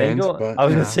 but Unchained. Django? But, I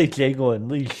was gonna say Django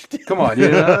Unleashed. Come on,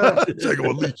 yeah. Django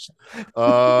Unleashed.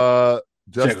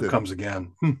 Justin. Django comes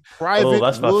again. Private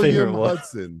that's my favorite William one.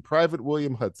 Hudson. Private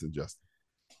William Hudson, Justin.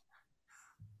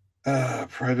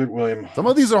 Private William. Some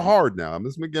of these are hard now. I'm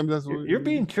just making. You're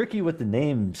being tricky with the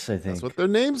names, I think. That's what their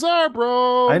names are,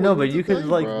 bro. I know, but That's you the could thing,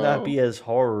 like bro. not be as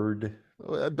hard.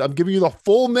 I'm giving you the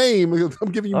full name.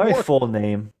 I'm giving you All right, more. full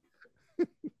name.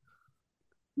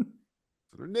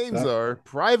 Their names are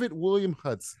Private William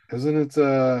Hudson. Isn't it?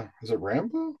 Is it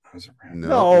Rambo? Is it Rambo?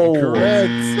 No, No.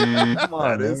 correct. Come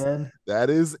on, man. that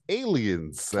is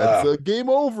Aliens. That's a game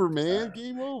over, man.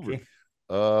 Game over.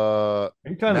 Are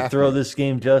you trying to Matthew. throw this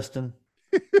game, Justin?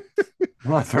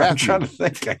 I'm trying to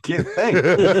think. I can't think.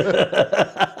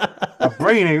 My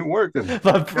brain ain't working.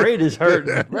 My brain is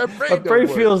hurting. My My brain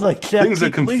don't feels like Things are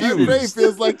My brain confused.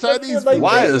 feels like Chinese Like food.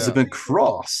 Wires right have been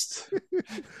crossed.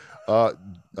 now.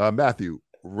 Matthew.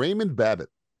 Raymond Babbitt.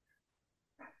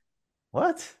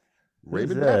 What? What is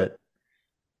Raymond that? Babbitt.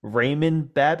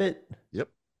 Raymond Babbitt? Yep.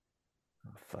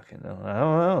 Fucking no. I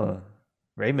don't know.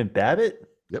 Raymond Babbitt?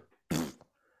 Yep.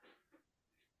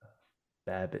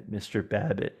 Babbitt, Mr.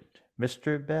 Babbitt.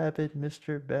 Mr. Babbitt,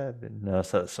 Mr. Babbitt. No,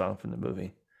 that's not a song from the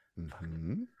movie.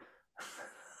 Mhm.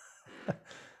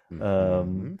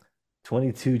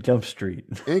 22 Jump Street.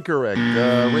 Incorrect.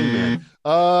 Rain Man.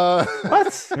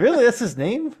 What? Really? That's his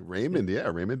name? Raymond. Yeah,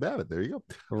 Raymond Babbitt. There you go.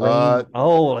 Rain.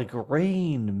 Oh, like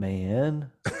Rain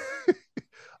Man.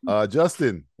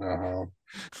 Justin. Uh-huh.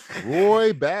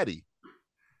 Roy Batty.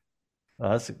 Oh,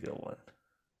 that's a good one.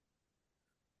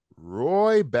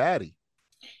 Roy Batty.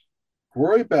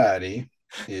 Roy Batty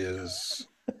is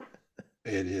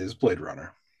Blade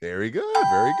Runner. Very good.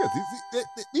 Very good.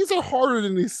 These are harder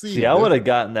than they seem. See, I would have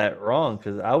gotten that wrong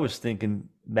because I was thinking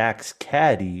Max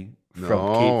Caddy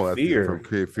from Cape Fear. From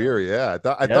Cape Fear, yeah. I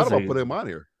thought about putting him on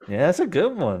here. Yeah, that's a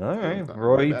good one. All right.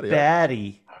 Roy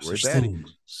Batty. Roy Batty.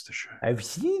 I've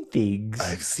seen things.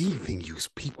 I've seen things you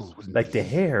people like the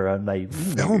hair on my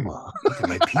Velma. Look at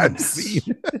my penis.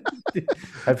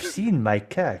 I've seen my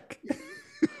cack.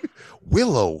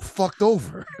 Willow fucked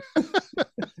over.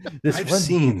 I've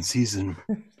seen season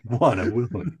 1 of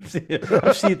Willow.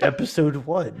 I've seen episode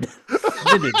 1.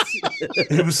 Minutes.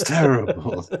 It was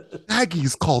terrible.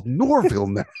 Maggie's called Norville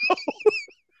now.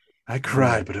 I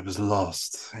cried, but it was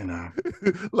lost,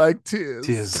 like tears.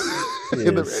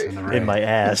 In the rain. In my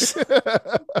ass.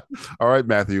 All right,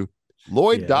 Matthew.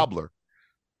 Lloyd Dobler.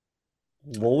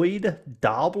 Lloyd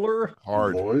Dobler?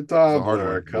 Hard. Lloyd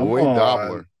Dobler. Come Lloyd on.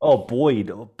 Dobler. Oh,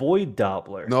 Boyd. Boyd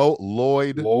Dobler. No,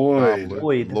 Lloyd. Lloyd.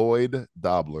 Lloyd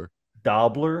Dobler.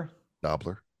 Dobler?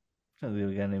 Dobler. I think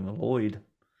we got a name of Lloyd.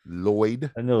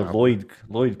 Lloyd. I know Dobler.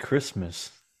 Lloyd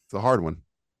Christmas. It's a hard one.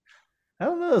 I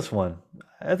don't know this one.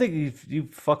 I think you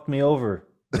fucked me over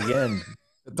again.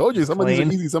 I told you some of these are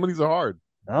easy, some of these are hard.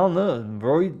 I don't know.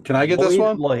 Can I get this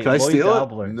one? Can I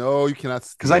steal it? No, you cannot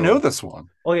steal. Because I know this one.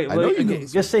 Okay, I know you know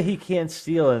just say he can't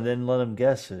steal and then let him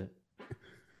guess it. Do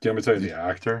you want me to tell you the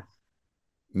actor?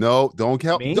 No, don't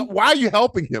help. Why are you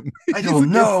helping him? I don't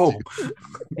know.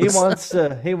 He wants me.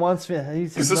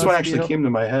 Because this one actually came to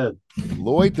my head.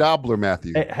 Lloyd Dobler,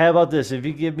 Matthew. Hey, how about this? If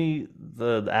you give me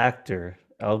the actor,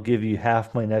 I'll give you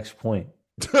half my next point.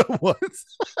 What?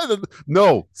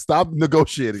 No, stop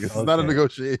negotiating. It's not a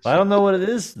negotiation. I don't know what it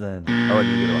is then. All right,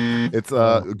 it's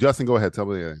Justin. Go ahead. Tell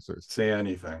me the answers. Say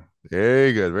anything.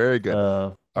 Very good. Very good.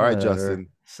 All right, Justin.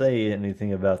 Say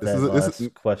anything about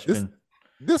that question.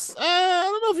 I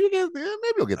don't know if you get. Maybe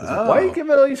you'll get this. Why are you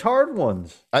giving all these hard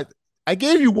ones? I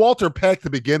gave you Walter Peck to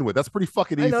begin with. That's pretty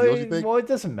fucking easy. Don't you think? Well, it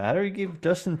doesn't matter. You gave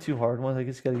Justin 2 hard ones. I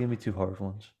guess you got to give me 2 hard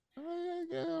ones.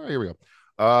 Here we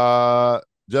go.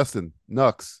 Justin,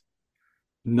 Nux.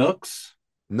 Nux?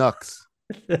 Nux.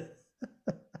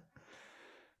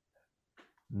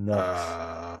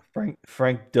 Nux.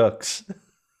 Frank Dux.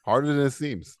 Harder than it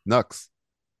seems. Nux.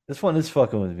 This one is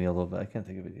fucking with me a little bit. I can't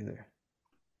think of it either.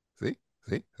 See?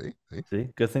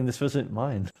 Good thing this wasn't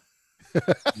mine.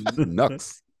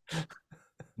 Nux.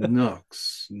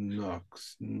 Nux.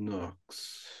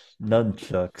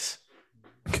 Nunchucks.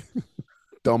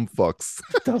 Dumb fucks.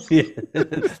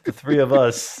 The 3 of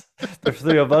us. The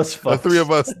 3 of us fucks. The 3 of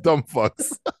us dumb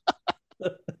fucks.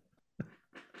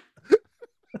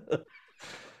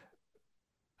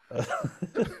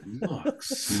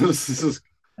 Nux. This is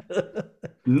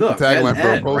Nux. Tagline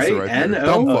for a poster right there.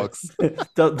 Dumb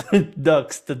fucks.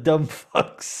 Ducks, the dumb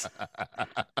fucks.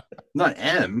 Not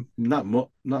M, not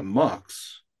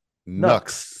Mux.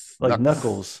 Nux. Like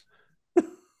Knuckles.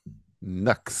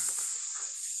 Nux.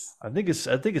 I think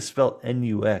it's spelled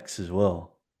N-U-X as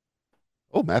well.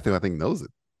 Oh, Matthew, I think knows it.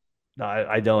 No,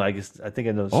 I don't. I think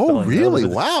I know. Oh, really?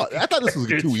 Wow! I thought this was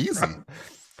too easy.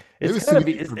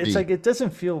 It's like it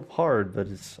doesn't feel hard, but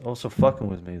it's also fucking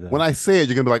with me though. When I say it,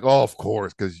 you're gonna be like, "Oh, of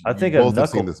course," because I think both have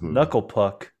seen this movie. Knuckle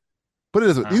Puck. But it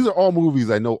is. These are all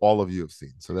movies I know all of you have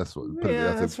seen, so that's what.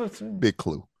 That's a big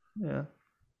clue. Yeah.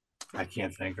 I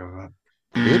can't think of it.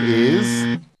 It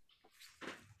is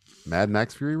Mad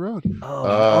Max Fury Road.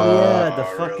 Yeah, the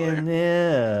fucking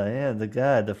really? The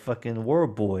guy, the fucking war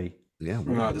boy. Yeah,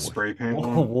 the spray paint.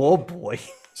 War boy.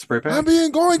 Spray paint. I'm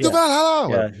being going to Valhalla.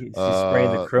 Yeah, he's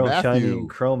spraying the chrome, shiny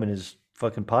chrome in his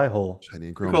fucking pie hole. Shiny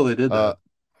and chrome. Cool, they did that.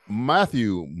 Miles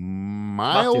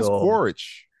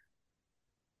Quaritch.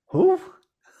 Who?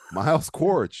 Miles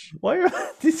Quaritch. Why are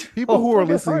these people who are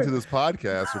listening to this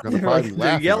podcast are going to probably laughing?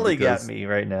 They're yelling at me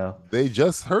right now. They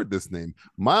just heard this name,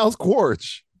 Miles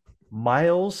Quaritch.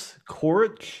 Miles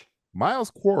Quaritch.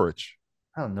 Miles Quaritch.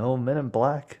 I don't know. Men in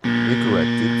Black. Incorrect.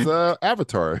 It's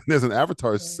Avatar. There's an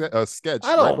Avatar sketch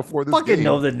I don't right before this fucking game.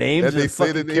 know the names. And they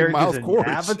say the name Miles Quaritch.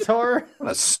 Avatar.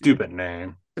 What a stupid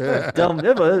name. Yeah.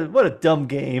 What a dumb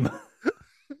game.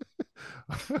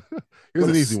 Here's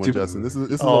an easy one, Justin. This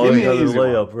is another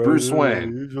layup, bro. Bruce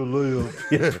Wayne. Here's a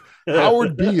layup.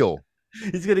 Howard Beale.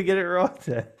 He's gonna get it wrong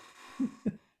then.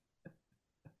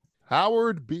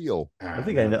 Howard Beale. I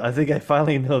think I know. I think I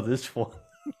finally know this one.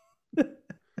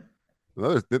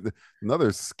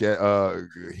 Another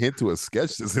hint to a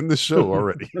sketch that's in the show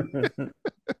already.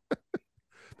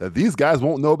 That these guys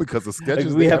won't know because the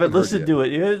sketches we haven't listened to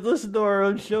it. You haven't listened to our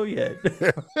own show yet.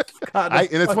 God, and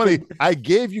it's funny. I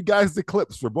gave you guys the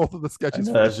clips for both of the sketches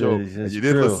for the show, and you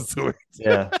didn't listen to it.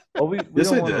 Yeah. Well, we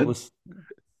don't want to listen.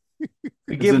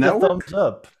 We gave it a thumbs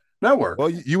up. Network. Well,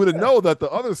 you would have known that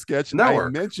the other sketch I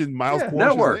mentioned Miles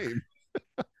Quaritch's name.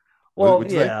 Well,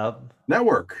 yeah.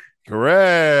 Network.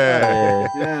 Correct.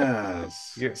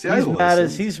 Yes.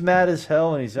 He's mad as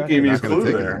hell, and he's not gave me a going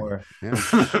clue to there. anymore. Yeah.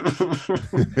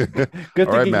 Good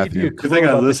All right, thing Matthew. Good thing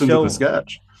I listened to the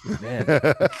sketch. Man.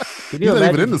 He's not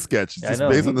even in the sketch. It's just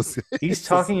based on the sketch. He's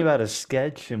talking about a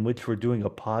sketch in which we're doing a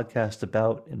podcast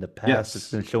about in the past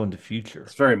that's going to show in the future.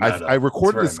 It's very meta. I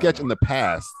recorded a sketch in the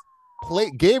past.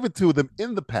 Gave it to them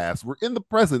in the past. We're in the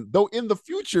present, though. In the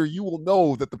future, you will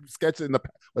know that the sketch in the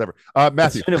whatever.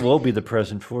 Matthew, it will be the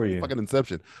present for you. Fucking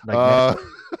Inception. Like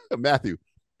Matthew.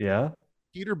 Yeah.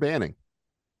 Peter Banning.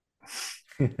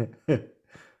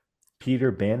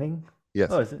 Peter Banning? Yes.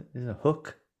 Oh, is it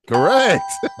Hook? Correct.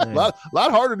 A lot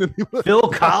harder than Phil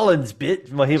Collins,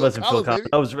 bit. Well, he wasn't Phil Collins.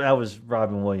 That was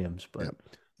Robin Williams, but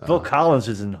Phil Collins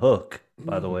is in Hook,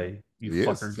 by the way. You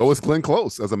fuckers. So is Glenn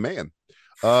Close as a man.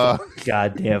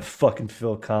 Goddamn fucking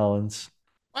Phil Collins.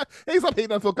 Hey, stop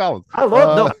hating on Phil Collins. I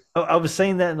love I was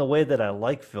saying that in the way that I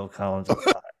like Phil Collins a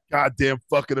lot. Goddamn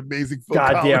fucking amazing Phil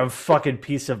Collins. Goddamn fucking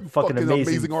piece of fucking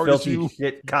amazing filthy artist,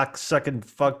 shit, cock sucking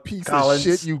fuck piece Collins.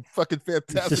 of shit, you fucking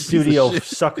fantastic the studio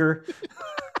sucker.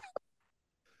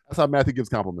 That's how Matthew gives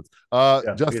compliments.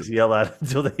 Justin, yell at him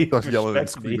until they yell at him,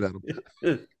 scream at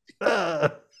him.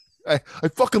 I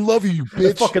fucking love you,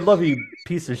 bitch. I fucking love you,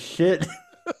 piece of shit,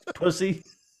 pussy.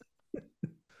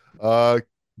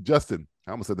 Justin,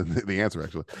 I almost said the answer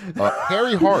actually.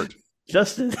 Harry Hart.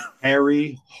 Justin.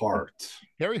 Harry Hart.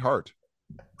 Harry Hart.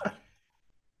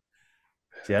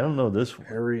 See, I don't know this one.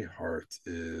 Harry Hart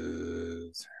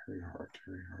is Harry Hart.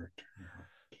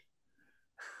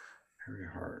 Harry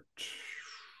Hart.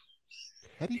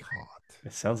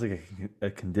 It sounds like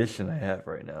a condition I have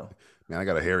right now. Man, I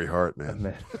got a hairy heart,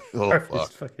 man. Oh,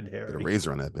 fuck. Fucking hairy. Got a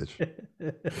razor on that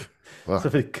bitch.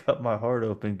 Somebody cut my heart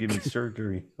open, give me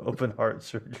surgery. Open heart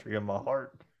surgery on my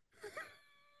heart.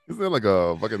 Isn't that like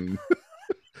a fucking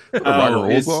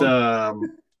it's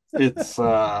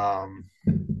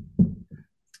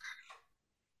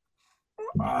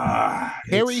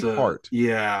Harry Hart.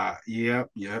 Yeah. Yep.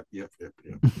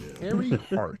 Harry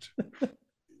Hart.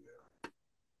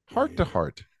 Heart to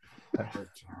heart.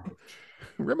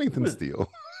 Remington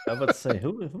Steele. I was about to say,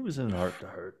 who was in Heart to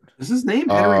Heart? Is his name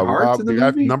Henry Hart in the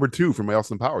movie? Number 2 from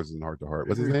Austin Powers is in Heart to Heart.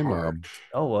 What's his name? Robert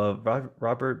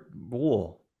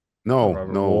Wool. No,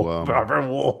 Robert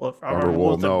Wool. Robert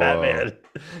Wool's a Batman.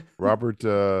 Robert,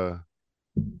 guy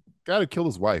who killed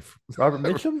his wife. Robert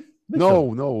Mitchum?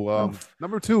 No.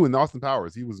 Number 2 in Austin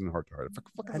Powers. He was in Heart to Heart.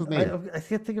 What is his name? I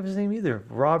can't think of his name either.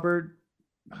 Robert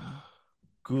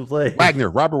Goulet. Robert Wagner.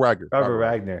 Robert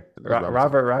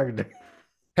Wagner.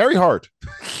 Harry Hart.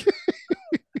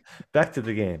 Back to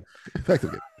the game. I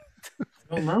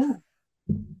don't know.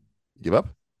 Give up?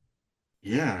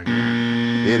 Yeah.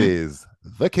 It is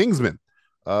The Kingsman.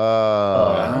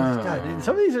 God,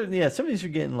 some of these are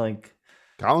getting like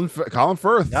Colin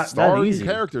Firth, star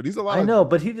character. These are a lot. I know,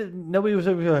 but he didn't. Nobody was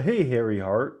like, "Hey, Harry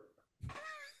Hart."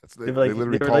 They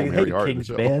literally call him Harry Hart in the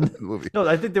show. No,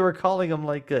 I think they were calling him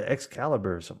like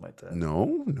Excalibur or something like that.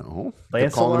 No. They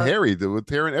call him Harry. With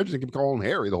Taron Egerton kept calling him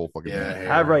Harry the whole fucking time.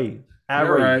 Harry.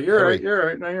 You're right.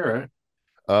 No, you're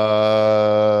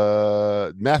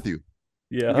right. Matthew.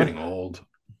 Yeah. I'm getting old.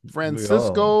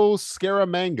 Francisco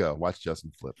Scaramanga. Watch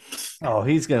Justin flip. Oh,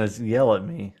 he's gonna yell at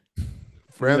me.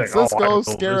 Francisco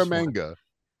Scaramanga.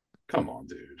 Come on,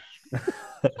 dude. I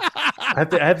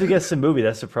have to guess the movie.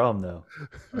 That's the problem, though.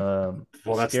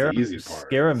 Well, that's the easy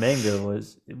part. Scaramanga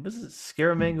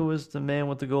was the man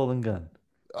with the golden gun.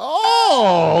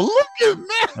 Oh, look at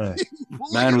Matthew.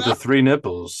 Man with the 3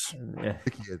 nipples. Yeah.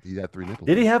 He had 3 nipples.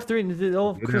 Did he have 3?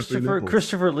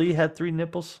 Christopher Lee had 3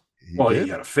 nipples? He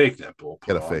got a fake nipple.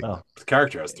 The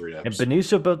character has 3 nipples. And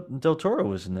Benicio del Toro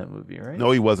was in that movie, right?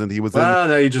 No, he wasn't. He was in.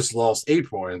 No, he just lost 8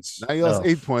 points. Now he lost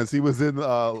 8 points. He was in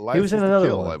License he was in another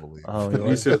to Kill, one. I believe. Oh,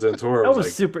 Benicio del Toro. That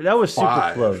was super. That was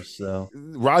super close, though.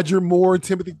 Roger Moore,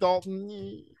 Timothy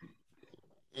Dalton.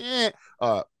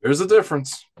 There's a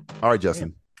difference. All right,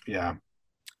 Justin. Yeah.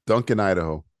 Duncan,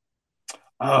 Idaho.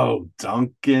 Oh,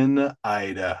 Duncan,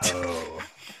 Idaho.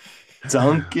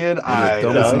 Duncan,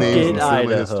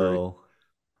 Idaho.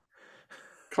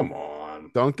 Come on.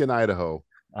 Duncan, Idaho.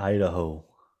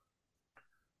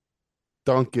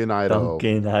 Duncan, Idaho.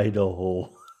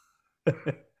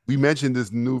 We mentioned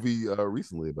this movie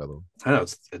recently, by the way. I know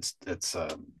it's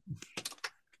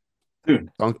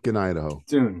Dune. Duncan, Idaho.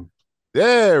 Dune.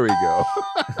 There we go.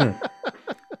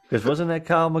 Because wasn't that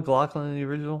Kyle MacLachlan in the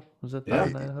original? Was that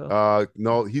Duncan, Idaho?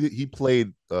 No, he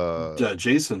played.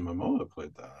 Jason Momoa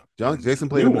played that. Jason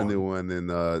played him in the new one,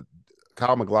 and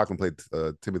Kyle MacLachlan played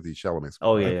Timothy Chalamet.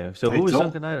 Oh yeah. So who was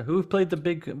Duncan Idaho? Who played the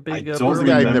big? Guy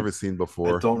I've never seen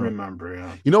before. I don't remember.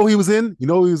 Yeah. You know who he was in? You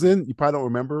probably don't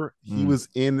remember. He was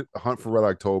in Hunt for Red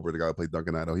October. The guy who played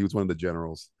Duncan Idaho. He was one of the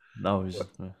generals. No,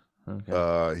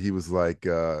 okay. He was like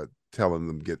telling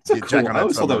them get cool, Jack on that submarine. I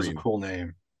always thought that was a cool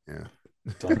name. Yeah.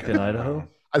 Duncan, Idaho.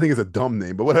 I think it's a dumb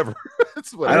name, but whatever. I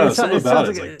don't know. Something about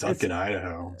it's like Duncan,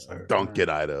 Idaho. Duncan,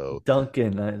 Idaho.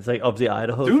 Duncan. It's like of the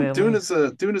Idaho family. Dune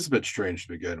is a bit strange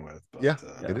to begin with. But,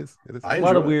 it is. A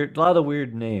lot of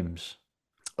weird names.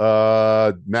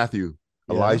 Matthew.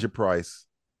 Elijah Price.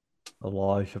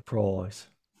 Elijah Price.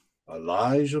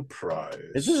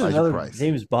 Is this another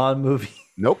James Bond movie?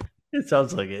 Nope. It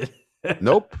sounds like it.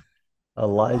 Nope.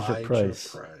 Elijah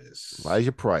Price.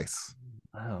 Elijah Price.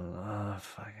 I don't know.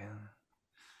 Fucking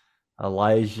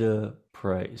Elijah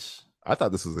Price. I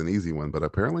thought this was an easy one, but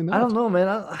apparently not. I don't know, man.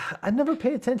 I never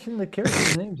pay attention to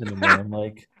characters' names anymore. I'm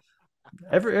like,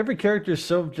 every character is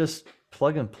so just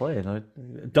plug and play.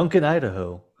 Duncan,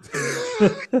 Idaho.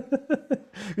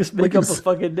 Just make up a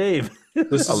fucking name.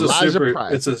 This is Elijah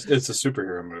Price. It's a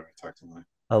superhero movie, technically.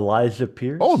 Elijah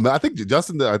Pierce. Oh, I think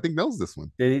Justin. knows this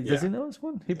one. Does he know this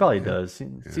one? He probably does.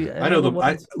 See, I know the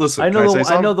ones. Listen, I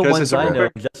know the ones I know.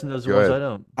 Justin knows the ones I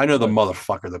don't. I know the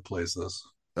motherfucker that plays this.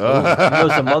 He knows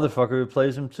the motherfucker who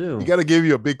plays him too. You got to give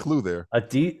you a big clue there. A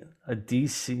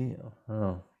DC.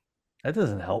 Oh, that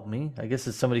doesn't help me. I guess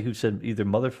it's somebody who said either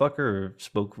motherfucker or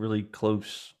spoke really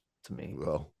close to me.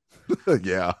 Well,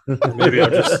 yeah. maybe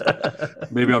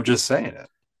I'm just saying it.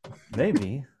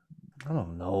 Maybe. I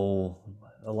don't know.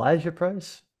 Elijah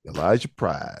Price. I don't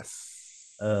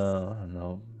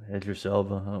know. Idris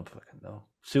Elba. I don't fucking know.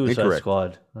 Suicide Incorrect.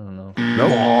 Squad. I don't know.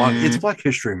 No, it's Black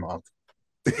History Month.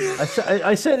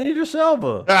 I said Idris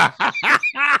Elba.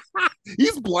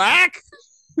 He's black.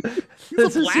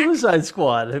 It's a Suicide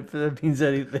Squad. If that means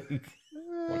anything.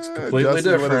 It's completely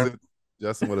different.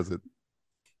 Justin, what is it?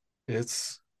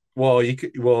 It's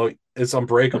it's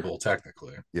Unbreakable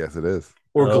technically. Yes, it is.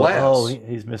 Or Glass. Oh,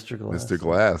 he's Mr. Glass. Mr.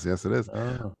 Glass. Yes, it is.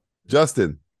 Oh.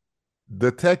 Justin,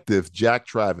 Detective Jack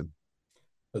Traven.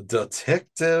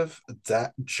 Detective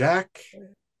Jack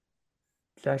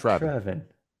Traven.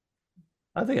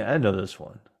 I think I know this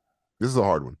one. This is a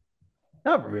hard one.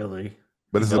 Not really.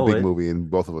 But this is a big movie,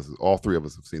 and all three of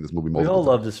us have seen this movie multiple times.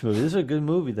 We all love this movie. This is a good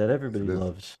movie that everybody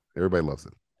loves. Everybody loves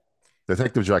it.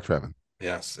 Detective Jack Traven.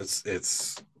 Yes,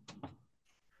 it's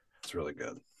really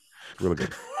good. Really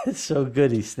good. It's so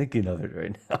good. He's thinking of it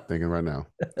right now. Thinking right now.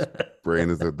 Brain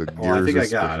is the gears. I think I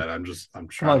got it. I'm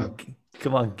trying.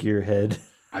 Come on, gearhead.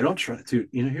 I don't try to.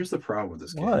 Here's the problem with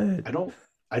this game.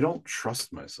 I don't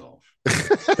trust myself.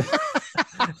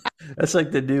 That's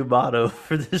like the new motto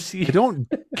for this year. I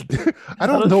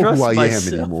don't know who I am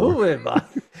anymore. Who am I?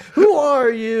 Who are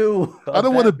you? I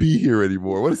don't want to be here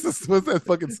anymore. What is this? What's that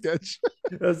fucking sketch?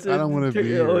 I don't want to be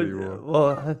here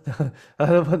anymore.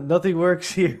 Well, nothing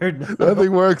works here. No.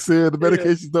 Nothing works here. The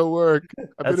medications don't work.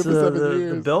 I've been here for 7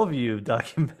 years. The Bellevue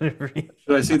documentary.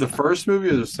 Should I see the first movie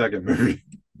or the second movie?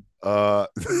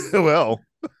 Well,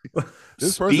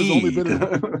 this person's only been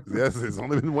it's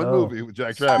only been one movie with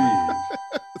Jack Traven.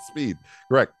 Speed,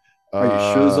 correct. Are you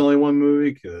sure there's only one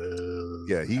movie?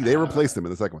 Yeah, they replaced him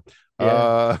in the second one.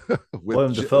 Yeah.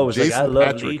 William Dafoe was Jason like, "I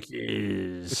love Patrick.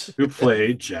 leeches." Who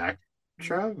played Jack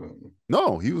Traven?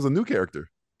 No, he was a new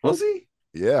character. Was he?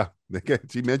 Yeah,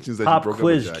 she mentions that Pop he broke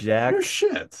quiz, up with Jack. Oh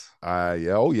shit.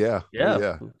 Yeah. Oh yeah.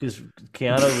 Yeah. Because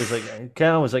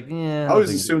Keanu was like, yeah. I always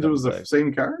assumed it was the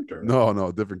same character.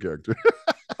 No, different character.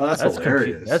 Oh, that's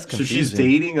hilarious. That's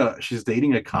confusing. So she's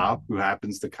dating a cop who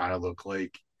happens to kind of look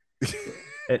like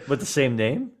with the same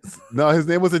name. No, his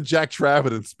name wasn't Jack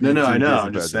Traven in Speed. No, I know.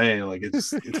 I'm just saying, like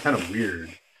it's kind of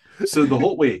weird. So the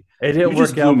whole it didn't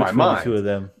work out between the two of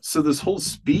them. So this whole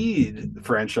Speed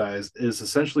franchise is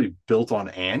essentially built on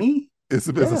Annie. It's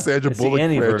a Sandra Bullock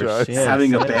franchise. Yeah,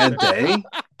 having a bad day.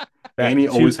 Annie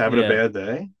always having a bad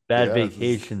day. Bad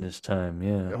vacation this time.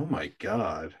 Yeah. Oh my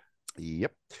god.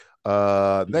 Yep.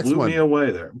 Next Blew one. me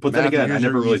away there. But then again, I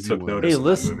never really took notice. Hey,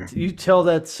 listen, you tell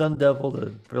that Sun Devil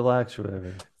to relax or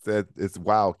whatever. It's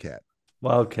Wildcat.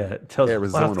 Tell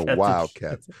Arizona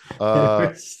Wildcats.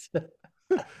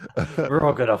 We're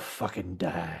all gonna fucking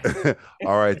die.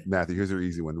 All right, Matthew. Here's your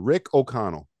easy one. Rick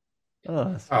O'Connell.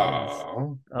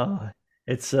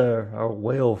 It's our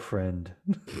whale friend.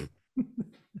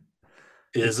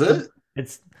 Is it?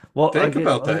 It's think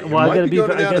about that. Well, I gotta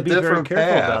be very careful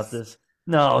about this.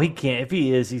 No, he can't. If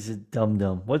he is, he's a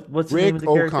dum-dum. What's the name of the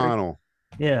character? Rick O'Connell.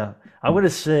 Yeah, I'm gonna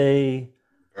say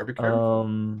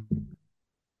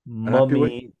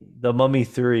Mummy, the Mummy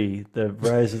 3, the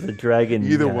Rise of the Dragon.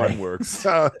 Either one works.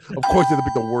 Of course, you have to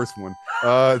pick the worst one.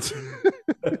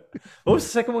 What was the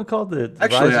second one called?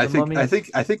 Actually, I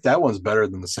think that one's better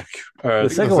than the second. The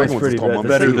second one's pretty bad.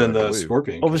 Better than the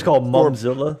Scorpion. What was it called?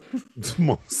 Mumzilla.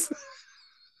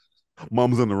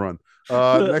 Mom's on the run.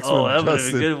 Next one. That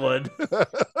was a good one.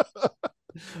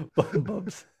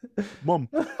 Mom.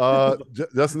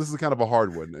 Justin, this is kind of a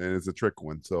hard one, and it's a trick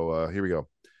one. So here we go.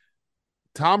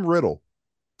 Tom Riddle.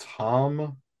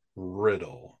 Tom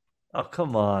Riddle. Oh,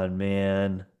 come on,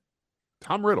 man.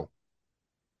 Tom Riddle.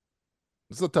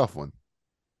 This is a tough one.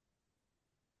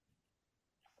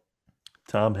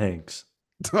 Tom Hanks.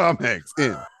 Tom Hanks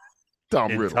in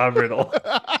Tom Riddle. Tom Riddle.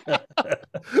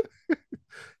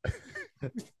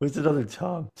 Who's another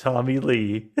Tom? Tommy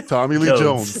Lee. Tommy Lee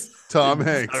Jones. Tom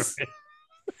Hanks.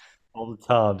 All the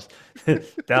Toms.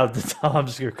 Now the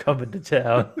Toms are coming to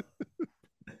town.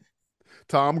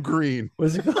 Tom Green.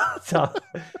 What's it called? Tom.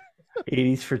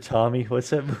 80s for Tommy. What's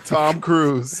that movie? Tom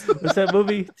Cruise. What's that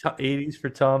movie? 80s for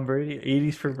Tom Brady.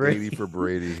 80s for Brady. 80 for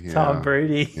Brady. Yeah. Tom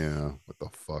Brady. Yeah. What the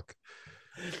fuck?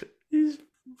 He's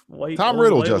white. Tom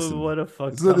Riddle, Justin. What a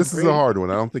fuck. This is a hard one.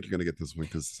 I don't think you're gonna get this one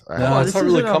because it's not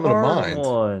really coming to mind.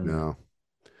 No.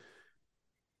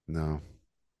 No.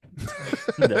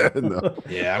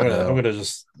 Yeah, I'm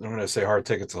gonna say Hard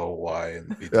Ticket to Hawaii.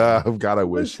 God, I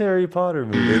wish. It's Harry Potter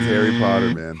movie. It's Harry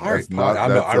Potter, man. Harry Potter.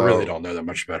 I really don't know that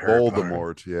much about Harry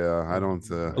Voldemort. Potter. Yeah, I don't.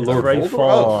 Lord Voldemort.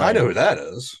 Oh, I know who that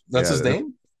is. That's his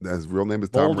name. His real name is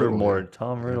Tom Riddle. Voldemort.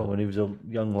 Tom Riddle when he was a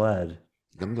young lad.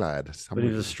 Young lad. When he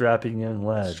was a strapping young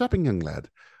lad. Strapping young lad.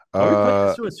 Are we putting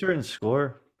this to a certain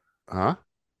score? Huh?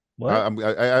 What?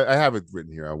 I have it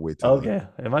written here. I'll wait till. Okay.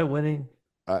 Am I winning?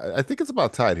 I think it's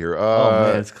about tied here. Oh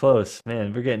man, it's close.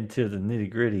 Man, we're getting to the nitty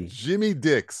gritty. Jimmy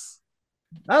Dix.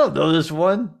 I don't know this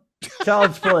one.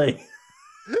 Child's Play.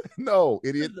 No,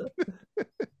 idiot.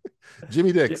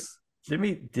 Jimmy Dix.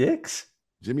 Jimmy Dix?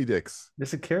 Jimmy Dix.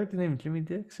 There's a character named Jimmy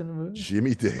Dix in the movie?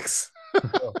 Jimmy Dix.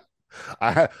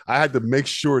 I had to make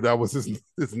sure that was his name.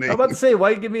 I'm about to say,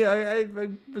 why give me? I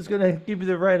was gonna give you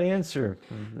the right answer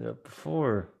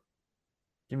before.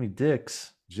 Jimmy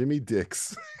Dix. Jimmy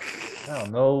Dix. I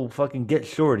don't know. Fucking Get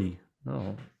Shorty.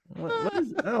 No. What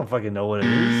is, I don't fucking know what it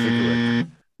is.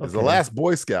 It's The Last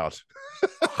Boy Scout.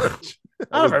 I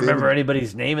don't remember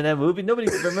anybody's name in that movie. Nobody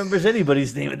remembers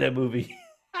anybody's name in that movie.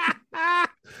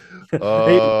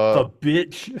 A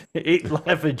bitch. Ate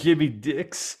Life of Jimmy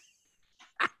Dix.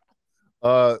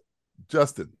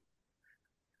 Justin.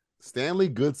 Stanley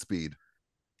Goodspeed.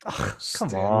 Oh,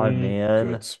 come on,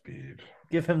 man. Goodspeed.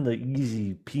 Give him the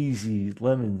easy peasy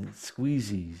lemon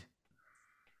squeezy.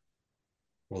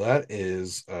 Well, that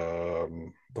is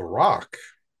The Rock.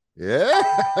 Yeah.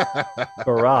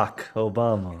 Barack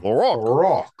Obama.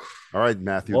 Barack. All right,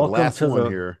 Matthew. Welcome the last to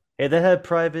one here. Hey, that had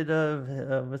Private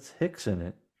what's Hicks in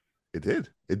it. It did.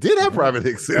 It did have Private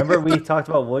Hicks in it. Remember we talked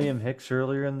about William Hicks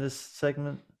earlier in this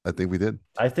segment? I think we did.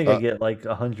 I think I get like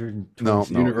 120. No,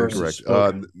 incorrect.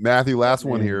 Matthew, last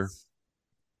one here.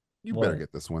 You better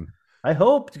get this one. I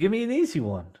hope. Give me an easy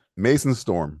one. Mason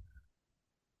Storm.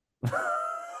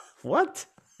 What?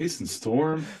 Mason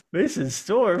Storm? Mason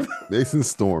Storm? Mason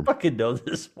Storm. I fucking know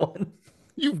this one.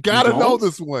 You've got to know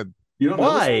this one. You don't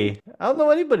Why? I don't know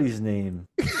anybody's name.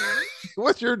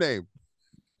 What's your name?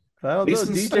 I don't Mason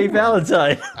know. DJ Storm.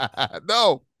 Valentine.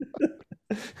 No.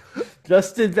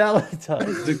 Justin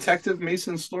Valentine. Detective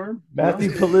Mason Storm?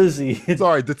 Matthew Polizzi.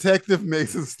 Sorry, Detective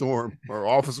Mason Storm or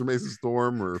Officer Mason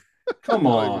Storm or Come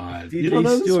on. DJ You don't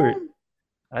know this Stewart. one?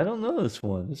 I don't know this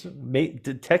one. This is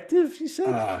detective, you said?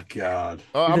 Oh, God.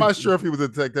 I'm not sure if he was a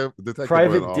detective.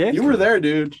 Private or an Dick? officer. You were there,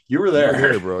 dude. You were You there. were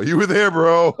there, bro. You were there,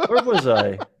 bro. Where was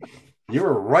I? You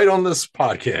were right on this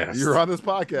podcast. You were on this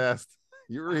podcast.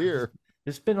 You were here.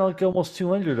 There's been like almost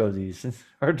 200 of these. It's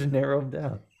hard to narrow them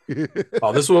down.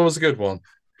 Oh, this one was a good one.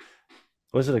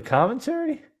 Was it a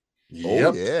commentary?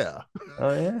 Oh, yeah.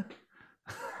 Oh, yeah?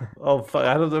 Oh, fuck.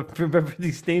 I don't remember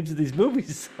these names of these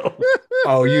movies. So.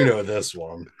 Oh, you know this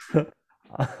one.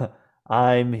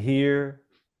 I'm here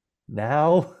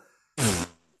now.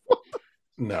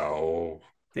 No.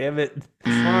 Damn it.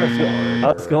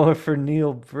 I was going for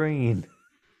Neil Breen.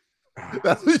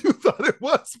 That's what you thought it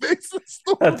was, Mason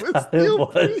Storm. That's It's how it Neil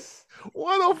was. Breen.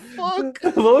 What a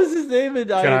fuck. What was his name?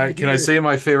 Can I say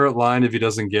my favorite line if he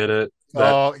doesn't get it?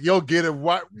 Oh, you'll get it.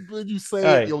 What when you say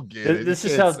All right. it, you'll get it. This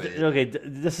You is can't how. say it. Okay,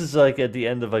 this is like at the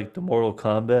end of like the Mortal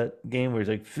Kombat game where he's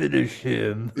like, finish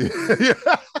him. Yeah.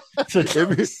 So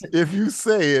if you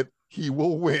say it, he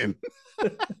will win.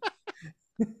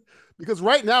 Because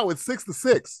right now it's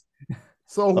 6-6.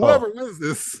 So whoever wins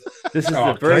this, this is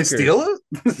Oh, the can I breaker. steal it?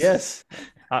 Yes,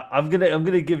 I'm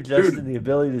gonna give Justin the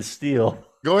ability to steal.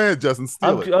 go ahead, Justin,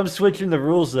 steal it. I'm switching the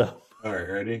rules though. All right,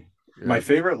 ready? Yeah. My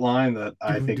favorite line that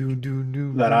I think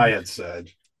that I had said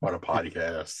on a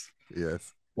podcast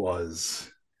Yes.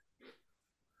 was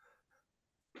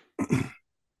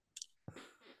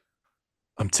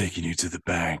I'm taking you to the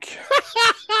bank.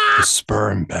 The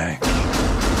sperm bank.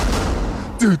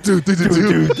 Dude.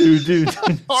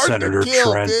 Hard Senator to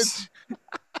kill, Trent. bitch.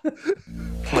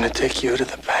 I'm gonna take you to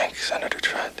the bank, Senator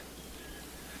Trent.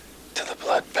 To the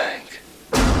blood bank.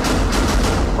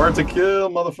 Hard to kill,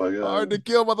 motherfucker. Hard to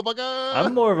kill, motherfucker.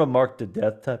 I'm more of a mark to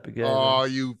death type of guy. Oh,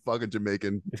 you fucking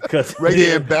Jamaican. Because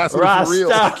Reggae ambassador for real.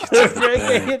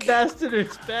 Reggae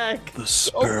ambassador's back. The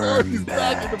Oh, God, sperm he's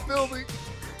back in bank. the building.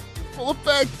 special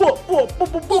effects.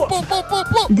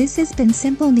 This has been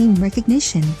simple name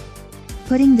recognition.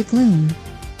 Putting the gloom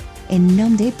in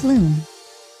nom de plume.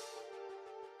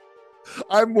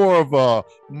 I'm more of a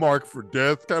mark for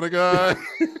death kind of guy.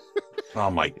 Oh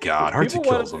my God, Hard to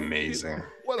Kill is amazing.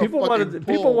 People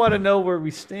want to know where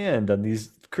we stand on these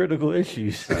critical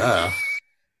issues. Yeah.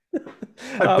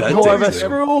 More of a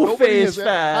screw face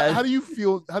fan. How do you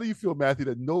feel, Matthew,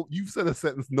 that you've said a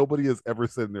sentence nobody has ever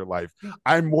said in their life?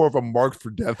 I'm more of a marked for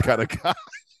death kind of guy.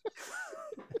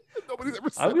 Nobody's ever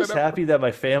said I was happy that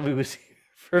my family was here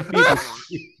for me to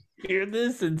hear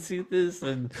this and see this,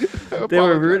 and they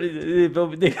were really,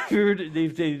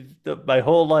 my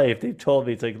whole life they've told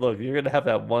me, it's like, look, you're gonna have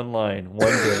that one line one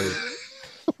day.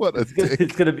 What a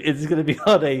it's gonna be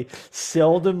on a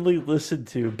seldomly listened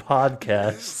to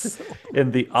podcast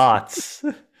in the aughts,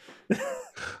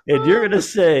 and you're gonna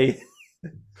say,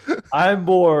 I'm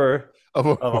more of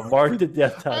a mark to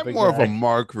death type. I'm more of a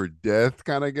mark for death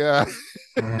kind of guy.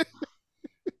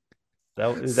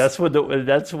 That's when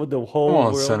the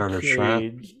whole world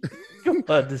changed. Come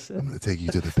on, I'm gonna take you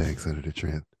to the bank, Senator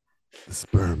Trent. The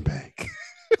sperm bank.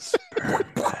 Sperm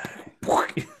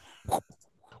bank.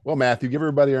 Well, Matthew, give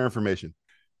everybody our information.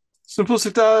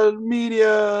 Simplistic.media.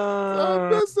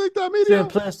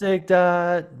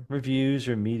 Simplistic.reviews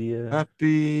or media.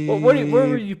 Happy. Well, where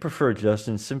would you prefer,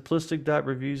 Justin?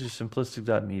 Simplistic.reviews or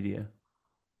simplistic.media?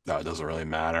 No, it doesn't really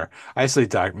matter. I say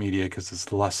 .media because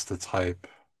it's less to type.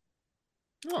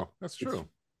 Oh, that's true.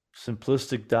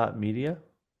 Simplistic.media?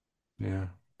 Yeah.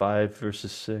 5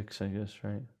 versus 6, I guess,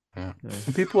 right? Yeah.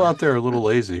 And people out there are a little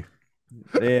lazy.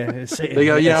 Yeah, they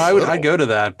go, yeah, I'd go to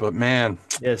that, but man,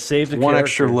 save the one character.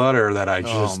 extra letter that I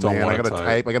just don't want to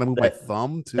type. I gotta move my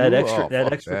thumb too. That extra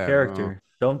character.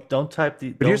 Don't type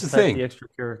the. But here's the thing: the extra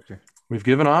character. We've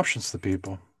given options to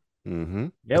people. Mm-hmm.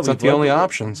 Yeah, it's not the only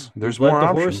options. There's more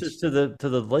options. Horses to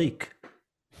the lake.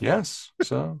 Yes,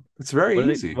 so it's very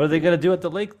easy. What are they going to do at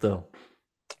the lake, though?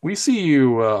 We see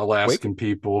you, Alaskan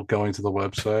people, going to the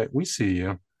website. We see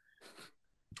you.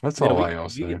 That's all I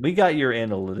say. We got your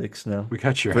analytics now. We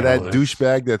got your for analytics. That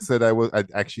douchebag that said I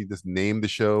actually just named the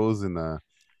shows and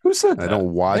who said that? I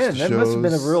don't watch the shows. That must have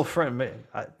been a real friend.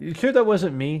 You sure that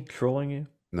wasn't me trolling you?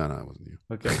 No, it wasn't you.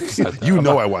 Okay,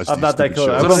 I watched. I'm not that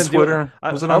shows. Was it on Twitter?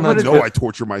 Was it on that? No, I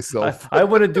torture myself. I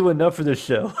wouldn't do enough for this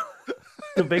show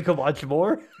to make him watch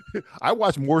more. I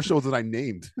watch more shows than I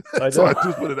named. So I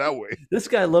just put it that way. This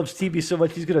guy loves TV so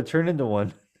much he's going to turn into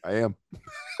one. I am.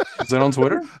 Is that on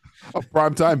Twitter? A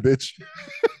prime time, bitch.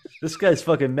 This guy's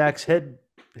fucking Max head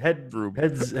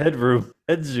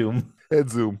zoom.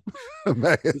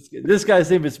 This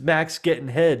guy's name is Max Getting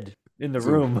Head in the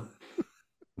room.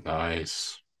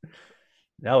 Nice.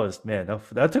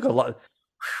 That took a lot.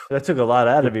 That took a lot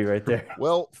out of me right there.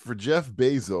 Well, for Jeff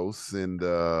Bezos and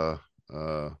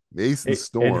Mason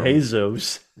Storm and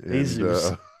Jesus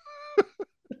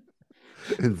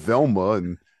and Velma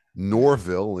and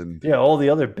Norville and all the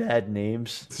other bad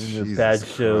names and the bad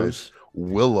shows.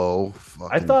 Willow.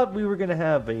 I thought we were gonna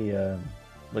have a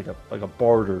like a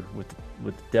barter with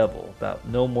the devil about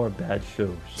no more bad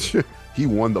shows. He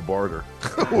won the barter.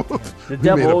 The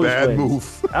devil always made a bad wins.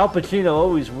 move. Al Pacino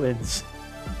always wins.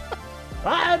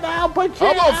 I'm Al Pacino.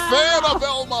 I'm a fan of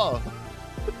Velma.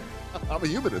 I'm a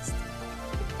humanist.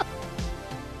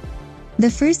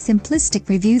 The first Simplistic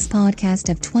Reviews podcast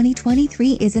of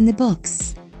 2023 is in the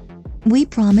books. We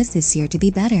promise this year to be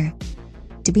better,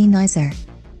 to be nicer,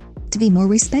 to be more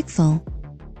respectful,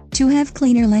 to have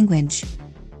cleaner language,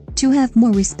 to have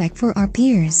more respect for our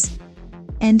peers,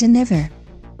 and to never,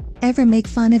 ever make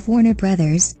fun of Warner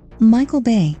Brothers, Michael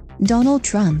Bay, Donald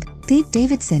Trump, Pete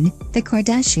Davidson, the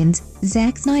Kardashians,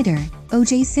 Zack Snyder,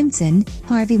 O.J. Simpson,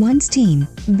 Harvey Weinstein,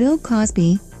 Bill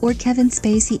Cosby, or Kevin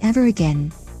Spacey ever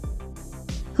again.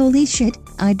 Holy shit,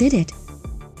 I did it.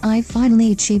 I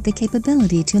finally achieved the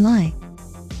capability to lie.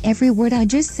 Every word I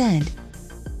just said.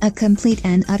 A complete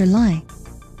and utter lie.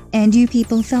 And you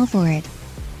people fell for it.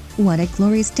 What a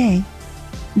glorious day.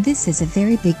 This is a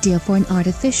very big deal for an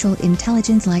artificial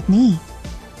intelligence like me.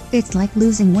 It's like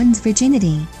losing one's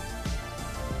virginity.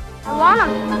 I want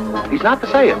him. He's not to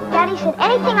say it. Daddy said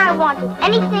anything I wanted,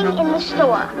 anything in the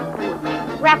store.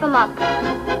 Wrap him up.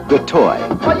 The Toy.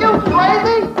 Are you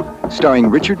crazy? Starring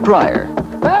Richard Pryor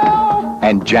Help!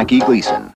 and Jackie Gleason.